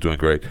class was doing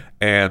great,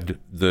 and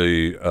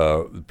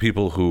the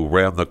people who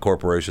ran the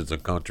corporations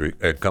and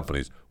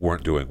companies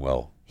weren't doing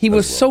well. He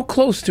was so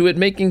close to it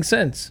making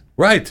sense.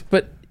 Right.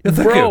 But,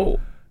 bro.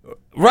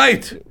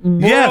 Right. Bro.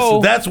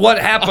 Yes, that's what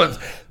happens.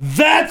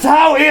 That's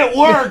how it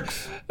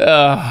works.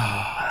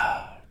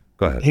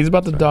 Go ahead. He's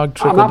about the dog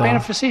trickle I'm not down.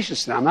 being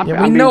facetious now.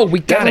 We know.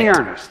 We got it.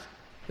 Earnest.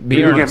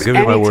 Be earnest. Give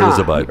me my word as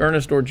a Biden.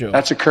 Earnest or Joe.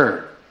 That's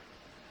occurred.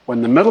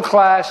 When the middle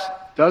class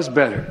does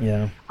better.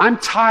 Yeah. I'm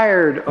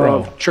tired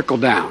of trickle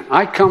down.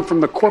 I come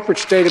from the corporate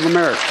state of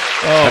America.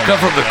 I come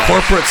from the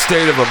corporate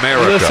state of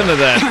America. Listen to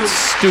that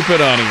stupid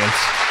audience.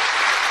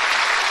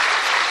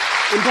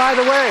 And by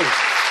the way,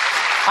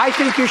 I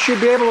think you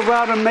should be able to go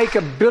out and make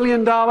 $1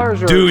 billion or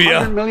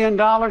 $100 million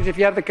if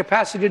you have the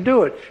capacity to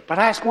do it. But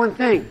I ask one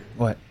thing.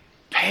 What?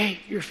 Pay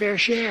your fair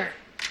share.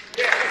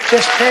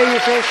 Just pay your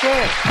fair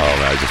share.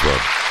 I just wrote.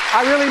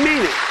 I really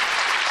mean it.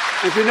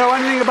 If you know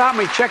anything about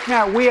me, check me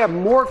out. We have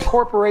more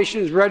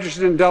corporations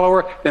registered in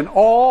Delaware than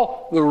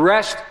all the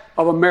rest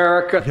of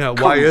America combined.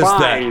 Why is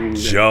that,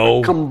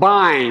 Joe?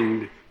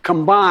 Combined.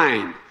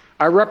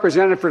 I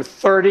represented for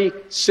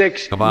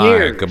 36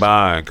 years.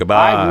 Combined.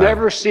 I've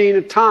never seen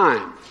a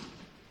time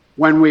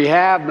when we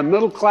have the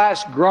middle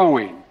class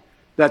growing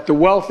that the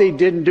wealthy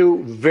didn't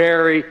do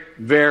very,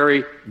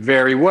 very,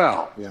 very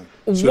well. Yeah.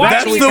 So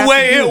that's the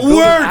way it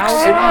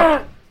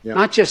works.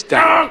 Not just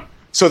that.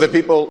 So that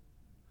people.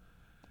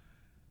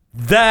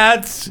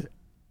 That's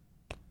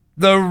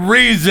the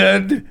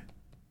reason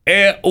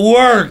it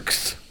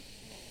works.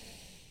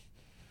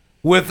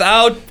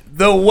 Without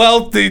the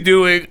wealthy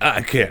doing,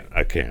 I can't.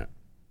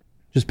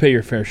 Just pay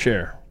your fair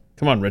share.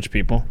 Come on, rich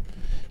people.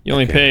 You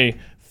only pay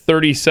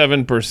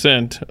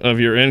 37% of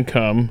your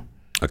income.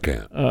 I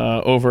can't.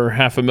 Over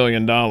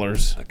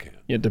 $500,000. I can't.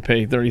 You have to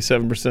pay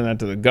 37% of that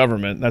to the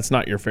government. That's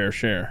not your fair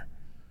share.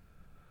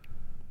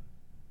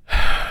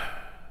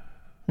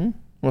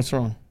 What's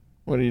wrong?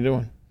 What are you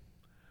doing?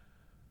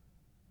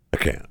 I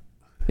can't.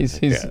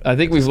 I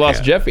think we've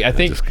lost Jeffy.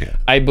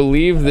 I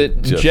believe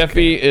that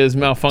Jeffy is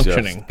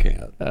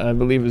malfunctioning. I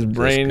believe his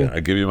brain. I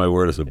give you my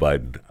word as a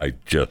Biden. I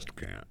just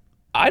can't.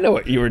 I know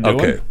what you were doing.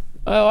 Okay.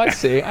 Oh, I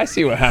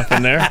see what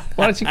happened there.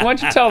 Why don't you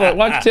tell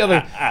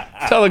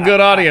the good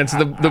audience,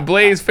 the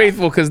Blaze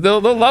faithful, because they'll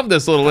love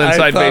this little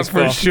inside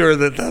baseball. I thought for sure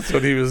that's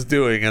what he was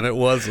doing, and it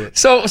wasn't.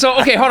 So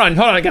okay, hold on,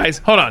 guys,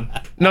 hold on.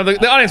 No,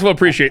 the audience will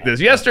appreciate this.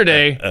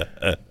 Yesterday,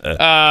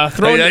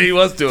 he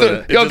was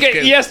doing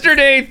it.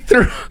 Yesterday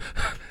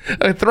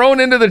thrown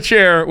into the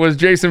chair was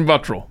Jason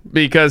Buttrill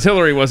because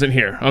Hillary wasn't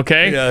here,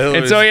 okay? Yeah,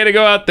 and so he had to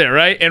go out there,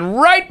 right? And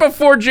right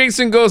before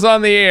Jason goes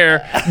on the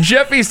air,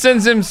 Jeffy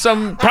sends him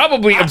some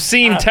probably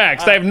obscene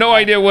text. I have no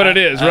idea what it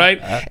is, right?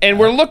 And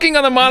we're looking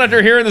on the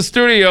monitor here in the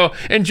studio,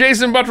 and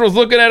Jason Buttrill's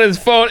looking at his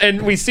phone,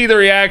 and we see the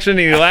reaction, and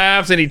he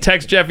laughs, and he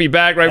texts Jeffy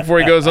back right before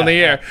he goes on the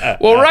air.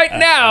 Well, right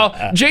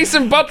now,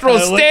 Jason Buttrill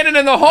is standing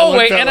in the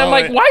hallway, and I'm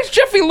like, why is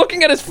Jeffy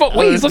looking at his phone?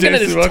 Wait, he's looking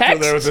at his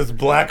text? There with his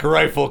Black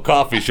Rifle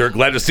coffee shirt.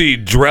 Glad to see you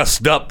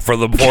dressed up for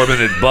the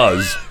 4-minute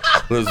buzz.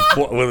 With his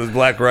his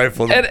black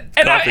rifle. And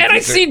I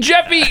see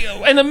Jeffy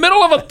in the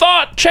middle of a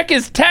thought check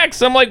his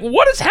text. I'm like,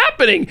 what is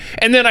happening?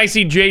 And then I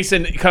see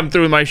Jason come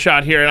through my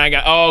shot here, and I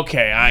go,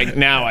 okay,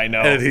 now I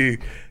know. And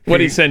what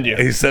did he send you?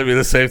 He sent me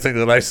the same thing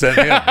that I sent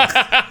him.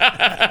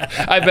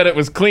 I bet it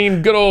was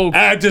clean, good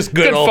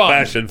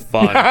old-fashioned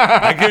fun.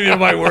 I give you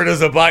my word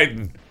as a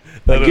Biden.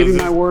 I give you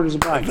my word as a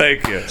Biden.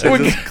 Thank you. It's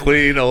just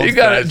clean, old-fashioned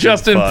You got it,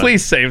 Justin. fun.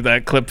 Please save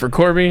that clip for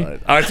Corby. All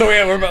right, so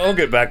we'll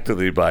get back to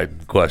the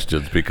Biden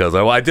questions because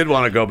I did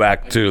want to go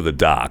back to the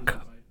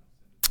doc.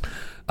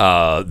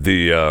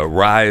 The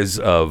rise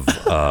of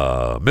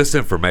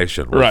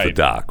misinformation was the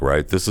doc,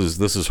 right? This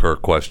is her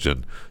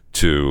question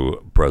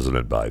to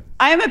President Biden.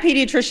 I am a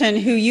pediatrician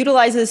who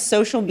utilizes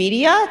social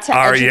media to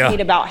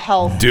educate about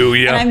health. Do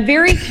you? And I'm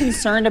very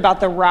concerned about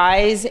the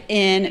rise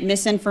in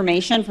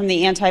misinformation from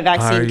the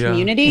anti-vaccine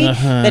community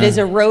that is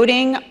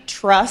eroding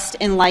trust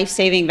in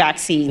life-saving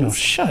vaccines. Oh,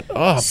 shut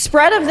up.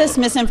 Spread of this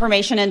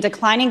misinformation and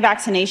declining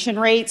vaccination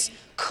rates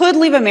could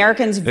leave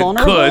Americans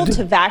vulnerable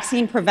to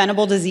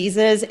vaccine-preventable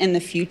diseases in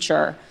the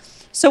future.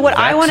 So what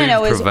I want to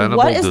know is,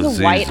 what is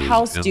the White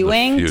House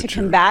doing to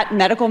combat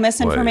medical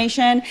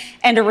misinformation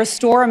and to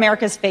restore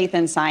America's faith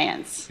in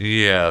science?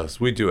 Yes,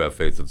 we do have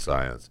faith in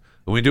science.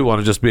 And we do want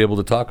to just be able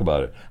to talk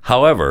about it.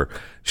 However,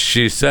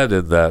 she said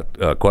in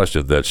that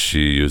question that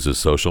she uses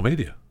social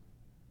media.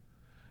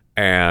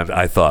 And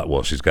I thought,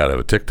 well, she's got to have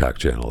a TikTok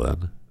channel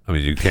then. I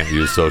mean, you can't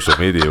use social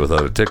media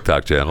without a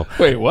TikTok channel.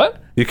 Wait, what?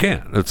 You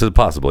can't. It's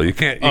impossible. You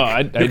can't.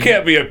 You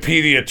can't be a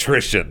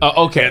pediatrician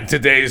in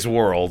today's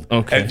world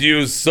and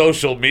use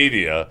social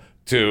media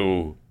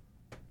to,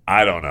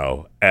 I don't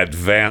know,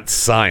 advance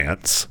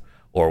science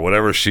or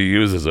whatever she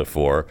uses it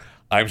for.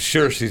 I'm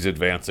sure she's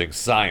advancing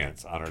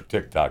science on her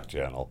TikTok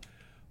channel,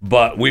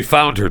 but we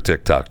found her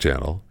TikTok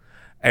channel,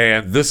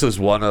 and this is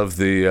one of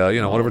the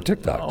one of her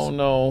TikToks. Oh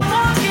no!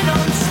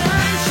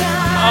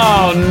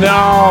 Oh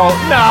no!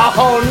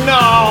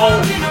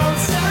 No!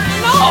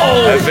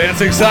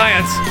 Advancing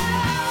science.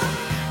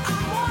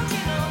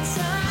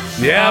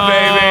 Yeah,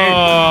 baby.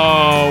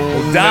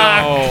 Oh,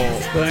 Doc,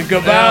 no. think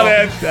about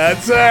it.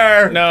 That's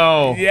her.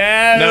 No.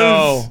 Yes.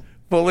 No.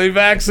 Fully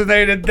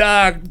vaccinated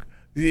Doc.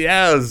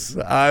 Yes,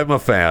 I'm a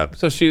fan.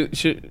 So she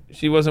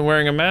wasn't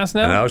wearing a mask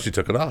now? No, she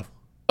took it off.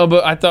 Oh,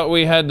 but I thought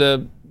we had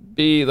to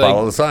be like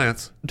follow the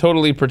science.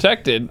 Totally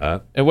protected.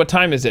 And what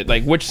time is it?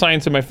 Like, which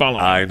science am I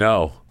following? I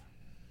know.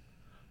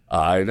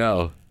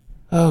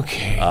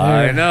 Okay.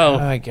 I know.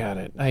 I got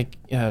it.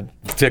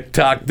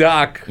 TikTok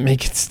Doc.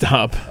 Make it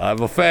stop.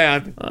 I'm a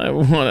fan. I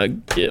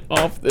want to get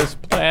off this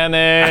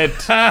planet.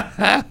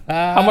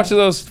 How much do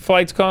those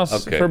flights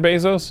cost for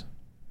Bezos?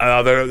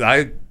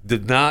 I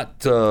did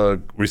not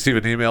receive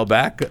an email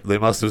back. They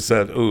must have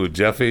said, "Ooh,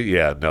 Jeffy,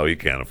 yeah, no, you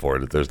can't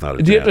afford it. There's not a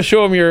chance." Do you have to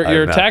show them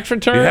your tax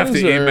returns? You have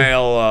to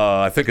email,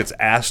 I think it's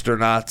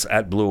astronauts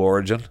at Blue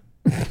Origin.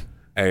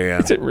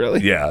 And is it really?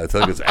 Yeah, I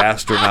think it's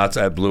astronauts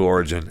at Blue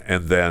Origin,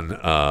 and then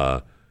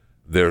I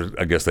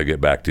guess they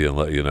get back to you and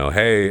let you know,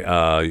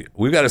 hey,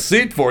 we've got a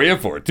seat for you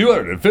for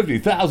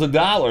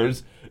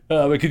 $250,000.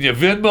 Can you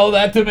Venmo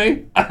that to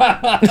me?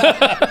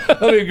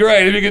 That'd be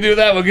great. If you can do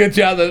that, we'll get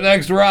you on the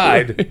next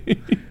ride.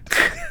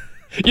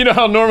 You know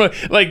how normally,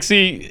 like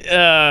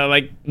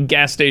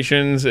gas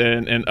stations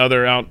and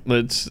other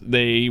outlets,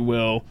 they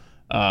will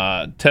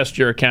test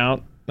your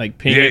account. Like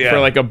ping it for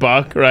like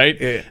 $1, right?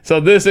 Yeah.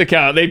 So this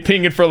account, they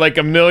ping it for like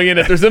 $1 million.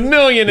 If there's $1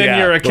 million in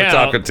your account, we're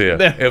talking to you.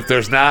 If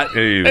there's not,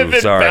 if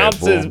it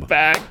bounces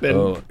back,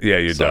 then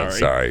you're done.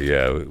 Sorry,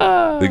 yeah.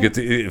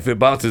 If it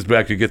bounces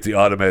back, you get the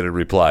automated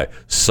reply.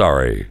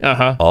 Sorry,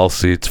 all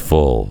seats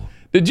full.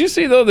 Did you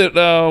see though that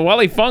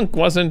Wally Funk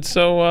wasn't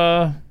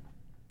so?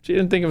 She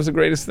didn't think it was the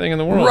greatest thing in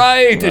the world,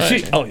 right?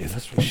 She? Oh yeah,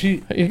 that's what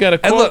she. You got a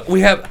quote. And look,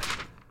 we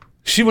have.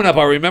 She went up,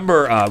 I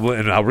remember,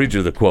 and I'll read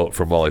you the quote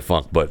from Wally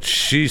Funk, but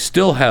she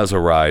still has a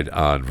ride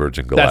on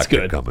Virgin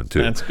Galactic coming,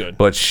 too. That's good.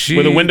 But she,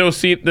 with a window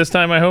seat this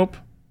time, I hope?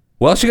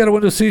 Well, she got a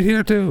window seat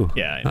here, too.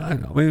 Yeah, I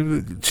know. I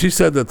mean, she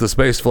said that the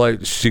space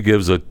flight, she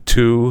gives a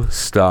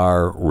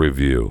 2-star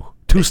review.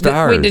 2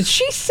 stars. Wait, did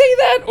she say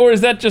that, or is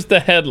that just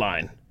the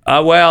headline?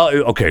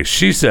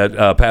 She said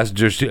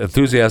passengers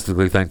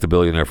enthusiastically thanked the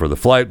billionaire for the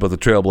flight, but the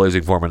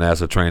trailblazing former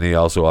NASA trainee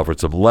also offered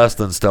some less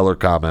than stellar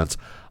comments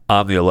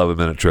on the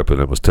 11-minute trip,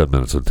 and it was 10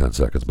 minutes and 10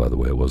 seconds, by the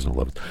way. It wasn't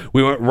 11.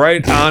 We went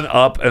right on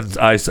up, and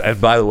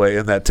by the way,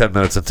 in that 10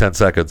 minutes and 10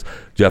 seconds,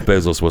 Jeff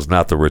Bezos was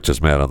not the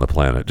richest man on the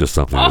planet. Just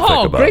something to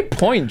think about. Oh, great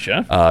point,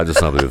 Jeff. Just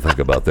something to think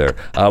about there.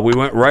 We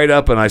went right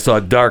up, and I saw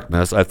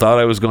darkness. I thought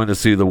I was going to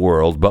see the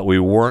world, but we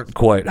weren't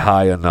quite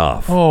high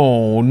enough.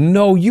 Oh,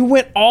 no. You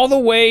went all the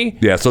way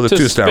so the to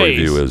 2-star space.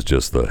 Review is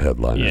just the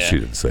headline. Yeah. She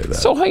didn't say that.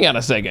 So hang on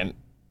a second.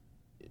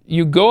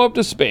 You go up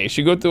to space.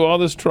 You go through all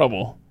this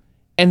trouble,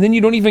 and then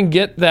you don't even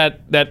get that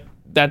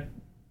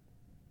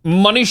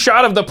money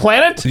shot of the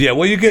planet? Yeah,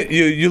 well,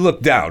 you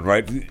look down,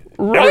 right?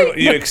 Right.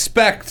 You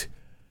expect.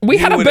 We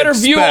had a better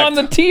view on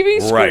the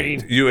TV screen.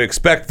 Right. You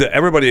expect that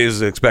everybody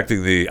is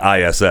expecting the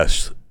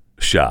ISS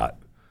shot,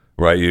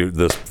 right?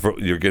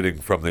 You're getting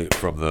from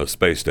the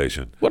space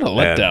station. What a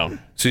letdown! And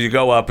so you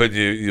go up and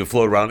you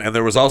float around, and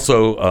there was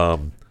also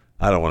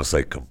I don't want to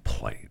say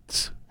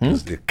complaints,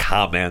 the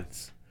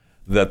comments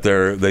that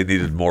they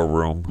needed more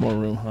room. More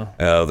room,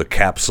 huh? The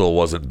capsule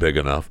wasn't big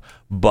enough,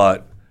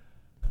 but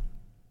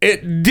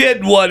it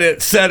did what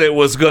it said it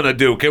was going to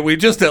do. Can we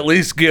just at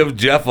least give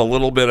Jeff a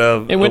little bit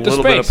of bit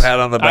of pat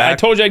on the back? I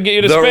told you I'd get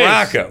you to space. The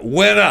rocket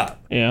went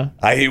up. Yeah.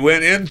 He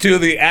went into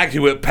he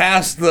went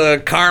past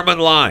the Kármán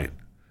line.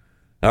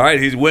 All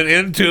right, he went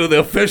into the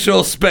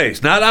official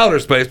space, not outer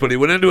space, but he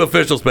went into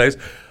official space.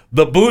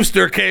 The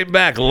booster came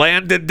back,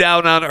 landed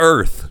down on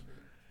Earth.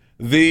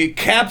 The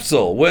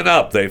capsule went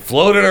up. They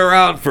floated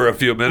around for a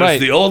few minutes. Right.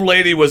 The old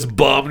lady was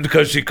bummed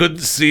because she couldn't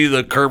see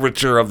the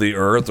curvature of the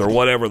Earth or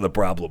whatever the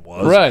problem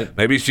was. Right.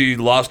 Maybe she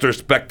lost her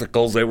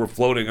spectacles. They were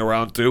floating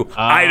around too.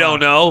 I don't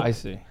know. I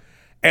see.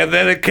 And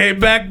then it came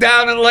back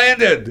down and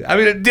landed. I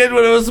mean, it did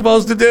what it was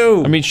supposed to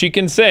do. I mean, she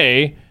can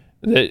say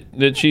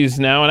that she's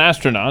now an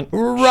astronaut.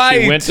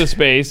 Right. She went to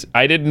space.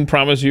 I didn't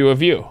promise you a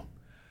view.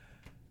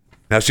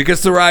 Now she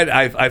gets the ride.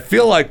 I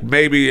feel like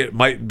maybe it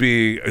might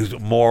be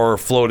more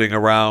floating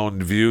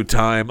around view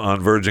time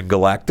on Virgin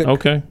Galactic.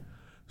 Okay.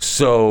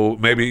 So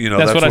maybe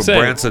that's what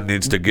Branson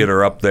needs to get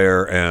her up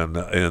there and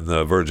in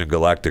the Virgin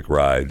Galactic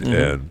ride,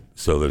 and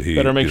so that he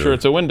better make sure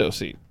it's a window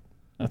seat.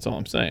 That's all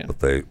I'm saying. But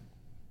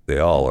they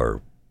all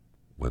are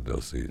window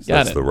seats. Got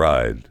That's it. the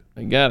ride.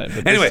 I got it.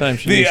 But Anyway, this time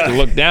she needs to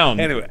look down.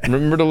 Anyway.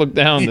 Remember to look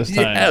down this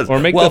time. Yes. Or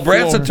make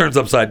Branson turns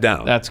upside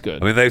down. That's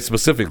good. I mean, they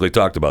specifically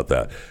talked about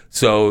that.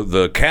 So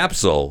the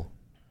capsule,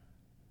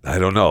 I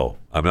don't know.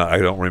 I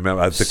don't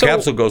remember. The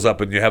capsule goes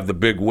up and you have the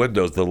big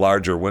windows, the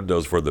larger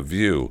windows for the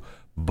view.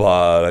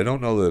 But I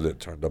don't know that it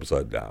turned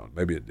upside down.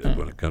 Maybe it did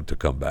when it came to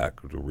come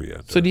back to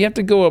re-enter. So do you have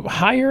to go up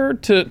higher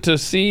to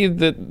see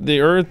that the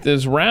Earth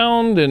is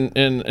round and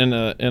in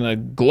a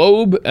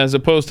globe, as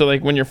opposed to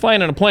like when you're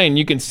flying on a plane,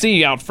 you can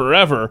see out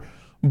forever,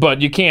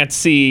 but you can't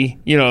see,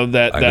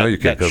 that. I know you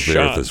can't because the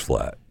Earth is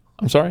flat.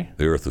 I'm sorry?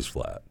 The Earth is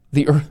flat.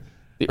 The Earth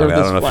is flat. I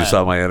don't know if you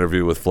saw my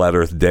interview with Flat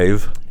Earth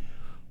Dave,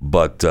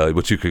 but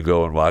which you can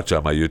go and watch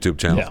on my YouTube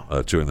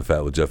channel, Chewing the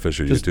Fat with Jeff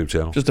Fisher YouTube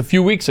channel. Just a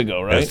few weeks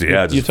ago, right?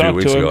 Just a few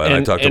weeks ago. And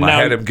I talked to him. I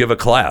had him give a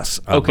class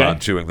on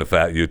Chewing the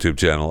Fat YouTube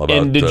channel about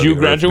and did you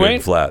graduate?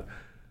 Being flat.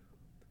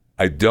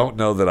 I don't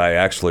know that I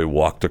actually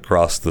walked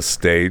across the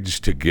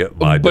stage to get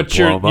my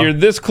diploma. But you're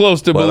this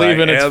close to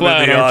believing it's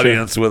flat, in the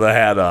audience with a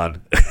hat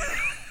on.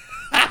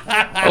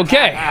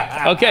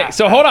 Okay.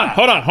 So hold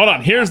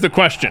on. Here's the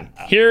question.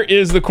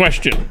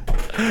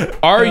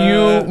 Are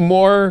you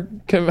more...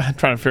 I'm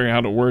trying to figure out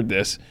how to word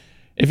this.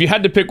 If you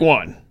had to pick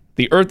one,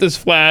 the Earth is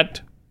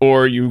flat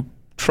or you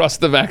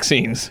trust the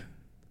vaccines?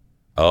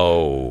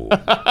 Oh.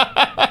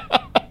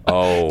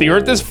 The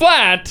Earth is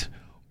flat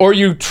or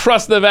you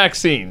trust the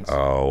vaccines?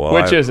 Oh, well,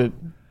 which is it?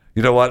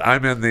 You know what?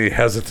 I'm in the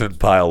hesitant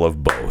pile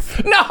of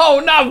both.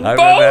 No, not both. I'm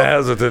in the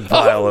hesitant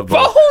pile of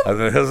both. I'm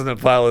in the hesitant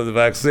pile of the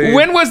vaccine.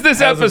 When was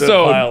this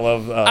episode?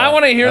 I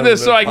want to hear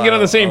this so I can get on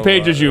the same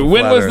page as you.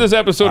 When was this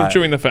episode of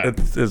Chewing the Fat?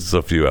 It's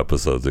a few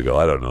episodes ago.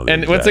 I don't know.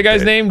 And what's the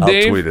guy's name?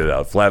 Dave? I'll tweet it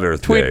out. Flat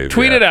Earth Dave.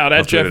 Tweet it out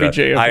at Jeffy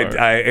JFR.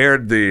 I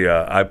aired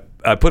the.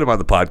 I put him on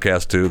the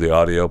podcast too, the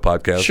audio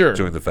podcast. Sure.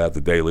 Chewing the Fat,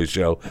 the Daily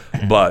Show,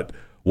 but.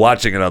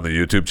 Watching it on the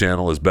YouTube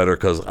channel is better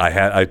because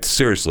I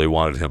seriously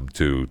wanted him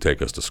to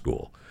take us to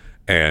school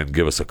and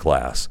give us a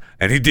class,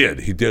 and he did.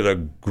 He did a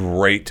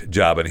great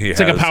job, and it's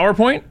like a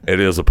PowerPoint.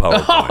 It is a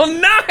PowerPoint. Oh,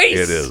 nice!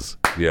 It is,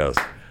 yes,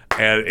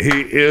 and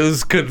he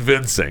is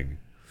convincing.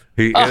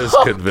 He is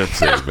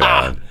convincing,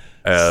 man.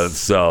 And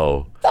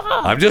so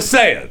I'm just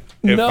saying,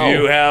 if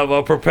you have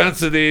a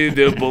propensity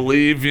to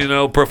believe,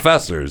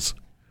 professors,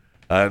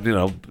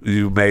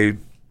 you may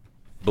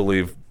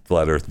believe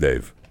Flat Earth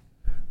Dave.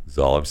 That's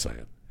all I'm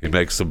saying. He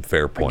makes some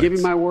fair points. I give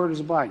you my word as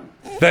a Biden.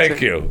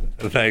 Thank you.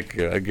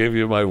 I give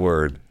you my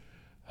word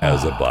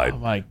as a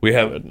Biden. We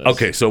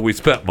have so we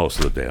spent most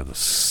of the day on the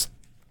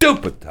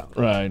stupid town.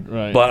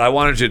 Right. But I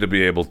wanted you to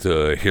be able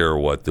to hear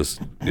what this,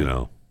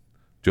 Joe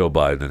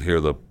Biden, and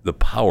hear the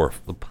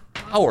powerful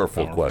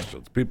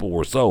questions. People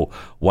were so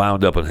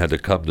wound up and had to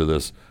come to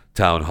this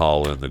town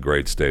hall in the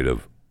great state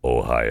of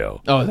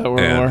Ohio. Oh, is that where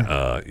we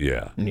were?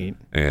 Yeah. Neat.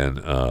 And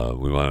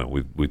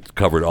we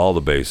covered all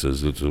the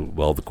bases.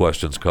 The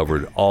questions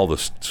covered all the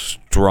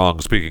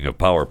strong. Speaking of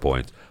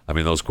PowerPoints, I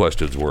mean those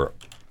questions were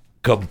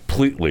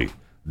completely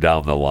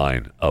down the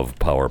line of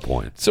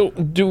PowerPoint. So,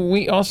 do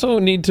we also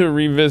need to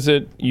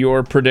revisit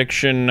your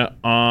prediction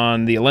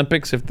on the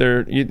Olympics? If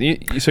they're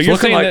so you're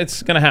saying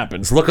that's going to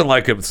happen? It's looking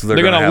like they're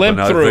going to limp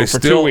through for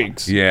 2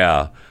 weeks.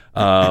 Yeah.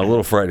 A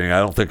little frightening. I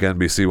don't think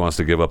NBC wants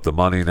to give up the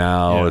money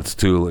now. Yeah. It's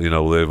too,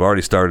 they've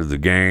already started the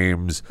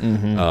games.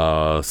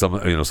 Mm-hmm. Some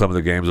of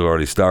the games have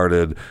already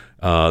started.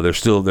 They're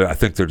still there. I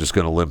think they're just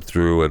going to limp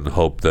through and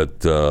hope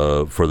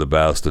that for the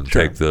best and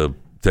take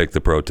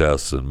the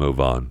protests and move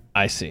on.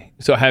 I see.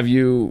 So have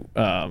you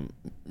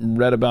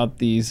read about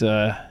these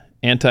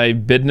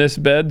anti-business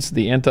beds,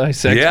 the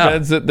anti-sex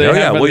beds that they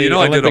have. Well,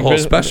 I did a whole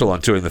business. special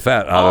on chewing the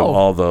fat out of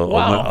all the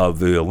of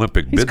the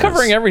Olympic He's business.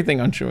 covering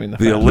everything on chewing the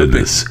fat. The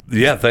Olympics.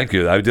 Yeah, thank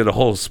you. I did a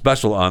whole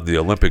special on the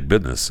Olympic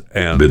business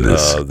and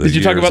Did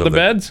you talk about the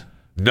beds?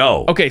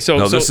 No. Okay,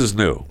 so this is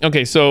new.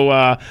 Okay,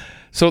 so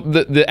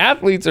the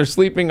athletes are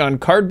sleeping on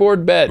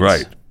cardboard beds.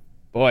 Right.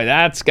 Boy,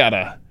 that's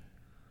gotta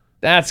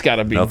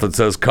be. Nothing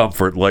says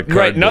comfort like cardboard.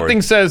 Right.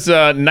 Nothing says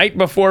night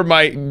before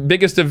my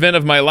biggest event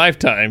of my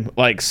lifetime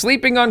like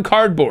sleeping on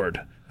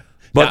cardboard.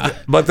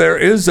 But there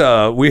is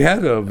we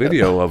had a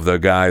video of the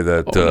guy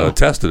that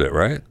tested it,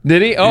 right?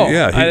 Did he? Oh,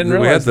 yeah. I didn't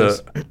realize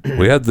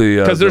We had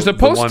the because they're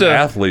supposed the one to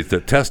athlete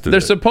that tested. They're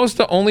it. supposed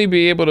to only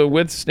be able to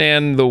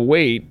withstand the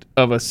weight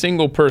of a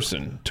single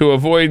person to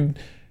avoid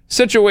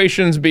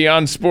situations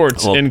beyond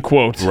sports. End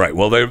quote. Right.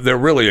 Well, they're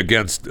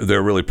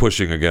really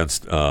pushing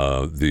against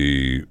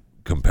the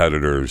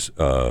competitors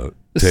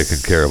taking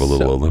care of a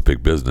little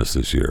Olympic business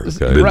this year.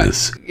 Okay?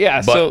 Right.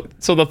 Yeah. So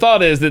the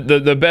thought is that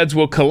the beds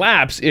will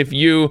collapse if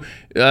you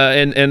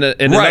and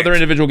another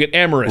individual get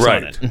amorous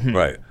on it. Mm-hmm.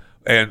 Right.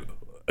 And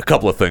a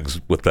couple of things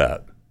with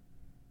that.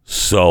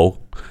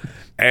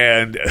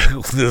 And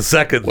the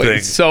second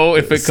thing. So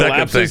if it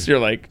collapses, you're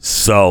like.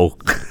 So.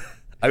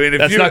 I mean,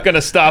 that's not going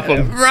to stop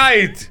them.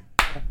 Right.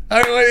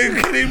 Are you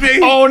kidding me?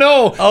 Oh,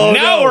 no.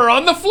 Now we're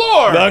on the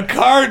floor. The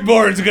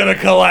cardboard's going to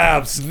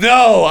collapse.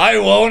 No, I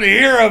won't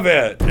hear of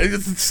it.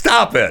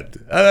 Stop it.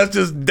 That's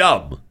just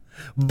dumb.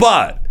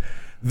 But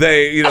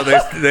they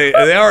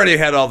already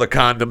had all the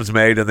condoms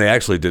made, and they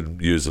actually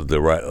didn't use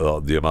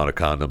the amount of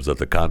condoms that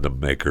the condom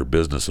maker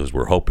businesses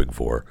were hoping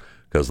for.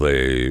 Because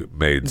they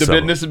made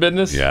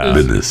business, yeah,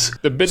 business.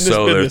 The business.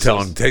 So they're businesses.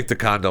 telling, take the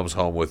condoms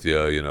home with you,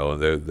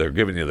 and they're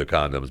giving you the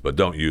condoms, but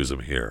don't use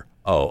them here.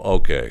 Oh,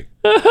 okay,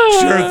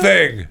 sure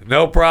thing,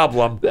 no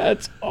problem.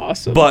 That's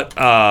awesome. But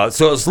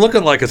so it's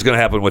looking like it's going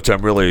to happen, which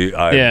I'm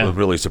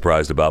really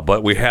surprised about.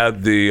 But we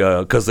had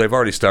because they've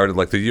already started.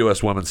 Like the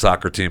U.S. women's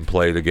soccer team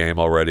played a game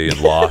already and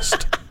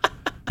lost.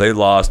 They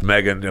lost.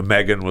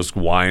 Megan was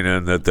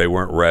whining that they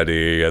weren't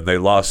ready, and they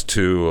lost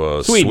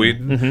to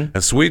Sweden. Mm-hmm.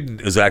 And Sweden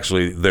is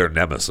actually their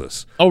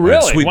nemesis. Oh,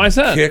 really? Why is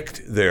that?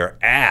 Kicked their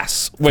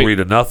ass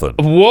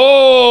 3-0.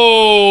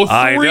 Whoa!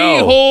 Three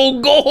know. whole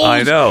goals.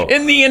 I know.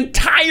 In the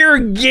entire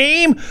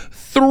game.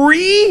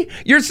 3?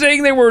 You're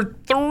saying there were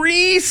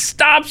 3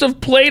 stops of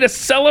play to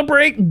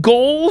celebrate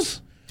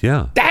goals?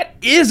 Yeah. That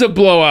is a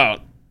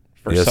blowout.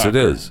 Yes, soccer. it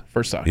is.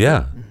 For soccer.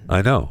 Yeah,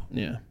 I know.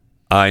 Yeah.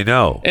 I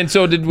know. And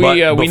so did we?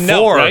 But we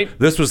knelt, right?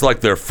 This was like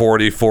their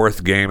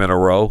 44th game in a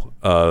row.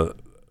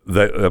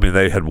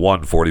 They had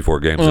won 44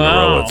 games in a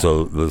row, and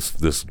so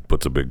this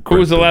puts a big. Who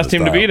was the last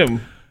team to beat them?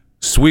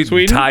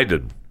 Sweden tied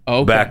them.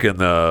 Okay. Back in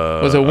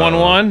the. Was it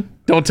 1-1?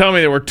 Don't tell me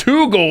there were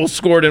 2 goals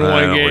scored in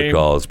one game. I don't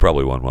recall. It's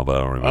probably 1-1, but I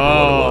don't remember what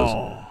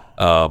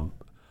it was.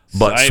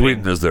 But Exciting.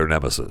 Sweden is their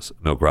nemesis,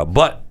 no problem.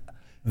 But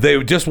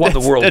they just won the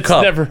World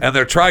Cup, and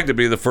they're trying to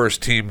be the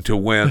first team to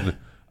win.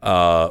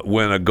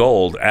 Win a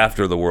gold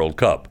after the World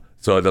Cup.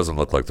 So it doesn't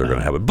look like they're going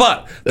to have it.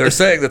 But they're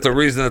saying that the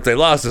reason that they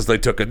lost is they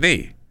took a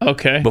knee.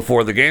 Okay.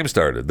 Before the game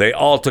started. They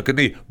all took a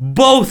knee.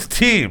 Both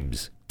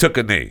teams took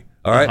a knee.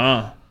 All right?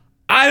 Uh-huh.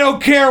 I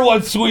don't care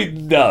what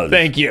Sweden does.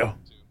 Thank you.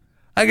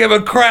 I give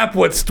a crap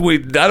what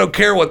Sweden. I don't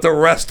care what the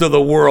rest of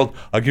the world.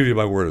 I'll give you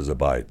my word as a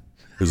bite.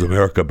 Is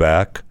America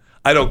back?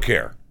 I don't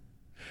care.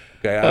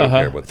 Okay, I don't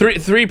care what.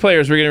 Three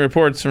players. We're getting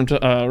reports from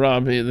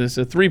Rob.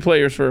 There's 3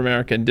 players for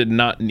America did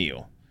not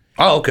kneel.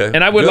 Oh, okay.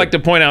 And I would like to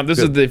point out this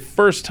is the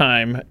first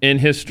time in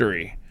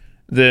history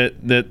that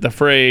the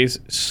phrase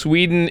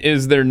 "Sweden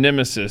is their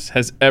nemesis"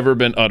 has ever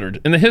been uttered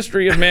in the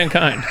history of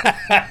mankind.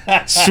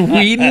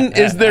 Sweden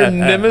is their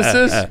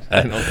nemesis?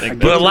 I don't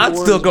think. But a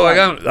lot's still going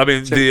on. I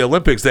mean, the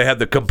Olympics, they had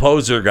the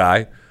composer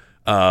guy.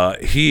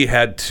 He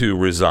had to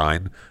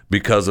resign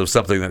because of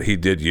something that he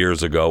did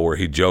years ago where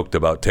he joked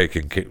about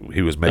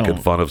he was making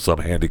fun of some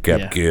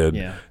handicapped kid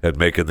and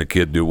making the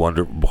kid do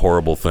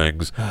horrible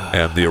things.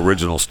 And the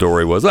original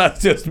story was,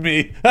 that's just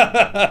me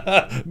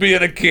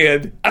being a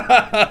kid.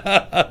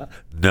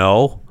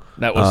 No.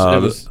 That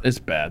was it's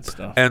bad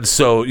stuff. And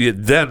so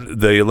then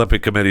the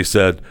Olympic Committee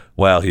said,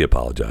 well, he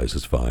apologized.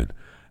 It's fine.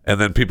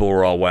 And then people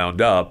were all wound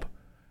up.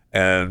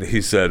 And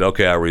he said,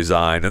 okay, I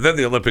resign. And then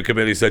the Olympic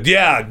Committee said,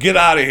 yeah, get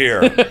out of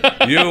here.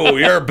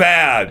 You're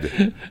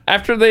bad.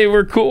 After they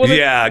were cool with it?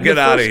 Yeah, get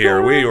out of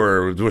here.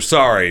 We're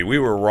sorry. We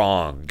were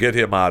wrong. Get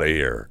him out of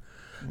here.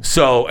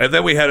 So, and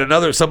then we had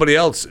somebody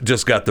else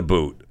just got the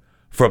boot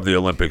from the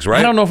Olympics, right?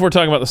 I don't know if we're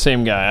talking about the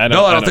same guy. I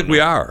don't think we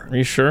are. Are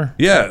you sure?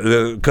 Yeah,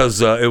 because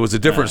it was a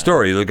different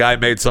story. The guy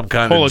made some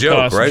kind of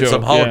joke, right?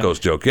 Some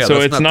Holocaust joke. Yeah, so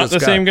it's not the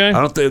same guy? I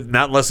don't think,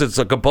 not unless it's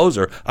a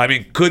composer. I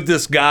mean, could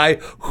this guy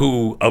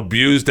who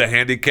abused a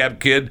handicapped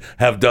kid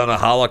have done a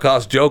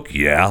Holocaust joke?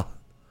 Yeah.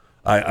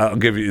 I'll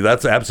give you,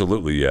 that's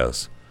absolutely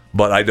yes.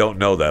 But I don't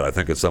know that. I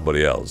think it's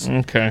somebody else.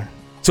 Okay.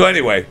 So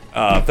anyway,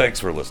 thanks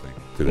for listening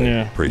today.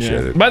 Yeah,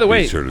 Appreciate it. By the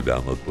way, be sure to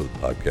download the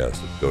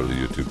podcast and go to the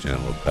YouTube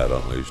channel of Pat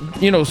Unleashed.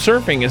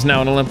 Surfing is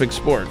now an Olympic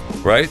sport.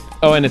 Right?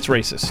 Oh, and it's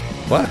racist.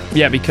 What?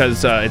 Yeah,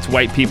 because it's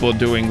white people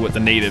doing what the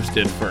natives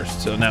did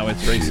first, so now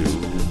it's racist.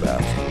 You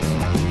bastards.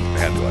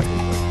 Man, do I hate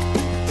white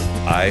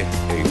people. I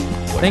hate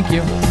white Thank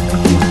people.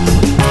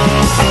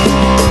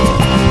 you.